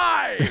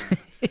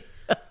alive!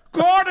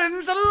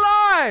 Gordon's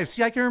alive!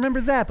 See, I can remember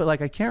that, but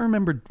like I can't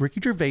remember Ricky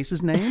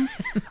Gervais's name.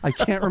 I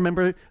can't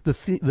remember the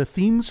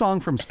theme song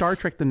from Star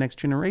Trek: The Next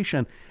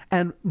Generation.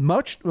 And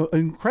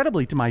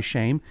incredibly to my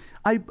shame,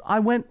 I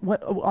went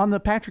on the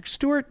Patrick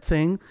Stewart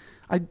thing.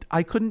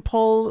 I couldn't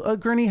pull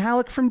Gurney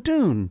Halleck from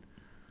Dune.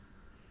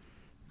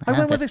 I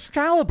went with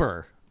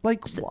Excalibur.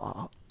 Like,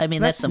 I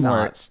mean, that's the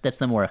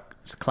more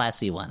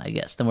classy one, I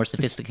guess, the more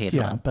sophisticated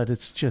one. Yeah, but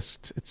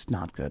it's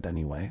not good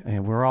anyway.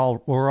 And we're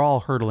all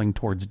hurtling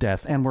towards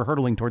death, and we're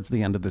hurtling towards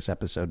the end of this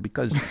episode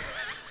because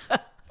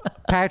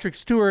Patrick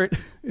Stewart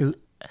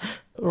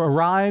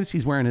arrives.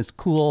 He's wearing his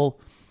cool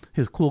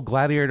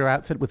gladiator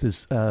outfit with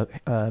his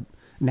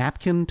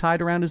napkin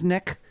tied around his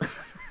neck,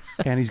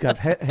 and he's got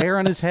hair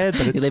on his head,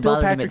 but it's still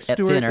Patrick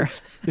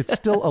Stewart. It's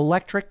still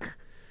electric.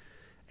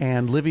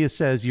 And Livia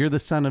says, "You're the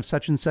son of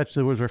such and such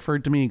that was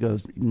referred to me." He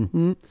goes,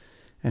 "Mm-hmm."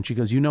 And she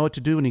goes, "You know what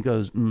to do?" And he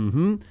goes,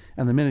 "Mm-hmm."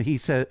 And the minute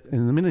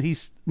he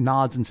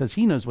nods and says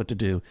he knows what to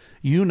do,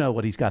 you know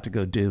what he's got to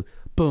go do.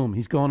 Boom,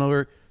 he's going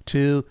over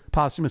to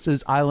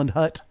Posthumous's island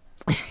hut.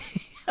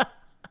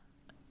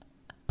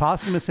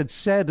 Posthumus had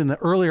said in the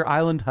earlier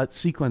island hut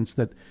sequence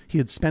that he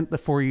had spent the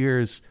 4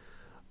 years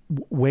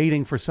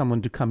waiting for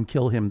someone to come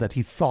kill him, that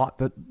he thought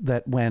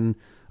that when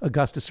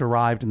Augustus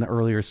arrived in the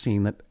earlier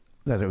scene that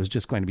it was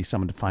just going to be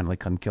someone to finally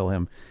come kill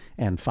him.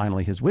 And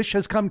finally his wish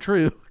has come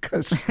true,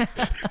 because I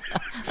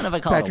don't know if I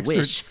call it a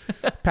wish.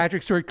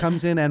 Patrick Stewart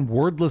comes in and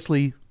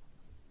wordlessly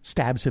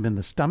stabs him in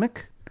the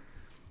stomach.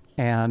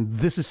 And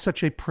this is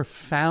such a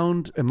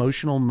profound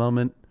emotional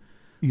moment.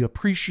 You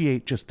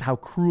appreciate just how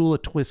cruel a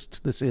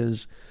twist this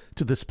is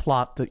to this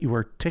plot that you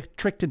were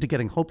tricked into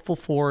getting hopeful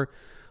for.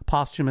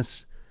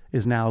 Posthumus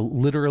is now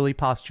literally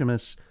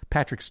posthumous.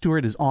 Patrick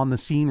Stewart is on the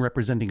scene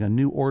representing a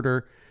new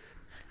order.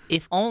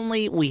 If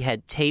only we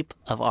had tape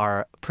of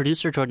our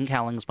producer Jordan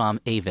Cowling's mom,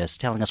 Avis,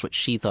 telling us what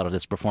she thought of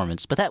this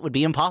performance. But that would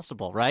be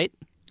impossible, right?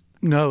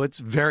 No, it's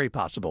very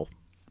possible,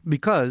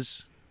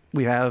 because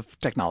we have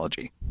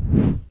technology.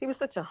 He was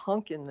such a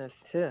hunk in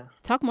this, too.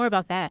 Talk more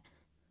about that.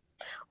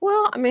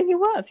 Well, I mean, he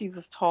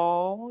was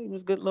tall. He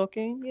was good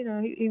looking. You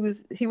know, he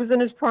was in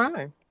his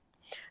prime.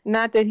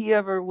 Not that he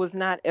was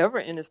not ever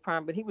in his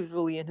prime, but he was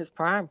really in his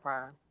prime.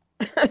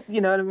 You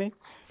know what I mean?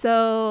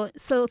 So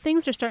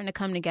things are starting to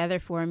come together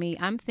for me.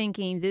 I'm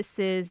thinking this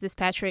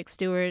Patrick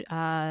Stewart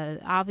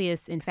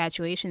obvious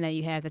infatuation that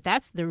you have,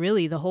 that's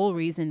really the whole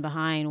reason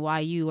behind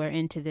why you are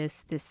into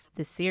this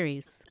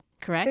series.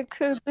 Correct?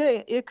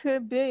 It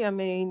could be. I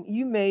mean,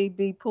 you may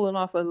be pulling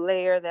off a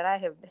layer that I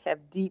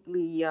have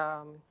deeply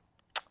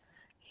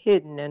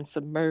hidden and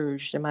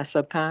submerged in my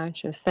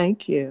subconscious.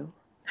 Thank you.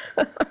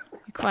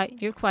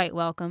 You're quite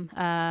welcome.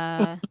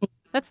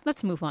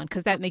 Let's move on,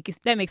 because that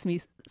makes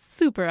me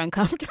super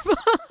uncomfortable.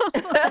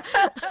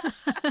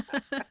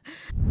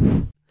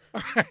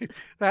 All right,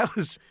 that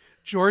was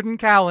Jordan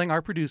Cowling,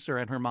 our producer,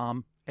 and her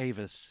mom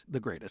Avis, the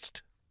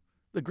greatest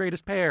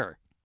pair.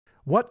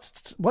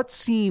 What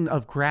scene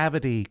of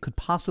Gravity could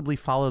possibly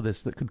follow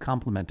this that could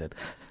complement it?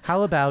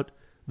 How about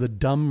the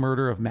dumb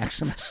murder of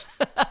Maximus?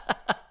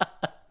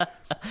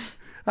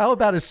 How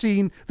about a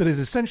scene that is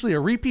essentially a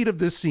repeat of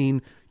this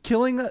scene,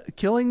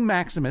 killing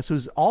Maximus,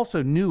 who's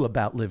also knew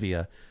about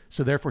Livia,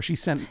 so therefore she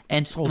sent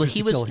soldiers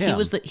to kill him.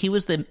 He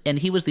was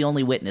the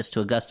only witness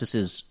to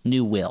Augustus's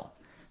new will,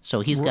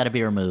 so he's got to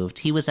be removed.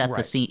 He was at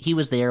the scene. He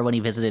was there when he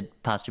visited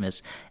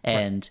Posthumus,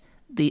 and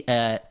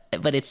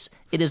but it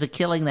is a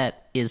killing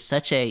that is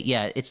such a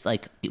it's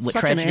like what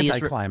such tragedy an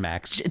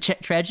anticlimax.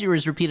 Tragedy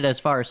is repeated as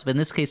farce, but in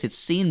this case it's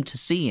scene to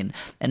scene.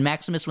 And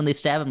Maximus, when they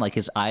stab him, like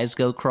his eyes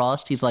go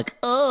crossed. He's like,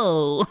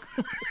 oh.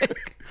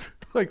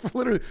 Like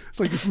literally, it's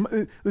like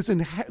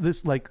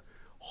this like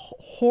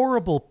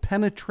horrible,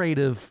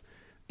 penetrative,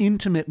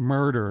 intimate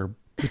murder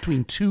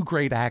between two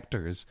great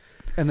actors,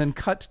 and then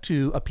cut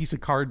to a piece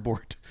of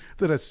cardboard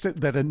that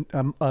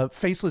a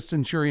faceless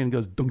centurion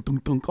goes dunk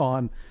dunk dunk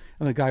on,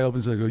 and the guy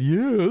opens it and goes,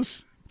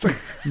 yes. It's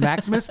like,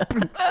 Maximus.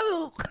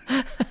 Oh,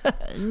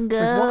 like,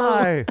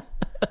 why?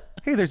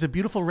 Hey, there's a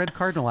beautiful red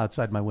cardinal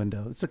outside my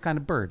window. It's a kind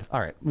of bird. All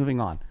right, moving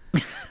on.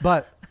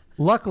 But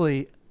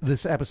luckily,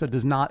 this episode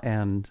does not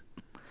end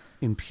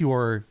in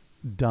pure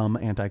dumb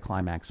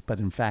anticlimax, but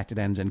in fact it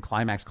ends in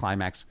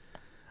climax.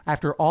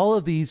 After all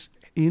of these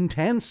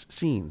intense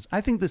scenes,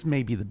 I think this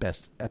may be the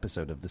best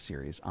episode of the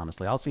series,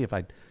 honestly. I'll see if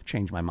I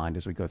change my mind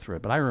as we go through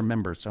it, but I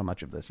remember so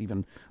much of this,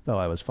 even though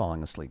I was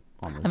falling asleep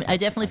on the I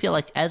definitely feel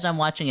like as I'm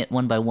watching it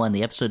one by one,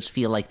 the episodes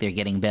feel like they're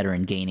getting better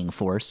and gaining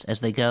force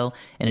as they go,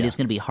 and it is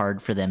going to be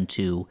hard for them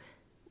to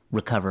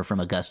recover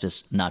from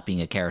Augustus not being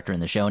a character in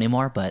the show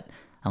anymore, but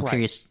I'm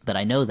curious, but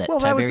I know that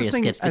Tiberius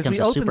becomes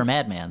a super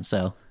madman,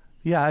 so...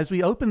 Yeah, as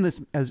we open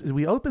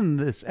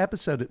this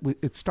episode,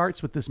 it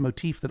starts with this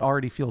motif that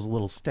already feels a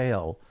little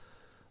stale,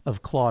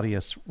 of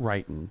Claudius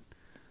writing,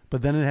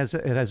 but then it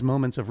has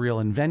moments of real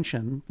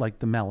invention, like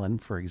the melon,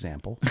 for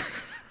example.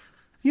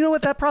 You know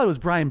what? That probably was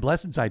Brian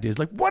Blessed's idea. It's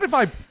like, what if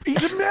I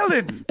eat a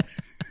melon?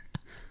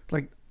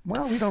 Like,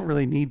 well, we don't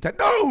really need that.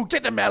 No,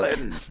 get a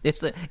melon.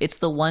 It's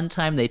the one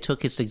time they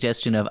took his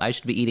suggestion of I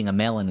should be eating a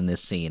melon in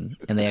this scene,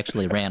 and they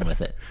actually ran with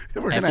it.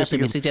 I have to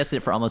assume he suggested it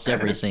for almost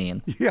every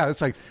scene. Yeah,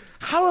 it's like,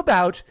 how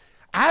about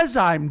as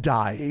I'm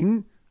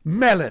dying,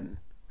 melon?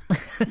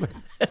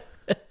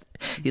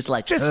 He's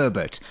like,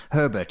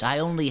 Herbert, I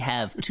only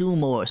have 2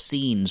 more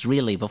scenes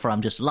really before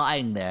I'm just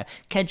lying there.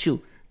 Can't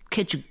you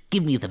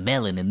give me the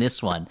melon in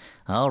this one?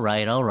 All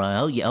right.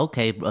 Oh yeah,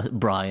 okay,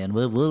 Brian,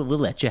 we'll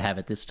let you have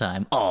it this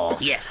time. Oh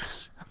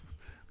yes.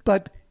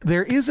 But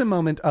there is a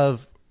moment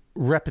of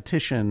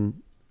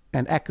repetition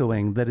and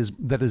echoing that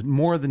is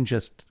more than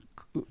just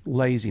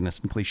laziness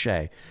and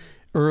cliche.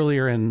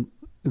 Earlier in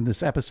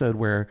this episode,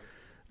 where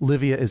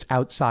Livia is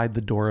outside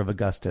the door of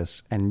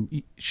Augustus,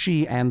 and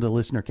she and the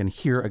listener can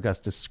hear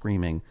Augustus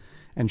screaming,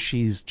 and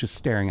she's just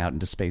staring out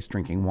into space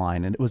drinking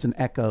wine, and it was an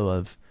echo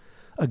of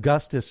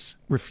Augustus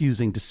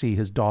refusing to see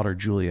his daughter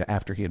Julia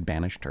after he had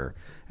banished her,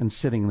 and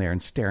sitting there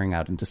and staring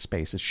out into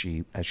space as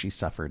she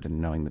suffered, and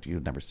knowing that you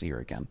would never see her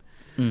again.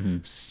 Mm-hmm.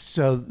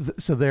 So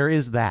there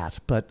is that,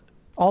 but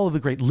all of the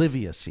great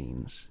Livia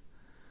scenes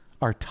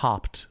are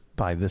topped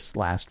by this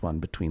last one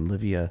between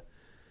Livia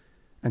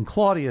and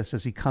Claudius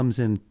as he comes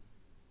in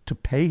to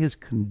pay his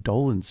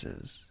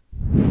condolences.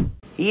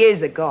 He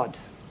is a god.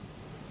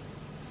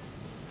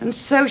 And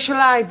so shall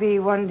I be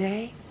one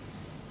day.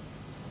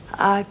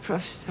 I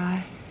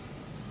prophesy.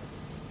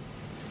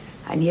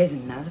 And here's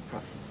another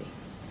prophecy.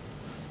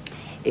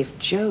 If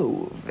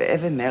Jove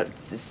ever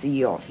melts the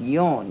sea off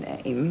your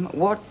name,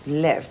 what's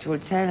left will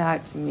turn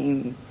out to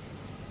mean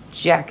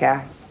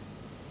jackass.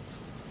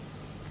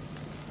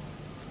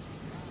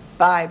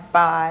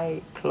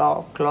 Bye-bye,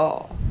 claw,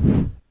 claw.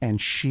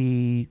 And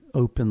she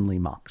openly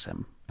mocks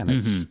him. And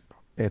it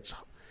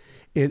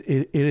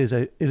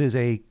is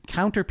a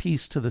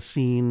counterpiece to the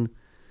scene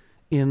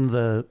in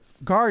the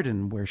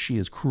garden where she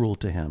is cruel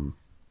to him.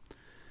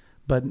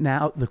 But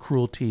now the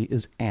cruelty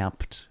is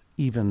amped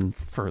even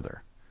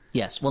further.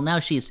 Yes. Well, now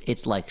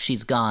it's like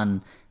she's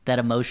gone, that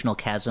emotional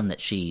chasm that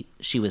she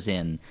was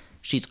in,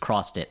 she's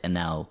crossed it, and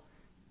now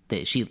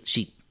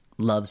she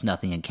loves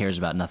nothing and cares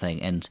about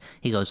nothing. And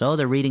he goes, oh,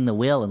 they're reading the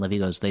will. And Livia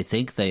goes, they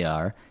think they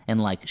are. And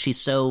like, she's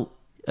so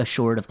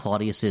assured of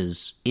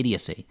Claudius's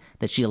idiocy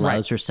that she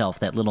allows herself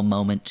that little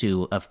moment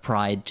of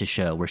pride to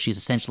show, where she's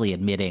essentially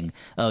admitting,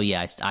 oh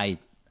yeah, I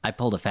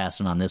pulled a fast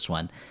one on this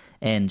one.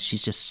 And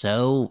she's just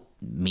so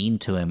mean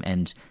to him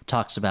and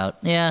talks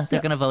about, they're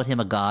going to vote him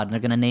a god and they're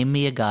going to name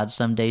me a god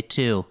someday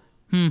too.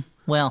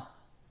 Well,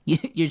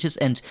 you're just,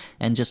 and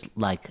just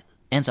like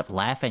ends up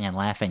laughing and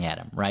laughing at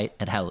him, right?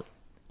 At how,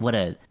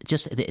 the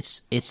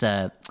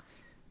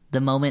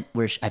moment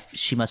where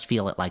she must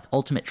feel it like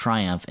ultimate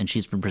triumph, and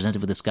she's been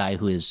presented with this guy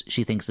who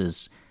she thinks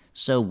is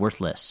so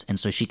worthless, and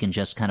so she can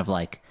just kind of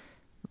like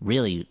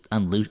really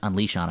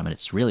unleash on him, and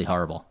it's really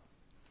horrible.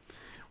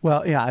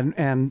 Well, yeah,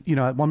 and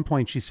at one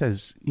point she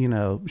says,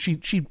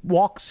 she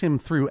walks him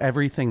through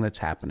everything that's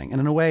happening, and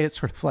in a way, it's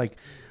sort of like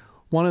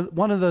one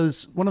of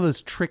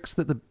those tricks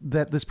that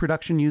this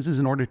production uses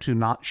in order to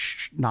not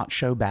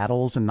show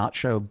battles and not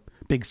show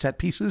big set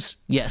pieces.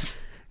 Yes,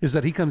 is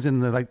that he comes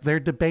in and they're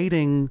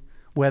debating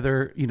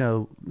whether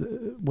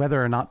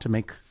or not to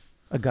make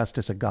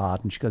Augustus a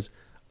god, and she goes,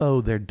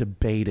 "Oh, they're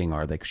debating,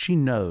 are they?" 'Cause she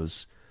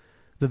knows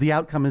that the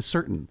outcome is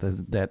certain,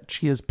 that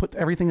she has put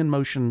everything in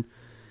motion.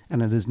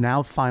 And it has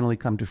now finally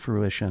come to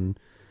fruition.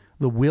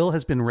 The will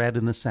has been read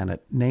in the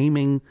Senate,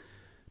 naming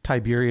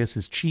Tiberius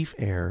as chief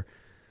heir.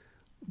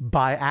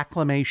 By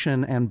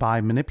acclamation and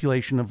by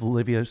manipulation of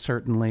Livia,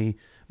 certainly,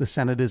 the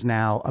Senate is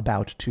now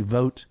about to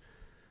vote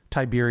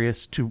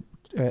Tiberius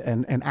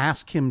and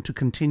ask him to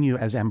continue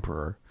as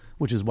emperor,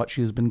 which is what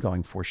she has been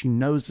going for. She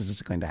knows this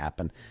is going to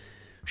happen.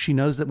 She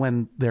knows that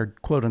when they're,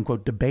 quote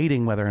unquote,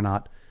 debating whether or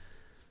not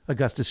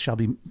Augustus shall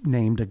be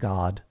named a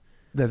god,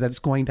 that it's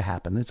going to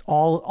happen. It's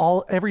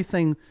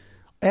everything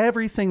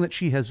that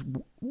she has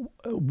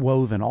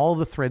woven, all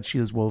the threads she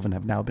has woven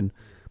have now been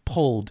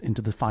pulled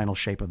into the final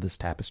shape of this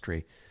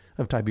tapestry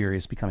of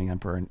Tiberius becoming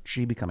emperor and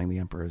she becoming the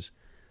emperor's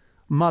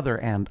mother,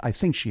 and I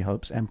think she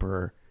hopes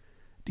emperor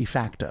de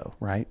facto,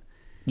 right?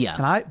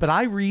 Yeah. But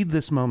I read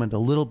this moment a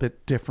little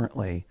bit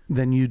differently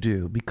than you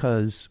do,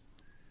 because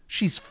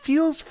she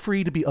feels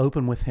free to be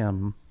open with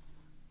him.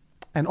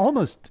 And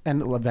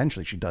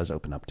eventually she does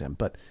open up to him,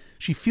 but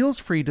she feels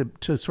free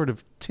to sort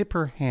of tip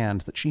her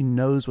hand that she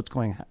knows what's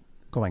going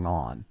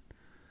on.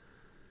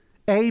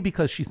 A,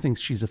 because she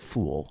thinks she's a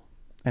fool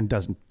and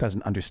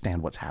doesn't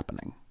understand what's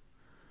happening,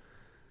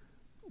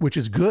 which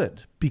is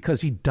good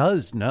because he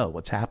does know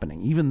what's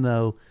happening, even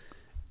though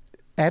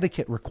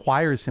etiquette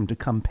requires him to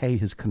come pay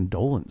his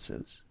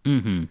condolences.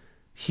 Mm-hmm.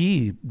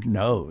 He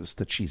knows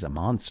that she's a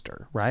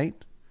monster, right?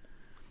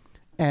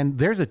 And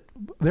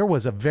there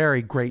was a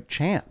very great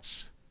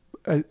chance,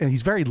 and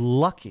he's very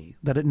lucky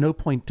that at no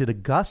point did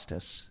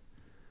Augustus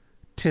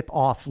tip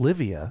off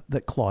Livia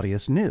that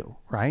Claudius knew,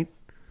 right?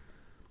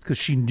 Because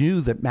she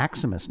knew that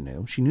Maximus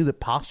knew. She knew that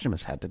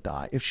Posthumus had to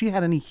die. If she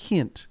had any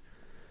hint,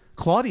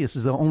 Claudius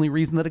is the only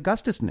reason that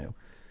Augustus knew.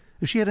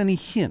 If she had any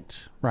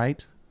hint,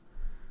 right,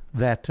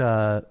 that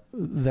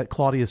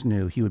Claudius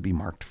knew, he would be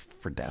marked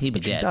for death. He'd be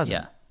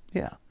dead,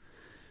 yeah.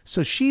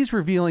 So she's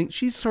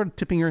sort of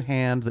tipping her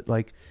hand that,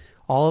 like,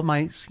 all of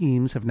my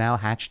schemes have now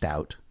hatched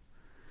out.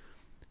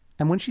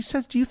 And when she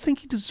says, do you think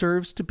he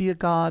deserves to be a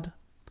god?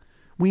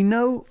 We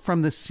know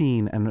from this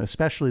scene, and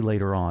especially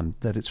later on,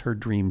 that it's her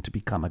dream to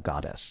become a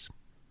goddess.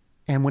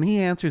 And when he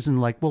answers in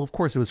like, well, of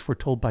course it was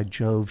foretold by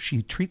Jove,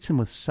 she treats him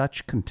with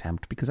such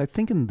contempt, because I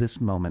think in this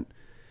moment,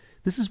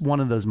 this is one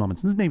of those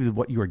moments, and this is maybe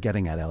what you were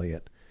getting at,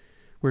 Elliot,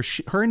 where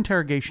her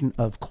interrogation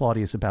of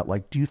Claudius about,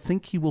 like, do you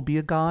think he will be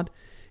a god,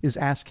 is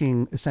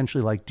asking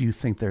essentially, like, do you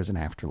think there's an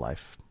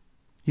afterlife?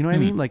 You know what I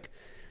mean? Like,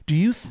 do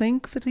you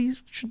think that he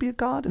should be a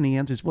god? And he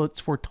answers, well, it's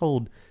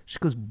foretold. She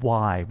goes,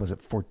 why was it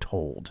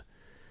foretold?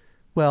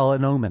 Well,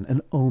 an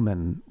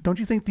omen. Don't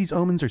you think these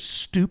omens are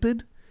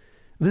stupid?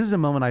 This is a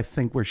moment, I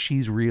think, where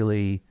she's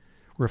really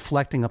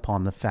reflecting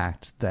upon the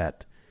fact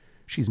that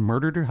she's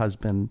murdered her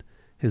husband.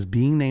 His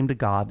being named a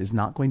god is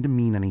not going to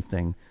mean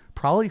anything.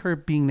 Probably her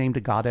being named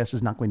a goddess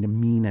is not going to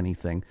mean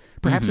anything.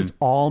 Perhaps it's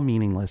all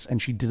meaningless,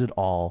 and she did it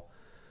all,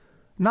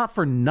 not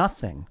for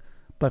nothing,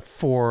 but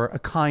for a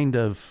kind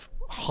of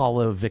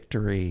hollow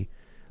victory,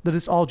 that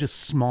it's all just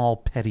small,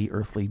 petty,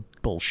 earthly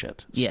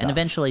bullshit Yeah, stuff. and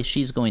eventually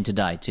she's going to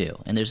die too,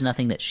 and there's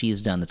nothing that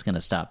she's done that's going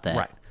to stop that.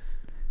 Right.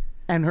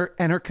 And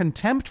her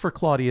contempt for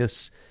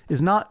Claudius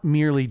is not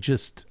merely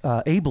just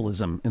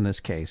ableism in this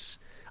case.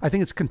 I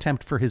think it's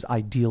contempt for his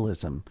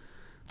idealism,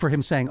 for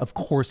him saying, of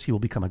course he will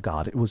become a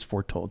god. It was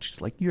foretold.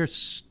 She's like, you're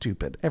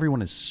stupid.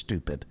 Everyone is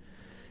stupid.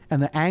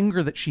 And the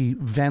anger that she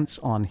vents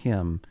on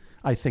him,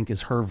 I think,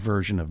 is her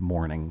version of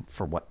mourning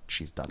for what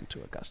she's done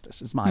to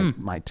Augustus, is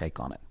my take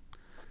on it.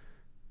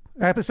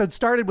 The episode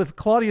started with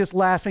Claudius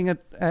laughing at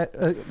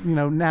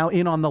now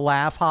in on the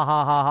laugh, ha,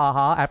 ha, ha, ha,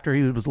 ha, after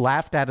he was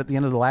laughed at the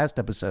end of the last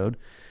episode.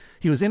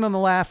 He was in on the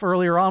laugh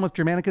earlier on with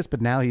Germanicus, but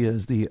now he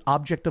is the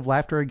object of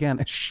laughter again,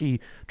 as she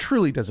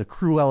truly does a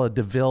Cruella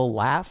de Vil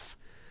laugh.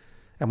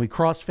 And we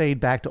crossfade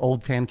back to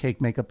old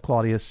pancake makeup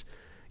Claudius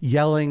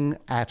yelling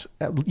at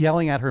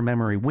her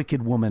memory,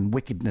 wicked woman,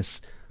 wickedness,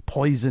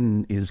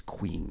 poison is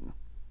queen.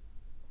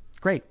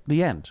 Great.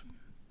 The end.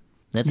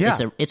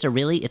 It's a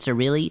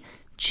really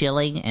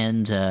chilling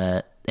and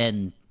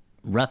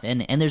rough,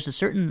 and there's a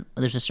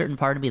certain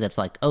part of me that's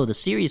like, oh, the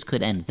series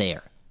could end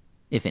there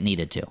if it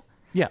needed to.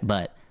 Yeah.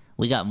 But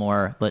we got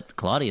more. But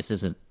Claudius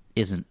isn't.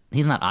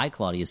 He's not I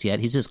Claudius yet.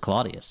 He's just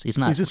Claudius. He's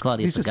not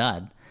Claudius the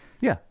god.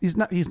 Yeah. He's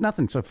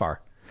nothing so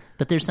far.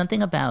 But there's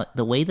something about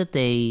the way that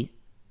they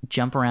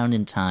jump around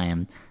in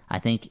time. I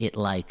think I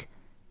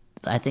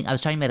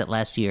was talking about it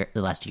last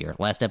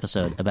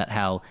episode about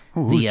how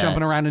who's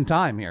jumping around in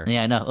time here.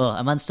 Yeah, I know. Oh,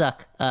 I'm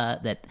unstuck.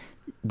 That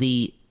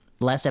the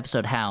last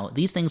episode, how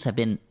these things have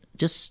been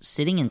just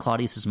sitting in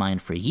Claudius's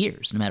mind for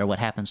years, no matter what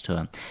happens to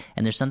him.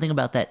 And there's something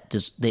about that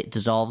that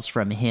dissolves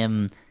from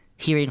him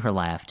hearing her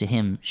laugh to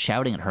him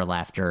shouting at her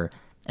laughter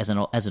as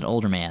an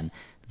older man,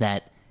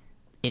 that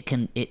it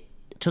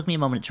took me a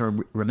moment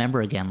to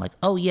remember again, like,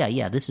 oh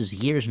yeah, this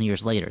is years and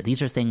years later.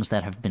 These are things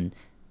that have been,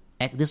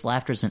 this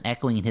laughter has been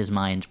echoing in his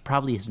mind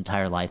probably his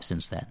entire life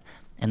since then.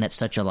 And that's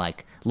such a,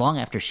 long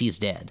after she's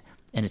dead.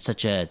 And it's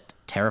such a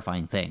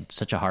terrifying thing,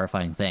 such a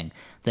horrifying thing,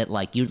 that,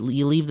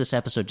 you leave this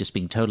episode just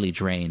being totally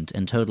drained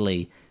and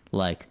totally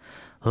like,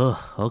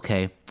 oh,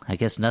 okay, I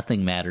guess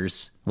nothing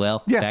matters.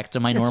 Well, back to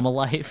my normal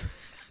life.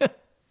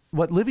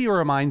 What Livia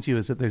reminds you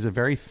is that there's a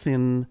very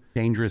thin,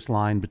 dangerous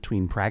line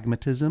between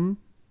pragmatism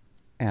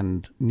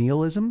and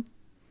nihilism.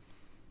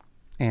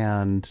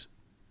 And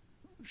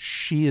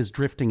she is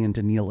drifting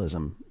into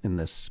nihilism in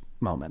this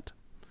moment.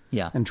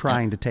 Yeah. And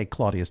trying to take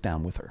Claudius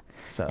down with her.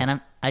 So.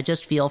 And I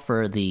just feel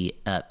for the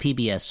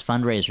PBS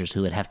fundraisers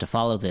who would have to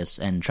follow this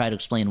and try to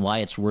explain why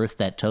it's worth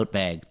that tote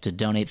bag to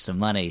donate some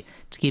money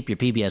to keep your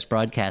PBS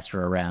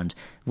broadcaster around,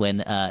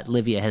 when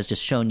Livia has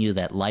just shown you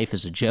that life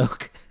is a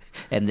joke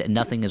and that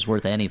nothing is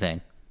worth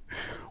anything.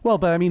 Well,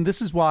 but I mean,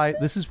 this is why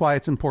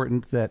it's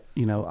important that,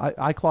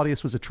 I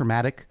Claudius was a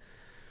traumatic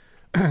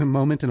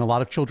moment in a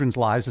lot of children's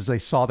lives as they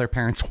saw their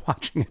parents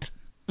watching it.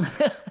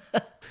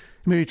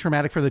 Maybe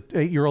traumatic for the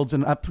 8-year-olds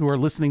and up who are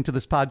listening to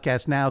this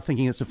podcast now,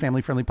 thinking it's a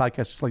family-friendly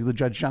podcast, just like the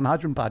Judge John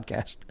Hodgman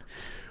podcast.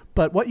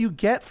 But what you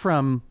get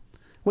from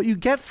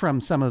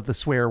some of the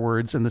swear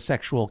words and the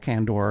sexual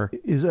candor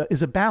is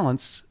a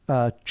balance,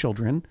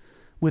 children,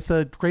 with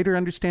a greater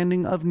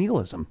understanding of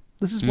nihilism.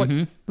 This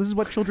is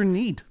what children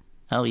need.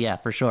 Oh yeah,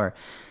 for sure.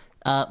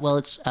 Well,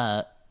 it's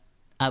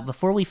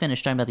before we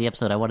finish talking about the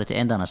episode, I wanted to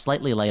end on a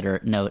slightly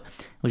lighter note,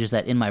 which is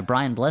that in my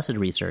Brian Blessed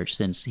research,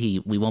 since we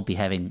won't be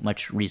having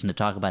much reason to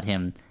talk about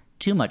him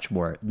too much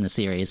more in the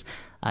series,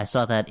 I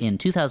saw that in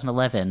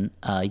 2011,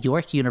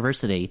 York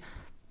University,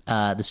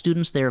 the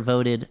students there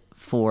voted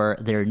for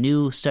their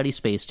new study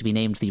space to be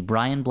named the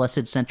Brian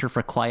Blessed Center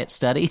for Quiet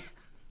Study.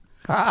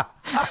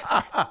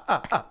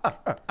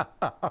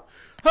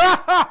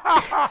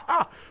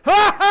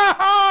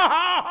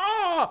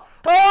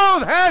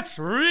 Oh, that's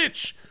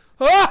rich.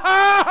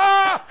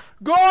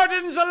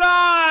 Gordon's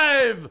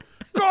alive!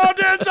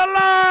 Gordon's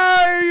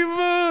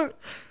alive!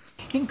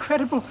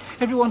 Incredible.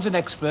 Everyone's an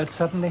expert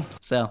suddenly.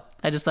 So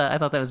I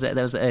thought that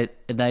was a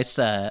nice,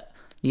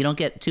 you don't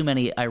get too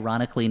many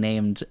ironically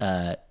named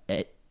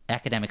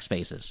academic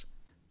spaces.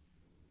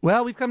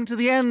 Well, we've come to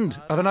the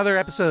end of another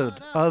episode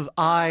of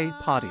I,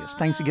 Podius.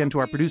 Thanks again to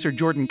our producer,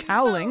 Jordan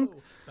Cowling.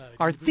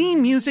 Our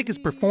theme music is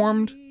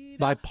performed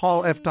by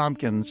Paul F.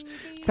 Tompkins.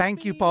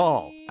 Thank you,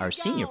 Paul. Our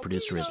senior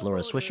producer is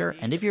Laura Swisher,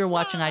 and if you're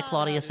watching I,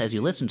 Claudius as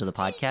you listen to the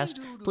podcast,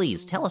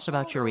 please tell us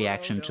about your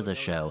reaction to the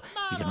show.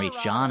 You can reach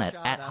John at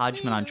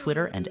 @Hodgman on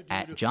Twitter and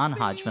 @John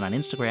Hodgman on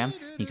Instagram.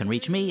 You can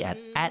reach me at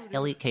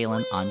Elliot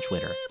Kalin on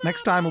Twitter.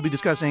 Next time we'll be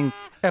discussing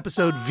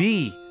episode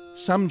V,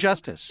 Some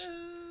Justice.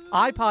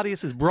 I,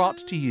 Podius is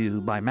brought to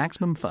you by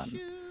Maximum Fun.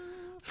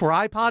 For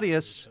I,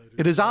 Podius,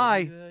 it is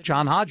I,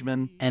 John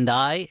Hodgman. And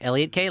I,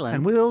 Elliot Kalin.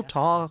 And we'll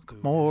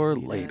talk more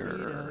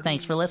later.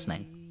 Thanks for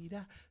listening.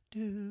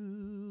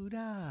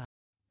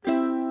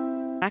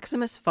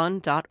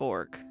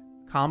 MaximusFun.org.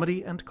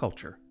 Comedy and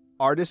culture.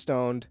 Artist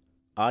owned.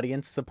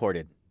 Audience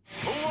supported.